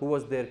monarch, who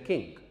was their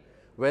king.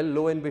 Well,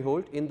 lo and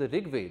behold, in the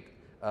Rig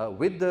Veda,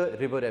 with the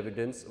river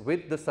evidence,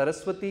 with the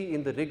Saraswati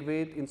in the Rig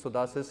Veda in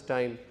Sudas's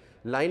time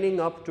lining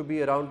up to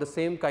be around the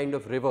same kind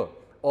of river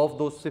of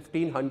those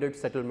 1500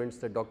 settlements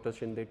that Dr.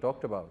 Shinde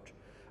talked about.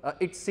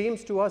 It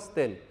seems to us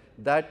then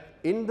that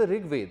in the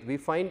Rig Veda we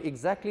find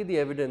exactly the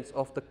evidence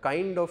of the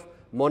kind of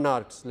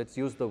monarchs, let's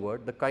use the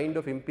word, the kind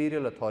of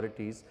imperial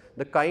authorities,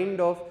 the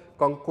kind of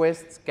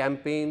conquests,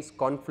 campaigns,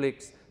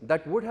 conflicts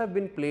that would have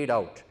been played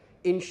out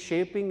in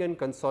shaping and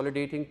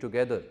consolidating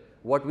together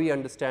what we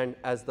understand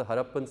as the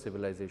Harappan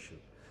civilization.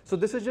 So,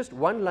 this is just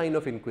one line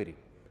of inquiry,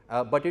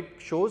 but it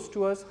shows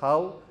to us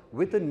how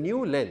with a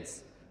new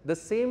lens the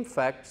same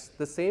facts,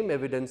 the same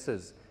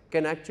evidences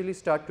can actually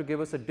start to give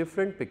us a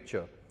different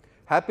picture.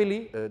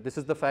 Happily, this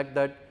is the fact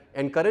that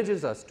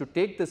encourages us to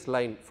take this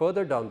line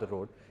further down the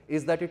road,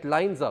 is that it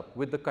lines up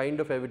with the kind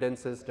of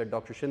evidences that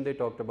Dr. Shinde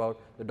talked about,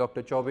 that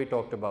Dr. Chaubey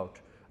talked about,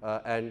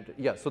 and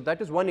yeah, so that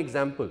is one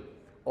example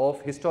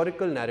of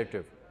historical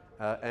narrative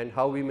and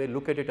how we may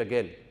look at it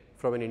again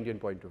from an Indian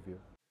point of view.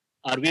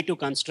 Are we to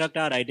construct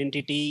our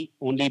identity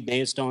only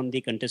based on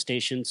the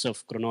contestations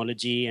of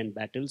chronology and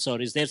battles,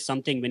 or is there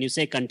something, when you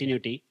say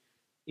continuity,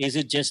 is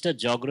it just a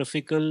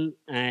geographical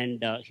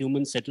and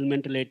human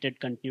settlement related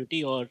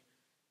continuity, or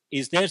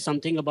is there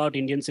something about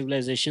Indian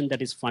civilization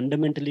that is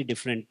fundamentally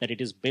different, that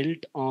it is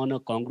built on a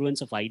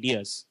congruence of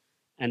ideas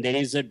and there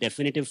is a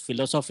definitive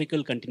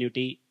philosophical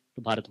continuity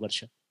to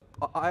Bharatvarsha?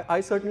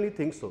 I certainly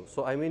think so.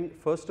 So, I mean,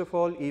 first of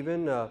all,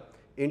 even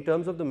in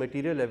terms of the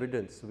material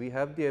evidence, we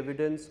have the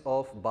evidence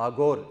of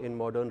Bagor in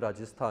modern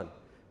Rajasthan,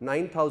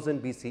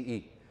 9000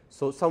 BCE.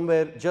 So,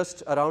 somewhere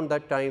just around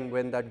that time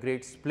when that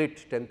great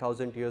split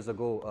 10,000 years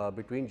ago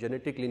between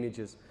genetic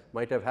lineages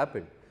might have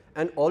happened.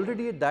 And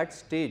already at that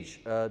stage,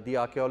 the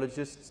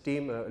archaeologists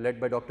team led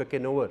by Dr.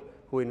 Koenraad,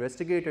 who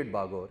investigated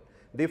Bagor,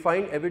 they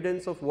find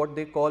evidence of what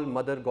they call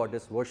mother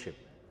goddess worship.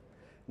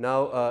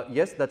 Now,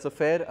 yes, that's a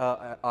fair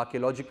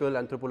archaeological,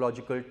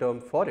 anthropological term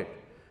for it,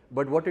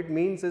 but what it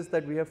means is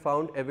that we have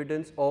found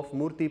evidence of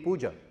Murti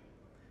Puja.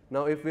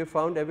 Now, if we have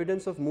found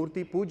evidence of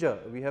Murti Puja,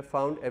 we have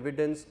found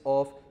evidence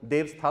of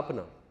Dev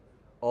Sthapana,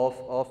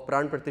 of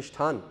Pran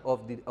Pratishthan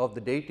of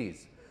the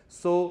deities.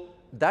 So,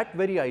 that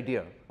very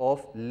idea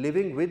of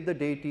living with the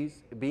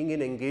deities, being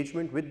in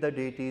engagement with the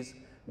deities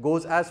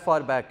goes as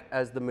far back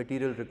as the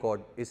material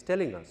record is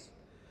telling us.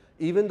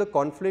 Even the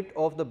conflict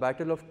of the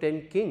battle of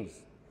 10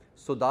 kings,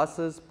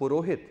 Sudasa's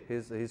Purohit,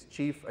 his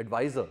chief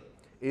advisor,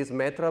 is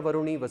Maitra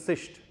Varuni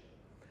Vasisht.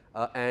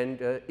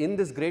 And in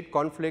this great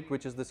conflict,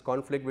 which is this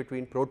conflict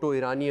between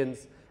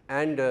Proto-Iranians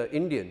and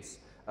Indians,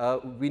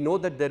 we know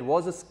that there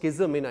was a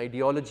schism in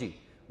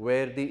ideology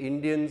where the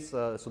Indians,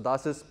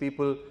 Sudasa's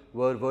people,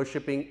 were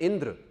worshipping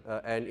Indra,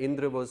 and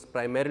Indra was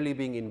primarily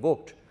being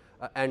invoked,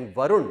 and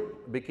Varun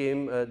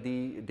became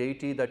the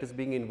deity that is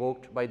being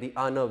invoked by the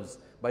Anavs,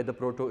 by the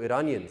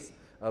Proto-Iranians.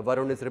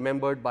 Varun is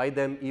remembered by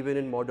them even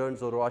in modern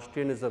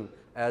Zoroastrianism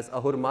as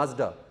Ahur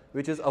Mazda,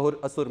 which is Ahur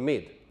Asur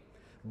Med.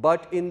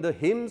 But in the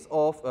hymns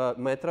of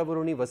Maitra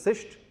Varuni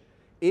Vasisht,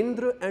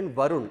 Indra and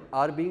Varun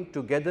are being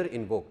together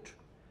invoked.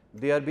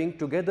 They are being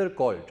together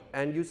called,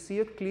 and you see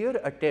a clear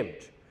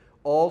attempt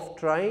of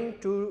trying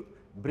to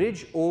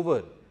bridge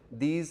over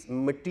these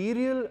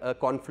material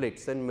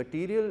conflicts and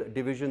material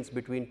divisions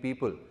between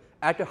people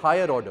at a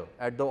higher order,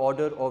 at the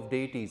order of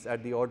deities,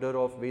 at the order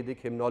of Vedic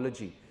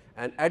hymnology,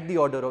 and at the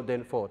order of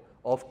therefore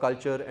of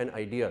culture and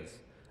ideas.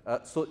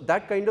 So,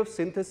 that kind of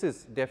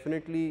synthesis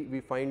definitely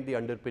we find the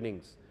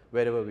underpinnings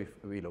wherever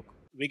we look.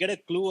 We get a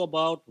clue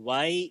about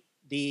why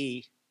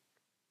the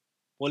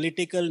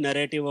political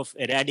narrative of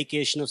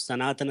eradication of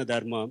Sanatana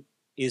Dharma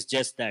is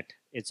just that.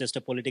 It's just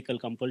a political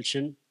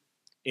compulsion.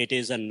 It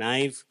is a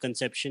naive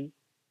conception.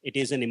 It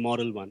is an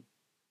immoral one.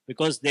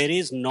 Because there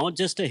is not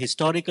just a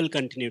historical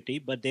continuity,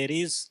 but there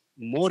is,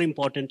 more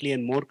importantly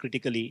and more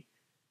critically,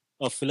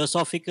 a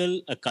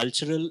philosophical, a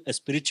cultural, a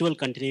spiritual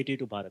continuity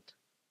to Bharat.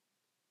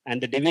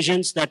 And the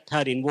divisions that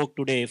are invoked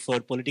today for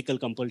political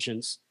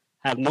compulsions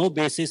have no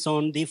basis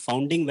on the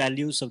founding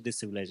values of this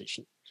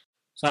civilization.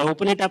 So I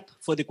open it up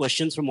for the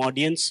questions from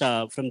audience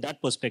from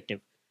that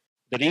perspective.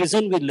 The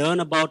reason we learn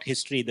about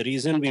history, the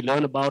reason we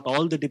learn about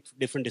all the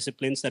different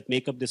disciplines that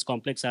make up this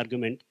complex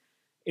argument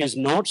is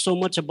not so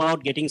much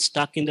about getting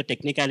stuck in the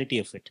technicality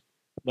of it,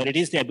 but it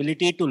is the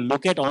ability to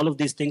look at all of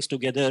these things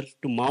together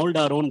to mold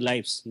our own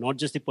lives, not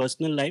just the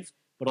personal life,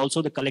 but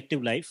also the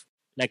collective life.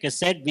 Like I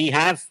said, we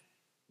have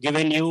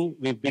given you,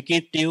 we've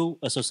bequeathed you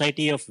a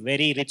society of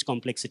very rich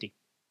complexity.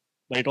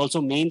 But it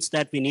also means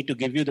that we need to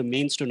give you the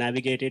means to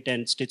navigate it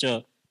and stitch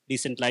a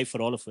decent life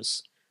for all of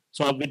us.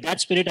 So with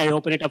that spirit, I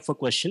open it up for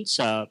questions.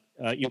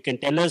 You can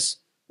tell us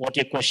what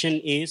your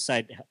question is.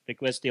 I'd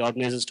request the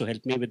organizers to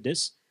help me with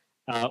this.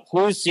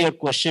 Who is your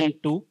question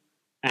to,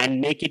 and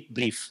make it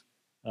brief.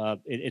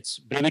 Its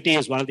brevity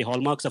is one of the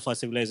hallmarks of our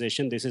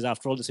civilization. This is,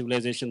 after all, the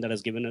civilization that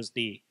has given us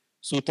the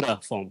sutra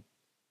form.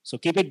 So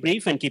keep it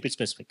brief and keep it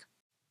specific.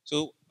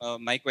 So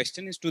my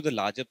question is to the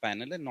larger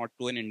panel and not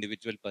to an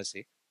individual per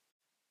se.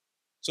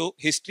 So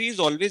history is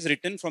always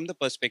written from the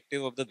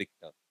perspective of the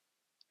victor,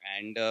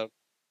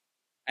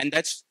 and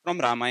that's from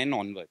Ramayana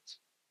onwards.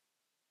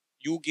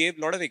 You gave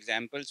a lot of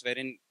examples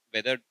wherein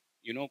whether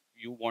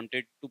you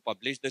wanted to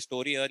publish the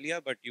story earlier,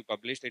 but you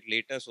published it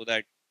later so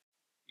that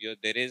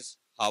there is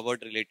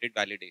Harvard related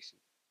validation.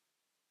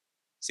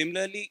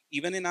 Similarly,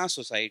 even in our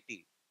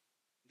society,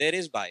 there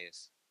is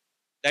bias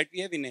that we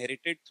have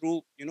inherited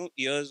through,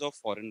 years of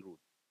foreign rule.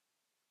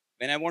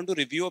 When I want to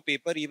review a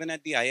paper, even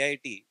at the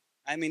IIT,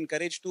 I'm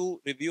encouraged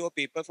to review a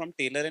paper from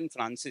Taylor and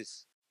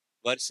Francis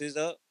versus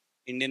a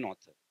Indian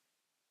author.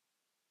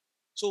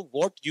 So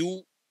what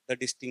you, the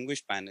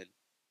distinguished panel,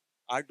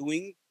 are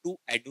doing to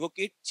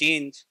advocate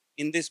change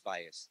in this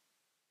bias.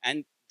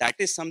 And that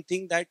is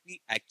something that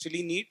we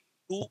actually need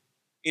to,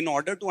 in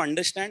order to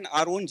understand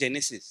our own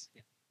genesis.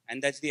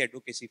 And that's the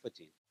advocacy for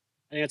change.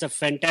 I think it's a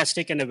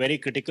fantastic and a very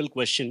critical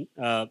question.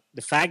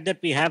 The fact that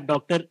we have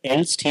Dr.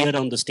 Elst here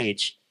on the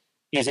stage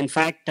is in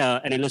fact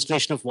an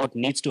illustration of what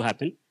needs to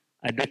happen.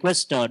 I'd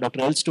request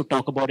Dr. Elst to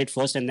talk about it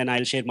first, and then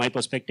I'll share my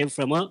perspective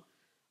from a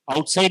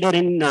outsider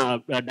in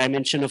a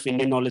dimension of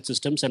Indian knowledge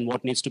systems and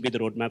what needs to be the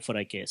roadmap for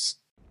IKS.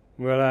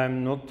 Well,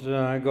 I'm not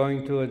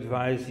going to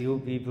advise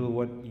you people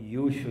what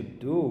you should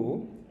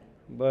do,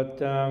 but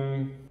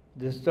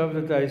the stuff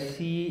that I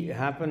see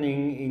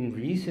happening in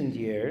recent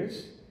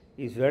years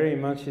is very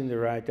much in the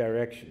right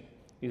direction.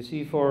 You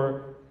see,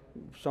 for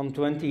some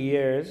 20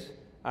 years,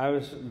 I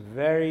was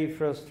very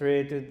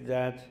frustrated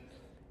that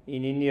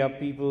in India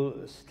people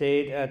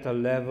stayed at a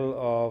level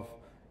of,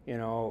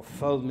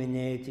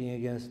 fulminating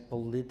against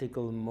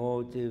political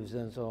motives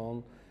and so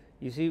on.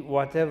 You see,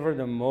 whatever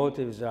the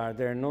motives are,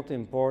 they're not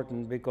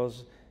important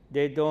because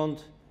they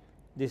don't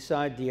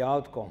decide the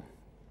outcome.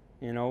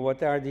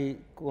 What are the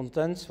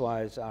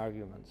contents-wise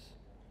arguments?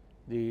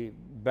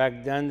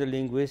 Back then, the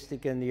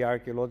linguistic and the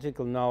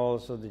archaeological, now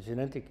also the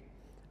genetic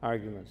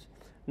arguments.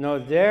 Now,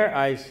 there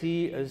I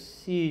see a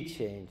sea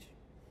change.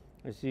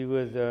 I see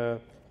with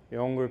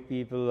younger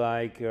people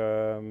like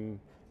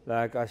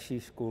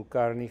Ashish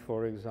Kulkarni,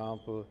 for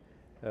example,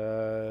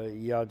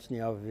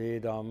 Yajna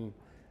Vedam,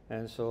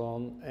 and so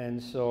on.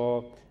 And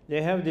so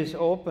they have this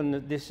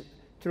this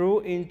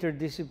true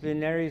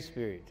interdisciplinary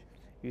spirit.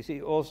 You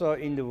see, also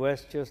in the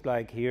West, just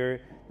like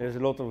here, there's a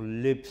lot of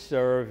lip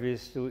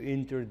service to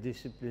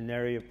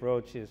interdisciplinary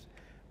approaches,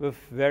 but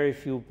very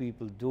few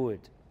people do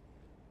it.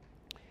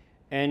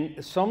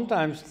 And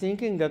sometimes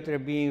thinking that they're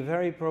being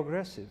very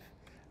progressive.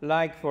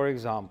 Like, for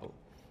example,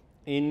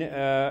 in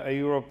a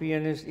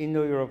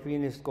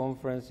Indo-Europeanist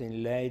conference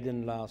in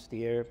Leiden last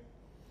year,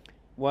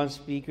 one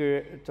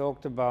speaker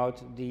talked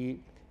about the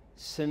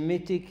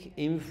Semitic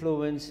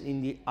influence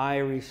in the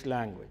Irish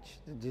language.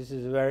 This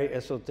is a very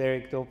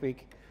esoteric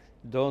topic,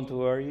 don't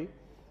worry.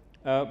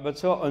 But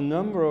so a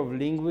number of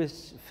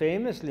linguists,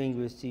 famous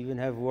linguists even,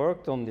 have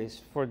worked on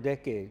this for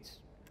decades.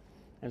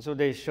 And so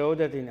they show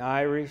that in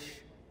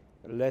Irish,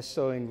 less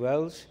so in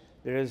Welsh,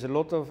 there is a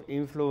lot of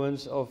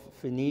influence of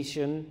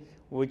Phoenician,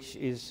 which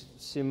is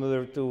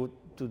similar to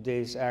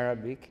today's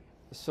Arabic.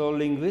 So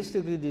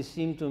linguistically, this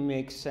seemed to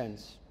make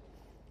sense.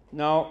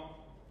 Now,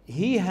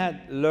 he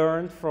had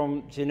learned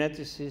from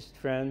geneticist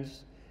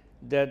friends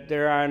that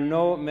there are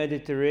no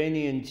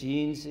Mediterranean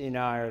genes in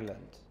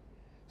Ireland.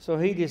 So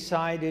he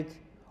decided,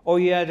 oh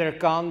yeah, there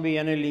can't be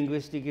any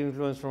linguistic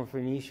influence from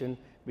Phoenician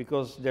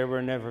because there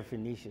were never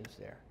Phoenicians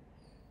there.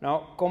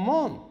 Now, come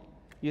on.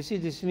 You see,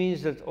 this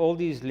means that all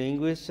these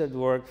linguists had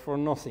worked for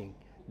nothing.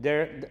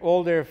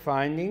 All their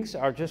findings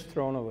are just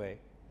thrown away.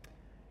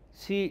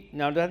 See,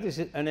 now that is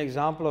an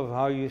example of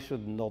how you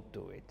should not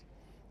do it.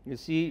 You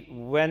see,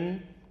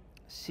 when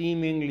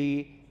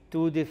seemingly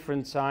two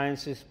different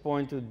sciences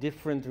point to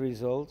different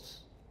results,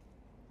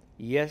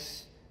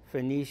 yes,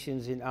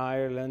 Phoenicians in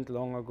Ireland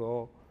long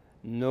ago,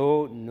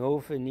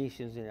 no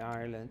Phoenicians in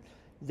Ireland,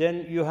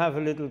 then you have a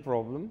little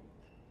problem.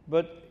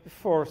 But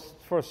for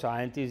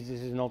scientists,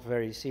 this is not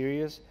very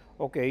serious.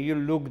 Okay, you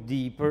look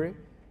deeper,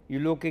 you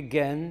look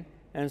again,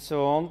 and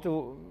so on,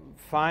 to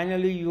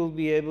finally you'll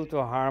be able to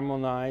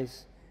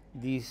harmonize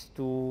these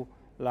two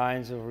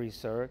lines of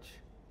research.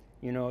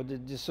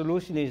 The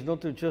solution is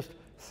not to just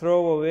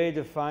throw away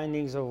the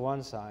findings of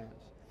one science,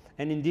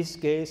 and in this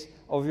case,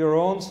 of your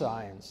own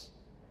science.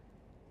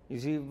 You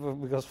see,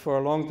 because for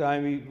a long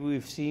time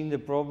we've seen the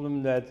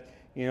problem that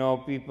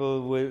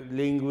people with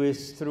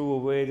linguists threw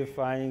away the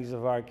findings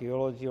of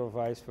archaeology or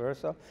vice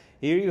versa.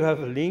 Here you have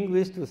a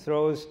linguist who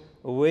throws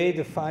away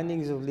the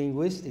findings of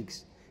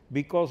linguistics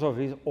because of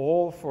his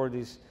awe for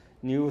this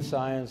new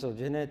science of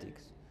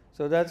genetics.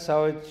 So that's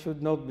how it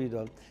should not be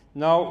done.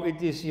 Now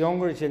it is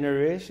younger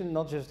generation,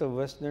 not just of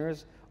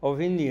Westerners,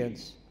 of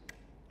Indians,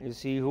 you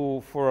see,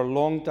 who for a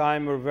long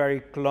time were very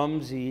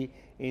clumsy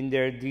in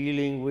their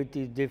dealing with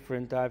these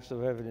different types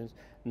of evidence.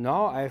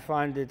 Now I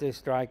find that they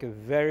strike a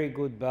very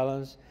good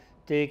balance,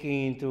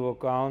 taking into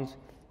account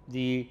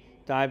the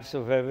types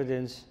of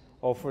evidence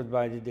offered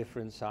by the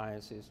different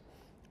sciences.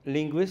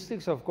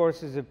 Linguistics, of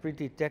course, is a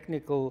pretty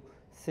technical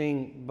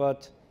thing,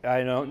 but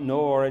I know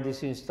already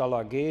since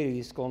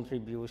Talageri's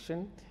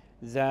contribution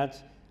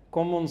that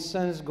common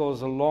sense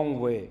goes a long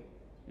way.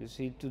 You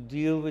see, to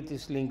deal with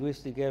this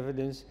linguistic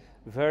evidence,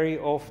 very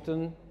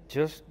often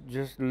just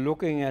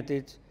looking at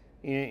it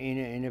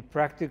in a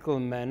practical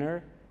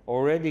manner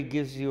already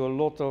gives you a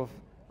lot of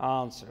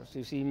answers.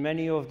 You see,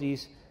 many of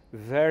these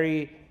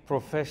very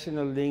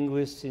professional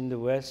linguists in the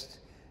West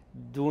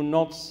do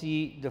not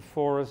see the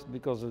forest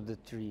because of the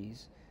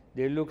trees.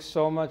 They look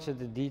so much at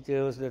the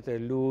details that they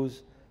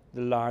lose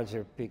the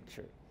larger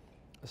picture.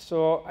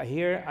 So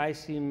here I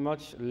see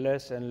much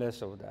less and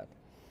less of that.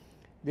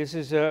 This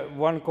is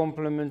one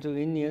compliment to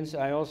Indians.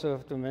 I also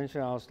have to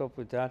mention, I'll stop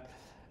with that,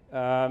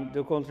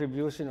 the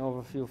contribution of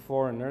a few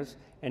foreigners.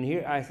 And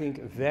here I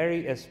think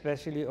very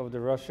especially of the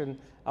Russian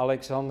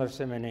Alexander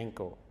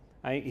Semenenko.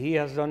 He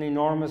has done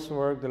enormous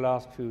work the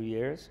last few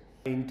years.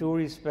 In two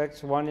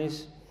respects, one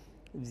is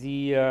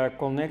the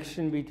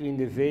connection between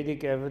the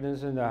Vedic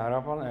evidence and the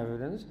Harappan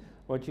evidence,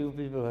 what you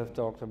people have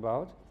talked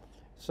about.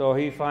 So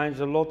he finds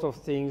a lot of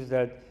things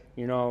that,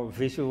 you know,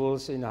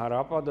 visuals in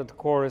Harappa that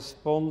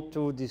correspond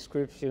to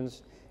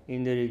descriptions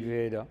in the Rig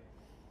Veda.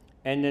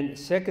 And then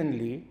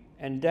secondly,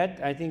 and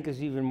that I think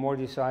is even more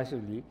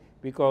decisively,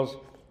 because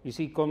you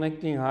see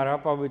connecting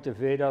Harappa with the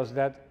Vedas,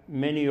 that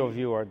many of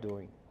you are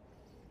doing.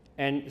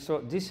 And so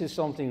this is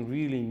something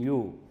really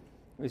new.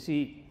 You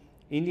see,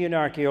 Indian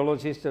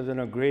archaeologists have done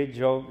a great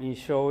job in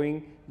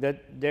showing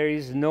that there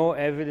is no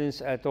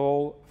evidence at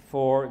all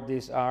for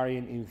this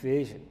Aryan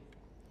invasion.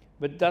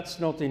 But that's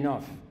not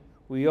enough.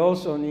 We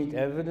also need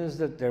evidence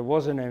that there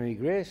was an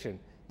emigration,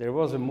 there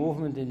was a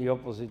movement in the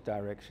opposite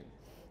direction.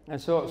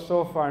 And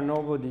so far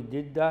nobody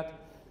did that.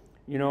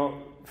 You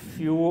know,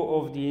 few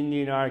of the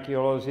Indian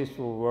archaeologists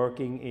were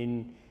working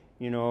in,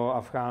 you know,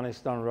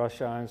 Afghanistan,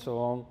 Russia, and so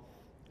on.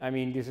 I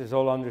mean, this is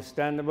all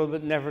understandable,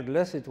 but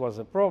nevertheless it was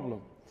a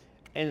problem.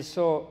 And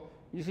so,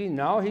 you see,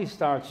 now he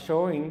starts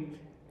showing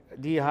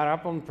the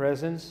Harappan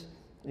presence,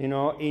 you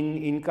know,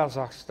 in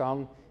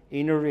Kazakhstan,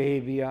 in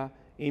Arabia,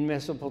 in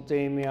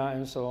Mesopotamia,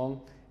 and so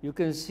on. You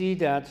can see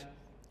that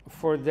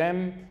for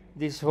them,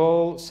 this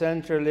whole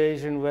Central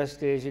Asian,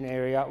 West Asian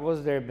area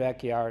was their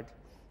backyard.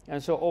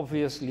 And so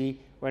obviously,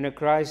 when a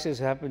crisis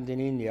happened in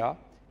India,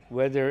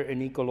 whether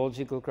an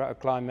ecological,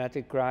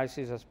 climatic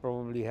crisis has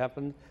probably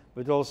happened,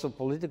 but also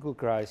political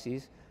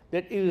crises,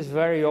 that it was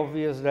very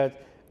obvious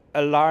that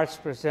a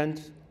large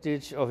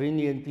percentage of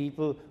Indian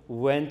people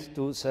went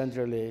to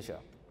Central Asia.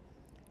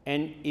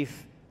 And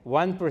if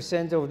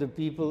 1% of the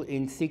people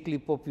in thickly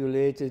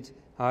populated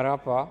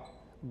Harappa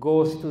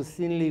goes to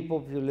thinly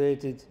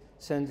populated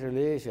Central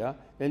Asia,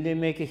 then they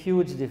make a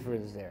huge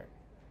difference there.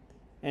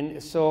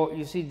 And so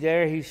you see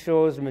there he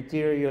shows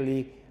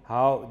materially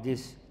how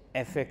this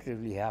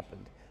effectively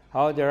happened,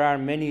 how there are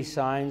many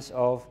signs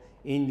of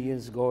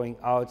Indians going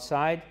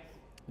outside.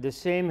 The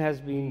same has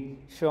been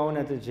shown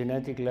at the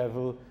genetic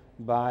level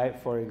by,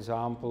 for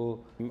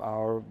example,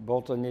 our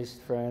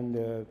botanist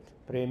friend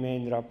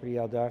Premendra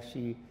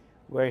Priyadarshi,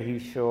 where he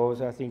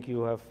shows, I think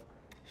you have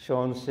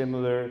shown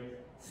similar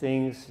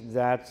things,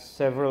 that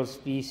several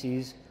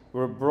species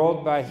were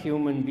brought by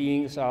human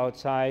beings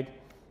outside,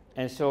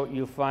 and so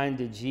you find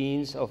the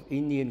genes of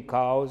Indian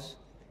cows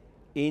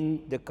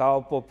in the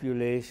cow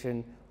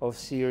population of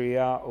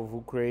Syria, of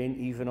Ukraine,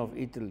 even of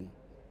Italy.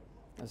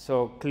 And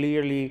so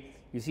clearly,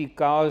 you see,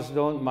 cows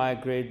don't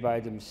migrate by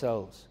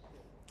themselves.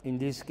 In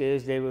this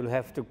case, they will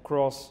have to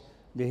cross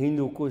the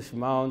Hindu Kush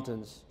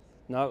mountains.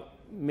 Now,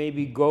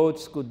 maybe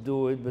goats could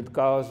do it, but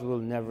cows will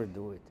never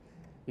do it.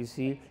 You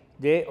see,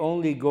 they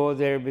only go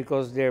there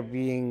because they're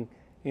being,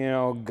 you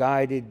know,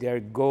 guided, they're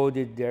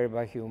goaded there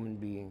by human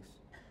beings.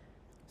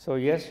 So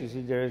yes, you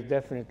see, there is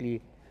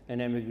definitely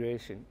an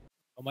emigration.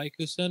 My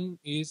question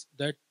is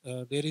that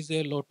there is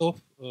a lot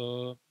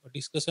of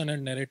discussion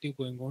and narrative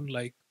going on,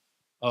 like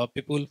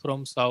people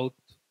from south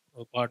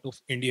part of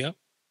India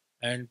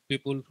and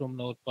people from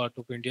north part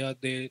of India,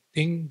 they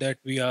think that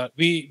we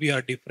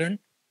are different,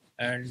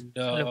 and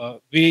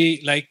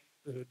we like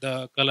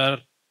the color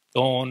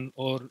tone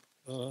or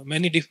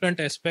many different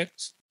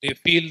aspects. They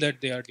feel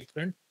that they are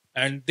different,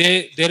 and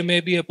there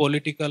may be a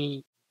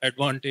political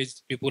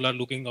advantage people are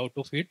looking out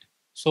of it.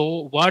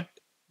 So what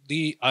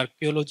the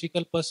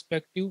archaeological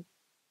perspective,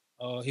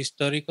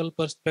 historical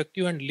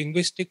perspective, and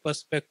linguistic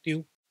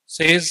perspective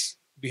says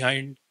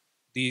behind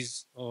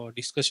these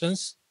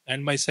discussions?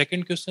 And my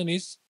second question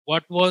is,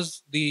 what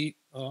was the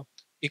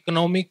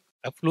economic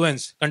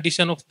affluence,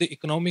 condition of the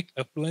economic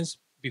affluence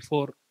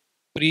before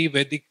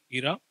pre-Vedic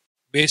era,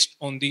 based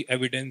on the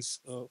evidence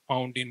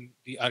found in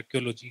the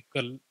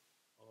archaeological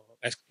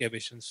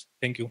excavations?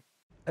 Thank you.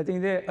 I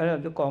think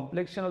the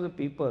complexion of the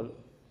people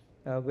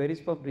varies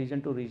from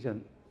region to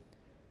region.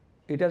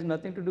 It has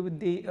nothing to do with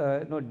the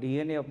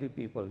DNA of the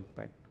people. In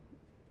fact,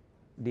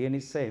 DNA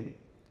is same.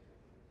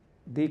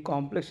 The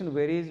complexion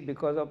varies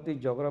because of the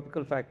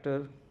geographical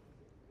factor,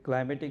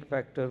 climatic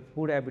factor,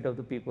 food habit of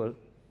the people,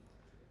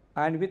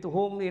 and with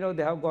whom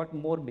they have got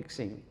more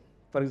mixing.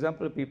 For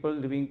example, people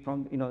living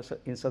from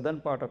in southern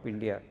part of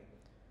India,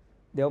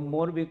 they have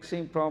more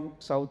mixing from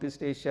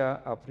Southeast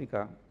Asia,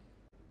 Africa,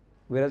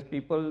 whereas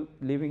people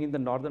living in the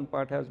northern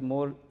part has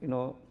more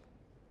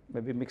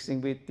maybe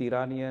mixing with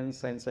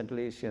Iranians and Central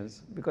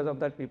Asians. Because of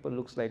that, people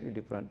look slightly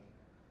different.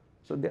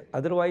 So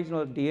otherwise,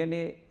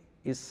 DNA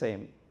is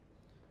same.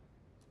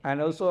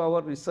 And also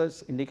our research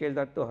indicates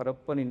that the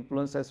Harappan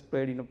influence has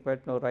spread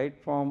right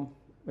from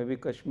maybe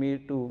Kashmir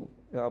to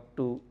up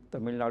to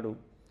Tamil Nadu.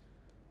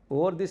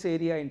 Over this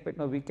area, in fact,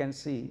 we can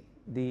see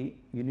the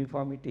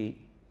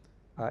uniformity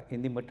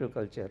in the material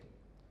culture.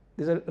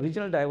 There's a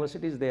regional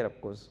diversity is there, of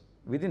course.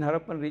 Within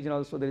Harappan region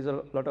also there is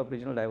a lot of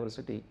regional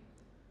diversity.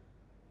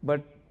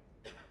 But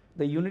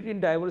the unity in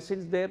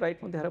diversity is there right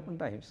from the Harappan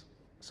times.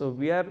 So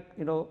we are,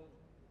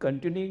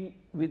 continuing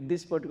with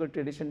this particular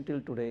tradition till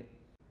today.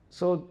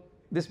 So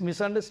this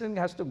misunderstanding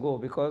has to go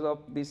because of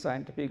the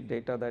scientific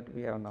data that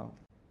we have now.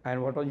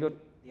 And what was your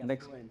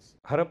next?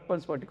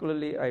 Harappans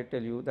particularly, I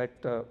tell you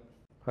that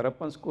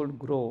Harappans could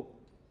grow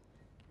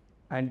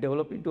and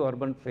develop into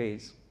urban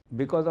phase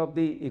because of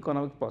the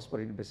economic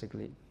prosperity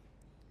basically.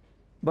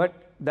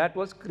 But that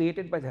was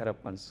created by the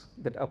Harappans.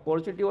 That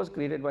opportunity was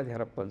created by the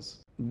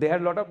Harappans. They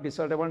had a lot of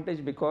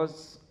disadvantage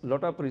because a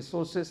lot of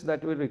resources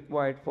that were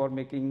required for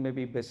making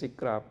maybe basic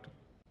craft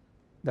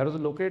that was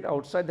located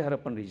outside the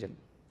Harappan region,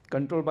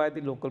 controlled by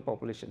the local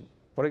population.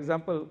 For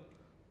example,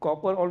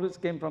 copper always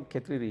came from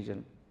Khetri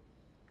region,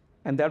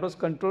 and that was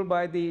controlled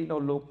by the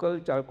local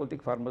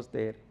Chalcolithic farmers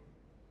there.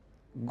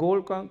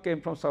 Gold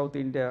came from South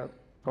India,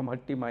 from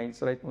Hatti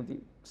mines, right?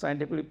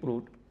 Scientifically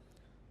proved.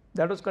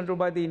 That was controlled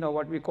by the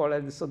what we call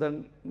as the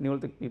southern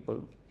Neolithic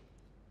people.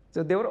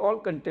 So they were all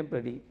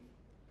contemporary,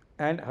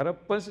 and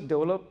Harappans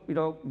developed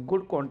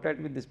good contact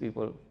with these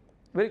people,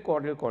 very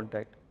cordial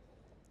contact.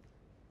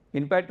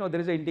 In fact, there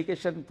is an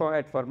indication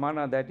at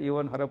Farmana that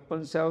even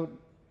Harappans have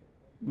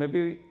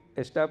maybe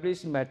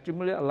established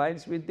matrimonial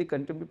alliance with the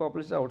contemporary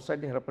population outside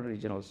the Harappan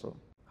region also.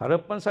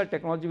 Harappans had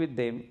technology with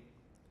them,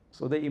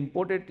 so they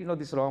imported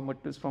these raw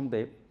materials from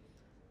them,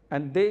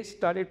 and they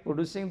started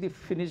producing the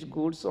finished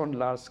goods on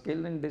large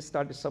scale, and they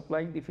started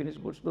supplying the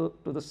finished goods to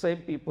the same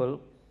people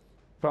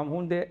from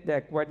whom they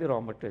acquired the raw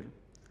material.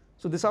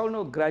 So this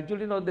how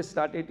gradually they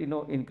started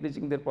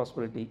increasing their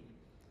prosperity.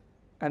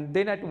 And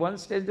then at one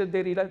stage that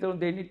they realized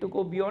they need to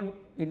go beyond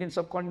Indian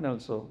subcontinent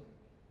also.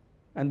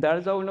 And that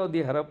is how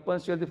the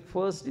Harappans were the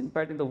first in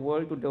fact in the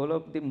world to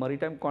develop the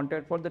maritime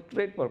contact for the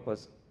trade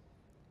purpose.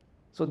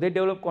 So they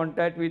developed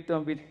contact with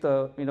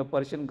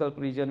Persian Gulf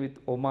region, with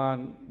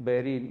Oman,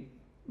 Bahrain,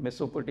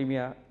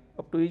 Mesopotamia,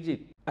 up to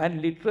Egypt.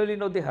 And literally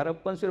the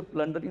Harappans were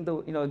plundering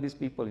these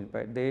people. In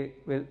fact, they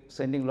were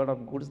sending a lot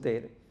of goods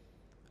there,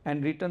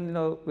 and return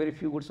very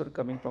few goods were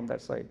coming from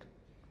that side.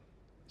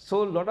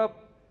 So a lot of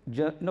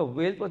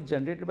wealth was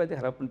generated by the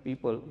Harappan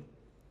people,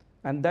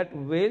 and that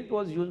wealth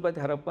was used by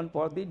the Harappan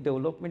for the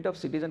development of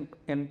cities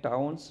and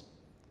towns.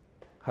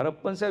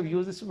 Harappans have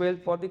used this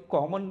wealth for the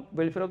common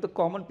welfare of the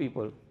common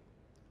people.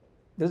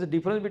 There is a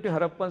difference between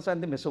Harappans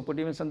and the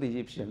Mesopotamians and the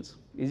Egyptians.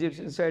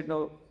 Egyptians said,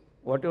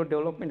 whatever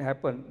development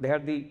happened, they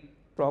had the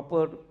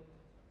proper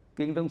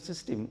kingdom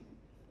system,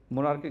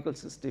 monarchical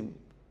system.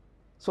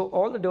 So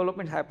all the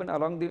development happened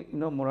along the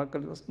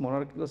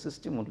monarchical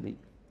system only.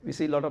 We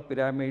see a lot of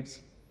pyramids,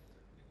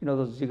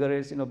 those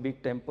ziggurats,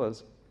 big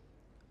temples.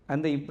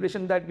 And the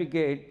impression that we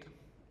get,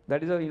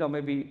 that is,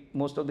 maybe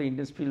most of the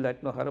Indians feel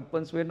that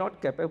Harappans were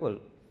not capable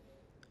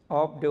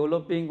of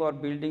developing or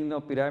building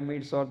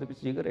pyramids or the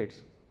ziggurats.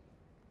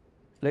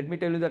 Let me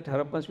tell you that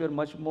Harappans were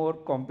much more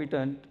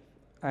competent,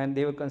 and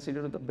they were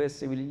considered the best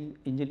civil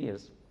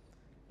engineers.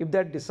 If they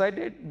had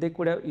decided, they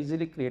could have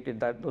easily created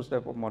those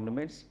type of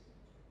monuments.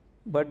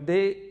 But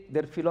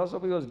their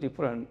philosophy was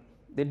different.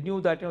 They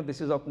knew that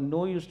this is of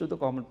no use to the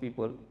common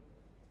people.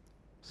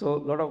 So a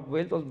lot of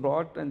wealth was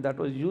brought, and that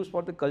was used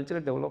for the cultural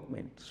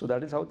development. So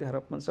that is how the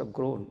Harappans have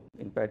grown,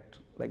 in fact,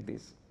 like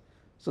this.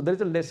 So there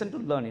is a lesson to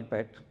learn, in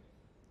fact.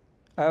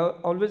 I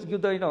always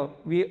give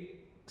we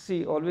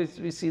see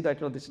that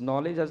this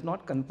knowledge has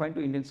not confined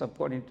to Indian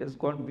subcontinent, it has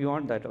gone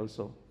beyond that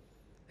also.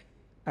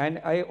 And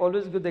I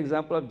always give the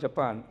example of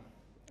Japan.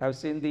 I've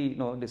seen the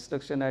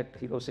destruction at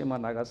Hiroshima,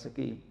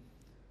 Nagasaki,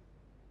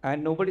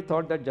 and nobody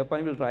thought that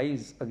Japan will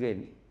rise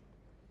again.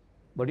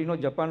 But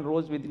Japan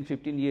rose within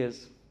 15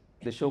 years.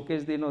 They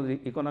showcased the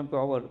economic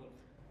power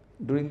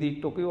during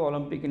the Tokyo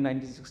Olympic in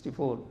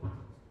 1964,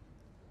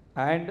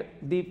 and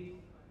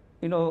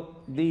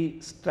the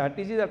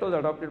strategy that was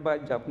adopted by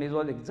Japanese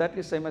was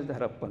exactly the same as the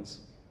Harappans.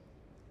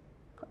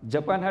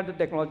 Japan had the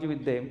technology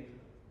with them.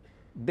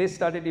 They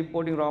started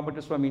importing raw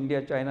materials from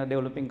India, China,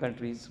 developing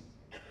countries.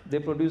 They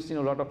produced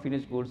a lot of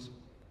finished goods,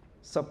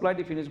 supplied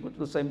the finished goods to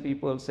the same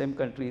people, same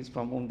countries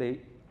from whom they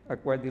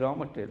acquired the raw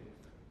material.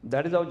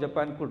 That is how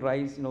Japan could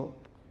rise. So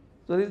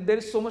there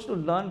is so much to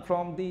learn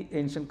from the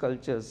ancient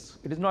cultures.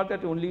 It is not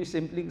that only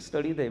simply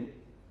study them,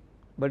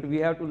 but we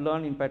have to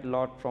learn, in fact, a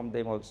lot from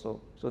them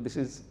also. So this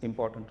is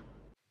important.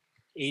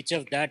 Each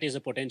of that is a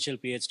potential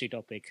PhD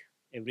topic,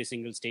 every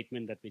single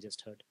statement that we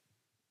just heard.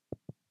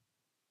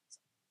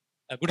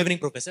 Good evening,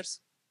 professors.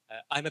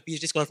 I'm a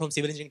PhD scholar from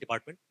Civil Engineering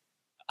Department.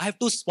 I have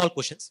two small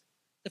questions.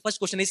 The first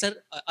question is, sir,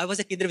 I was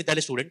a Kendriya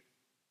Vidyalaya student,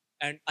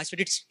 and I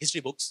studied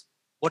history books.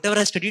 Whatever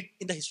I studied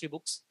in the history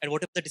books and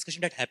whatever the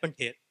discussion that happened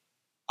here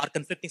are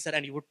conflicting, sir,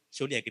 and you would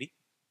surely agree.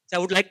 So I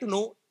would like to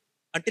know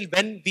until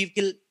when we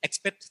will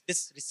expect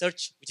this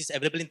research, which is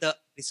available in the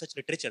research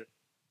literature,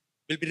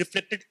 will be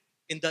reflected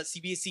in the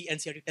CBSE and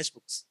CRT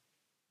textbooks.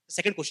 The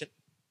second question,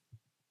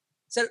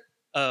 sir,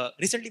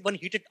 recently one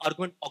heated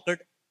argument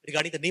occurred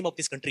regarding the name of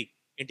this country,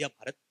 India,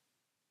 Bharat.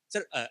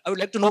 Sir, I would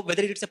like to know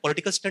whether it's a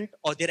political stunt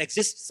or there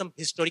exists some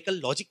historical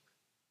logic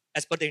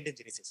as per the Indian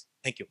genesis.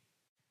 Thank you.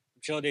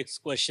 I'm sure these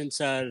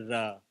questions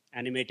are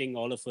animating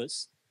all of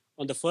us.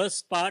 On the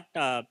first part,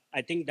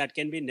 I think that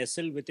can be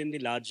nestled within the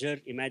larger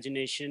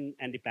imagination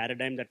and the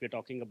paradigm that we're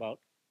talking about,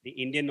 the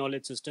Indian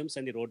knowledge systems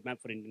and the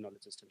roadmap for Indian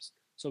knowledge systems.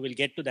 So we'll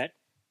get to that.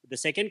 The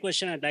second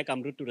question I'd like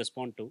Amrit to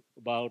respond to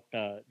about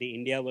the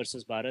India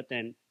versus Bharat,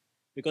 and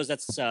because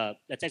that's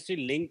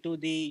actually linked to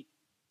the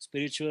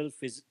spiritual,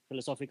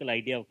 philosophical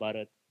idea of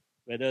Bharat,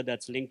 whether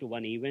that's linked to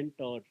one event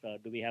or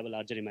do we have a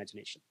larger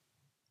imagination?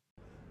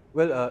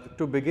 Well,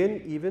 to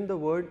begin, even the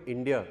word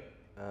India,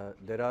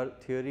 there are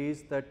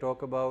theories that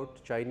talk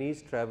about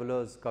Chinese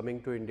travelers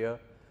coming to India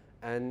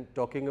and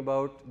talking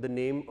about the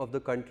name of the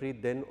country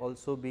then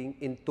also being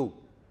Intu,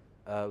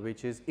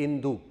 which is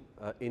Indu,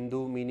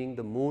 Indu meaning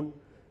the moon,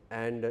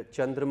 and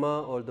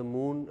Chandrama or the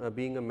moon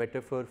being a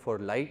metaphor for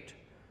light,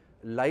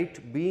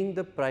 light being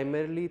the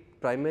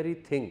primary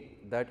thing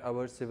that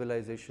our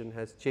civilization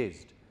has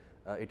chased.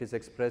 It is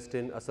expressed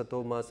in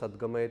Asatoma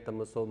Sadgamay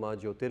Tamasoma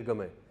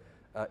Jyotirgamay.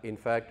 In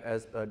fact,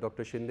 as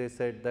Dr. Shinde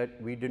said,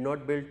 that we did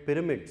not build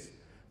pyramids,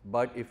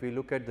 but if we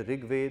look at the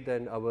Rig Veda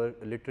and our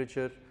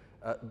literature,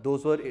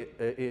 those were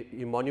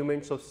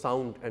monuments of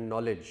sound and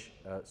knowledge.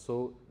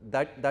 So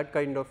that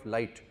kind of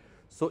light.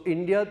 So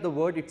India, the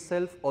word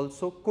itself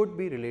also could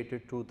be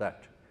related to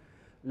that.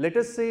 Let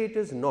us say it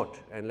is not,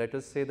 and let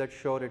us say that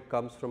sure it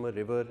comes from a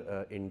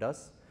river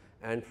Indus,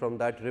 and from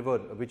that river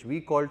which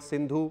we called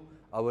Sindhu,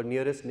 our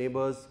nearest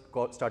neighbors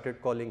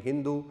started calling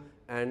Hindu,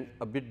 and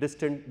a bit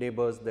distant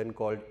neighbors then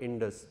called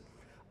Indus.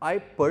 I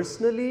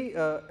personally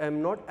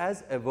am not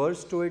as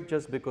averse to it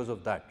just because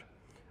of that.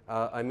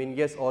 I mean,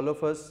 yes, all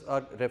of us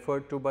are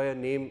referred to by a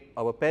name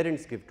our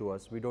parents give to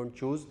us, we do not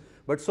choose,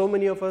 but so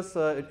many of us,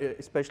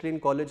 especially in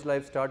college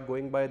life, start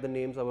going by the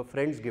names our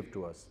friends give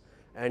to us,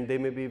 and they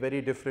may be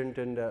very different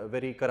and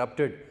very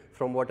corrupted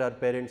from what our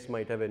parents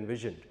might have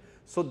envisioned.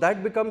 So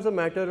that becomes a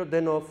matter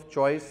then of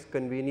choice,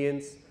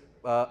 convenience,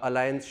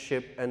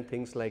 allianceship and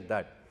things like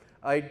that.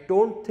 I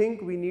do not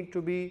think we need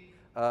to be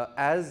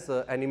as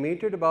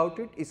animated about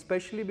it,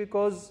 especially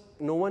because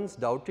no one is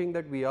doubting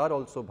that we are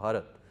also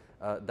Bharat.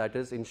 That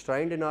is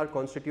enshrined in our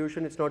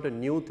constitution, it is not a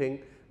new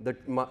thing,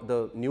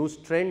 the news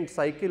trend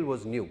cycle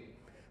was new.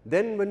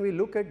 Then when we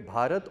look at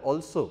Bharat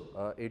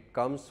also, it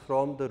comes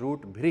from the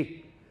root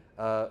Bři,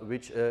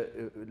 which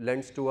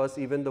lends to us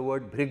even the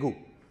word Bhrigu.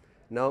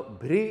 Now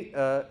Bři,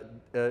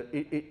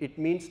 it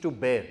means to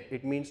bear,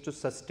 it means to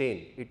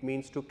sustain, it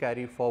means to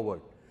carry forward.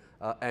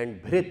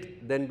 And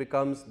Bṛht then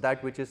becomes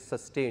that which is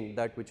sustained,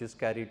 that which is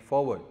carried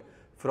forward.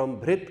 From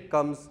Bṛht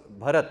comes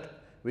Bharat,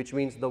 which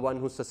means the one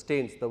who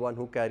sustains, the one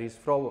who carries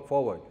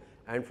forward.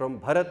 And from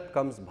Bharat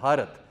comes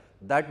Bharat,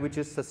 that which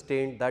is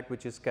sustained, that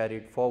which is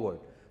carried forward.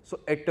 So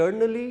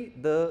eternally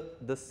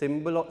the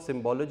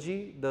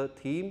symbology, the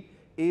theme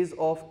is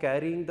of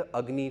carrying the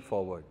Agni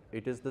forward.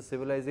 It is the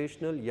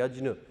civilizational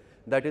yajna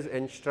that is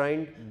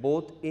enshrined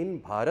both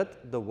in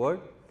Bharat, the word,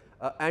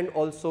 and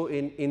also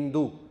in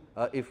Indu,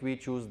 if we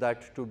choose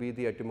that to be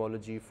the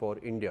etymology for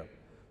India.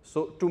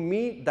 So to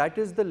me, that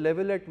is the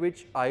level at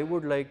which I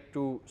would like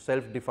to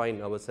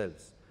self-define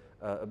ourselves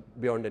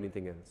beyond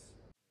anything else.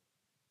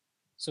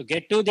 So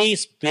get to the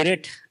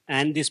spirit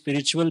and the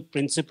spiritual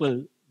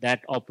principle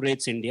that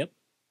operates India.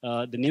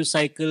 The news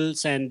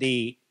cycles and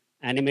the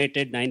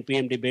animated 9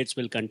 p.m. debates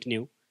will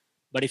continue.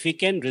 But if we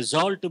can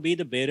resolve to be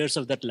the bearers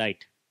of that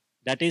light,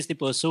 that is the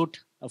pursuit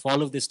of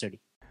all of this study.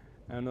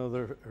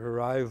 Another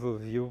rival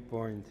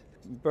viewpoint.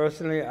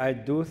 Personally, I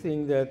do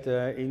think that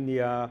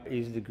India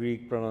is the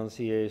Greek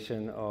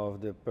pronunciation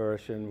of the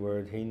Persian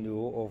word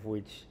Hindu, of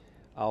which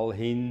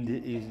Al-Hind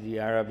is the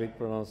Arabic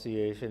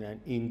pronunciation and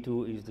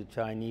Intu is the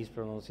Chinese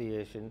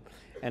pronunciation.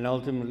 And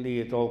ultimately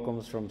it all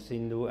comes from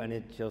Sindhu and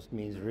it just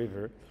means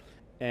river.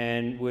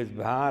 And with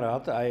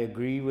Bharat, I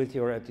agree with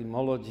your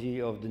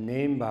etymology of the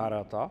name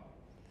Bharata.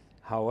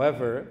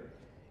 However,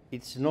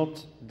 it's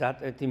not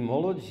that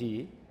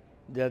etymology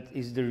that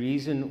is the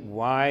reason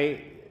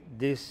why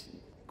this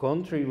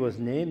country was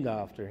named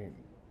after him.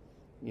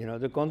 You know,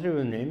 the country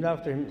was named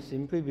after him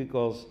simply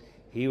because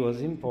he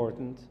was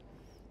important.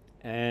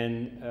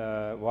 And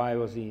why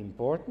was he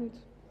important?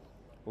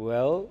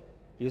 Well,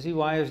 you see,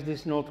 why is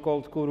this not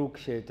called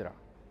Kurukshetra?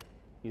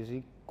 You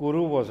see,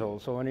 Kuru was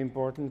also an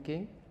important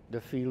king.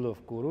 The field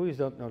of Kuru, is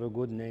that not a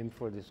good name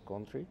for this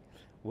country?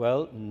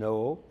 Well,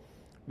 no,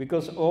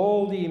 because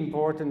all the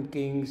important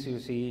kings, you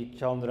see,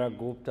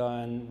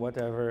 Chandragupta and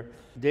whatever,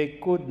 they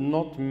could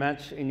not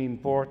match in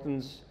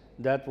importance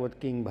that what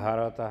King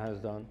Bharata has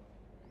done.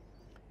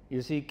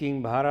 You see,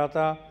 King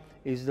Bharata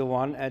is the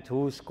one at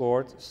whose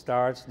court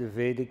starts the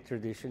Vedic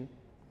tradition.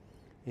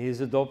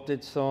 His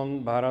adopted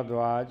son,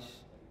 Bharadwaj,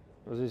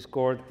 was his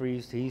court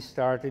priest. He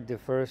started the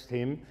first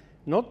hymn.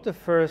 Not the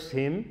first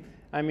hymn,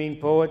 I mean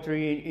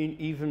poetry in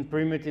even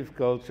primitive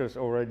cultures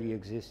already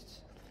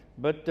exists.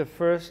 But the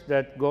first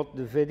that got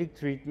the Vedic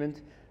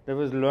treatment, that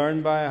was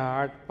learned by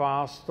heart,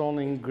 passed on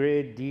in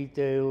great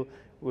detail,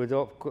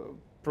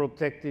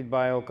 protected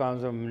by all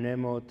kinds of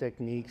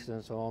mnemotechniques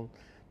and so on.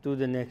 to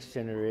the next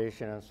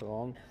generation and so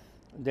on.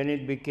 Then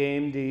it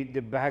became the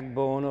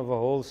backbone of a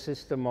whole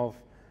system of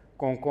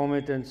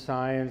concomitant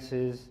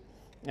sciences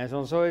and so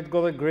on. So it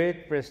got a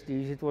great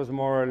prestige. It was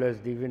more or less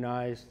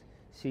divinized,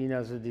 seen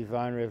as a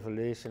divine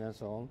revelation and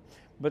so on.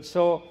 But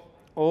so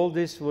all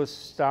this was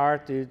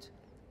started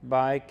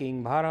by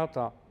King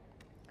Bharata.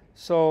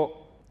 So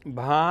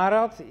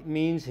Bharat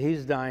means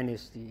his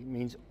dynasty,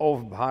 means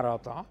of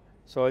Bharata.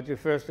 So it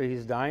refers to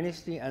his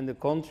dynasty and the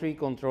country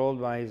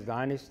controlled by his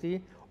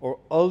dynasty, or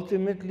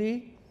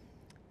ultimately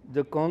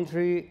the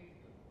country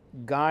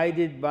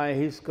guided by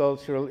his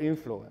cultural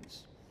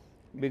influence.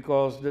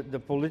 Because the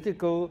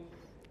political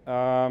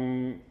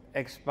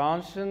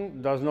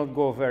expansion does not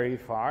go very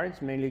far.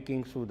 It's mainly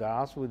King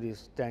Sudas with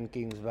his 10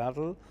 kings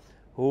battle,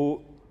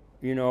 who,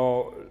 you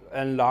know,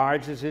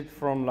 enlarges it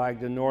from like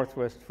the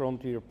northwest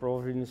frontier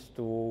province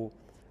to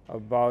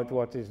about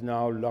what is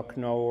now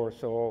Lucknow or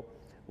so,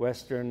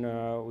 western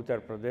Uttar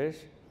Pradesh,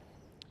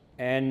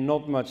 and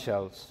not much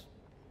else.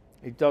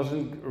 It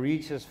doesn't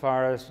reach as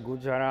far as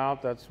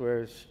Gujarat, that's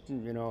where,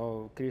 you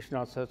know,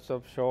 Krishna sets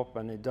up shop,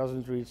 and it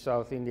doesn't reach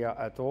South India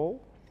at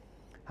all.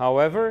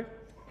 However,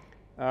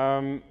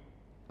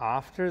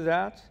 after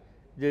that,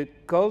 the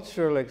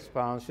cultural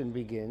expansion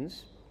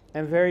begins,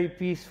 and very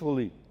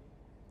peacefully.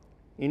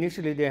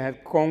 Initially, they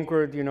had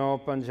conquered, you know,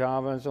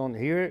 Punjab and so on.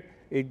 Here,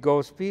 it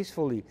goes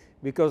peacefully,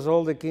 because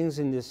all the kings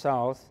in the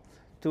south,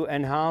 to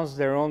enhance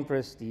their own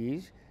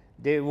prestige,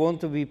 they want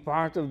to be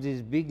part of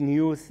this big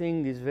new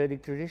thing, this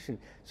Vedic tradition.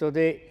 So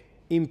they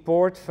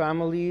import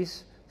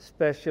families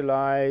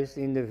specialized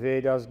in the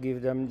Vedas,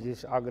 give them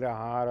these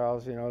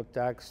agraharas, you know,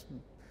 tax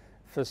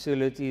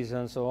facilities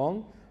and so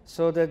on,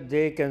 so that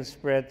they can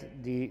spread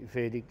the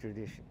Vedic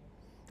tradition.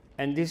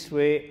 And this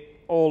way,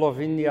 all of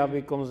India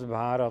becomes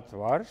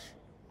Bharatvarsh.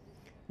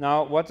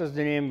 Now, what does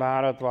the name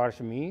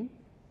Bharatvarsh mean?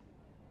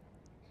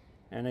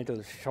 And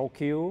it'll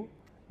shock you.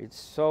 It's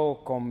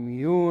so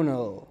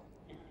communal.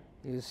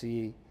 You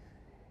see,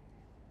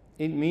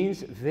 it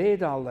means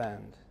Veda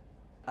land.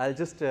 I'll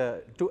just,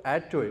 to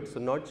add to it, so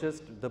not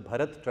just the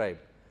Bharat tribe,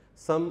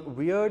 some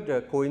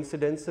weird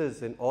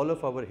coincidences in all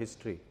of our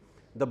history.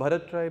 The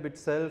Bharat tribe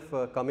itself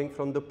coming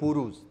from the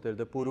Purus, they're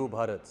the Puru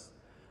Bharats.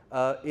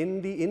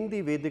 In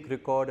the Vedic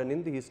record and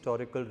in the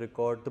historical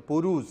record, the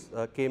Purus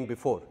came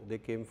before, they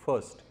came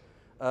first.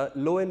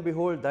 Lo and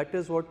behold, that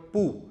is what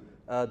Pu,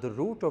 the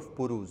root of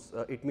Purus,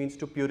 it means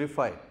to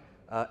purify.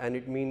 And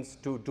it means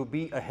to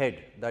be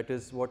ahead. That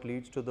is what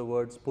leads to the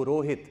words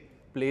Purohit,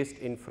 placed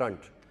in front.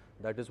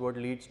 That is what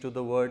leads to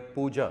the word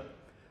Puja.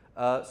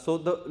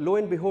 So lo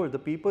and behold, the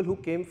people who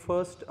came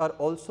first are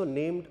also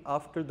named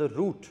after the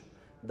root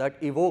that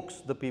evokes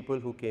the people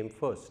who came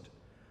first.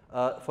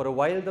 For a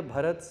while, the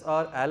Bharats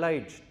are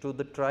allied to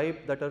the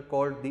tribe that are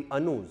called the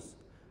Anus.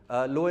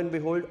 Lo and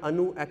behold,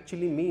 Anu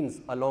actually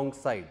means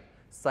alongside,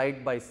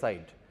 side by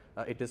side.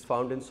 It is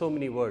found in so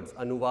many words,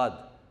 Anuvad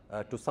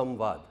to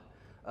Samvaad.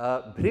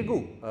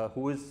 Bhrigu,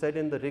 who is said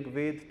in the Rig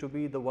Veda to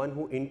be the one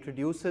who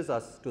introduces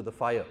us to the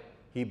fire.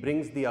 He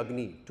brings the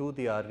Agni to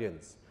the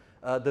Aryans.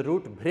 The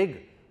root Bhrig,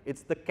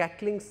 it's the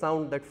cackling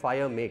sound that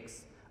fire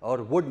makes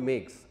or wood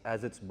makes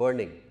as it's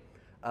burning.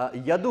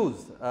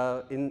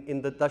 Yadus,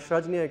 in the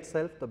Dashrajnya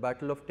itself, the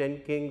battle of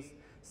 10 kings,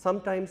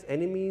 sometimes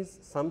enemies,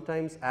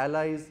 sometimes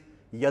allies,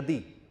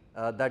 Yadi,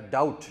 that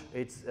doubt,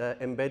 it's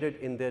embedded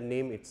in their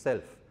name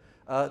itself.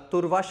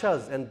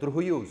 Turvashas and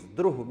Druhuyus,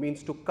 Druh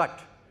means to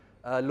cut.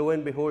 Lo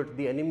and behold,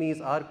 the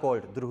enemies are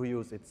called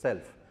Druhuyus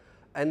itself.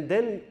 And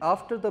then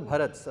after the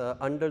Bharats,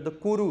 under the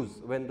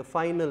Kurus, when the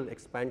final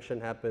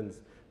expansion happens,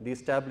 the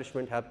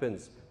establishment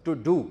happens, to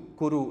do,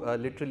 Kuru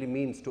literally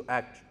means to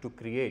act, to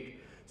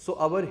create. So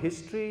our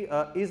history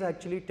is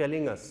actually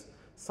telling us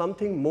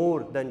something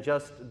more than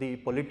just the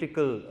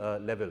political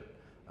level,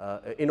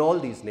 in all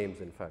these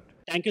names in fact.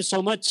 Thank you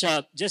so much.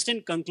 Just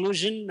in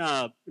conclusion,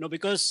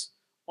 because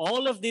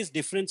all of these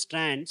different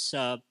strands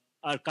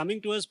are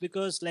coming to us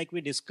because, like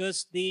we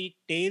discussed, the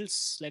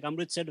tales, like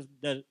Amrit said,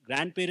 the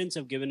grandparents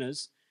have given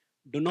us,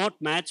 do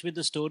not match with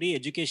the story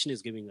education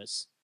is giving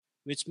us,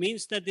 which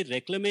means that the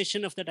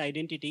reclamation of that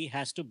identity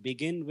has to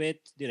begin with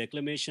the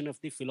reclamation of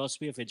the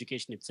philosophy of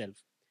education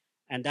itself.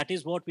 And that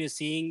is what we are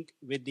seeing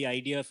with the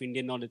idea of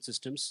Indian knowledge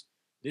systems.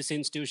 This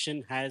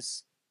institution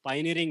has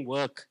pioneering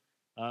work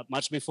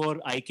much before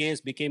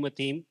IKS became a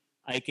theme.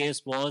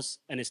 IKS was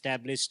an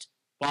established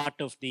part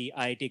of the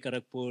IIT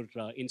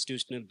Kharagpur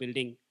institutional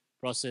building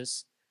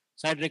process.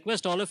 So I'd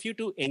request all of you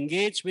to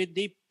engage with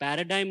the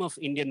paradigm of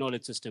Indian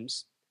knowledge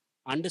systems,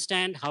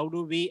 understand how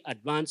do we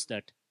advance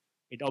that.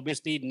 It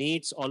obviously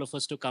needs all of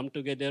us to come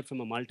together from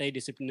a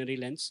multidisciplinary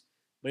lens,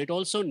 but it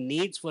also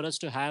needs for us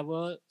to have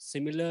a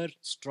similar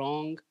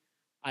strong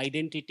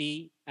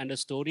identity and a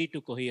story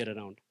to cohere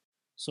around.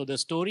 So the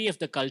story of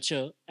the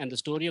culture and the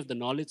story of the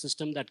knowledge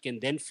system that can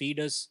then feed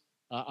us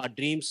our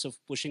dreams of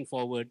pushing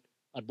forward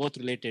are both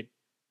related.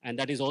 And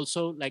that is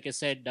also, like I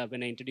said,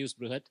 when I introduced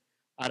Bṛhat,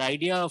 our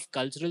idea of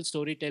cultural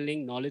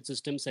storytelling, knowledge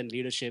systems, and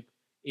leadership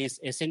is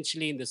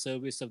essentially in the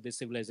service of this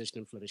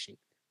civilizational flourishing.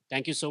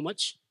 Thank you so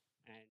much.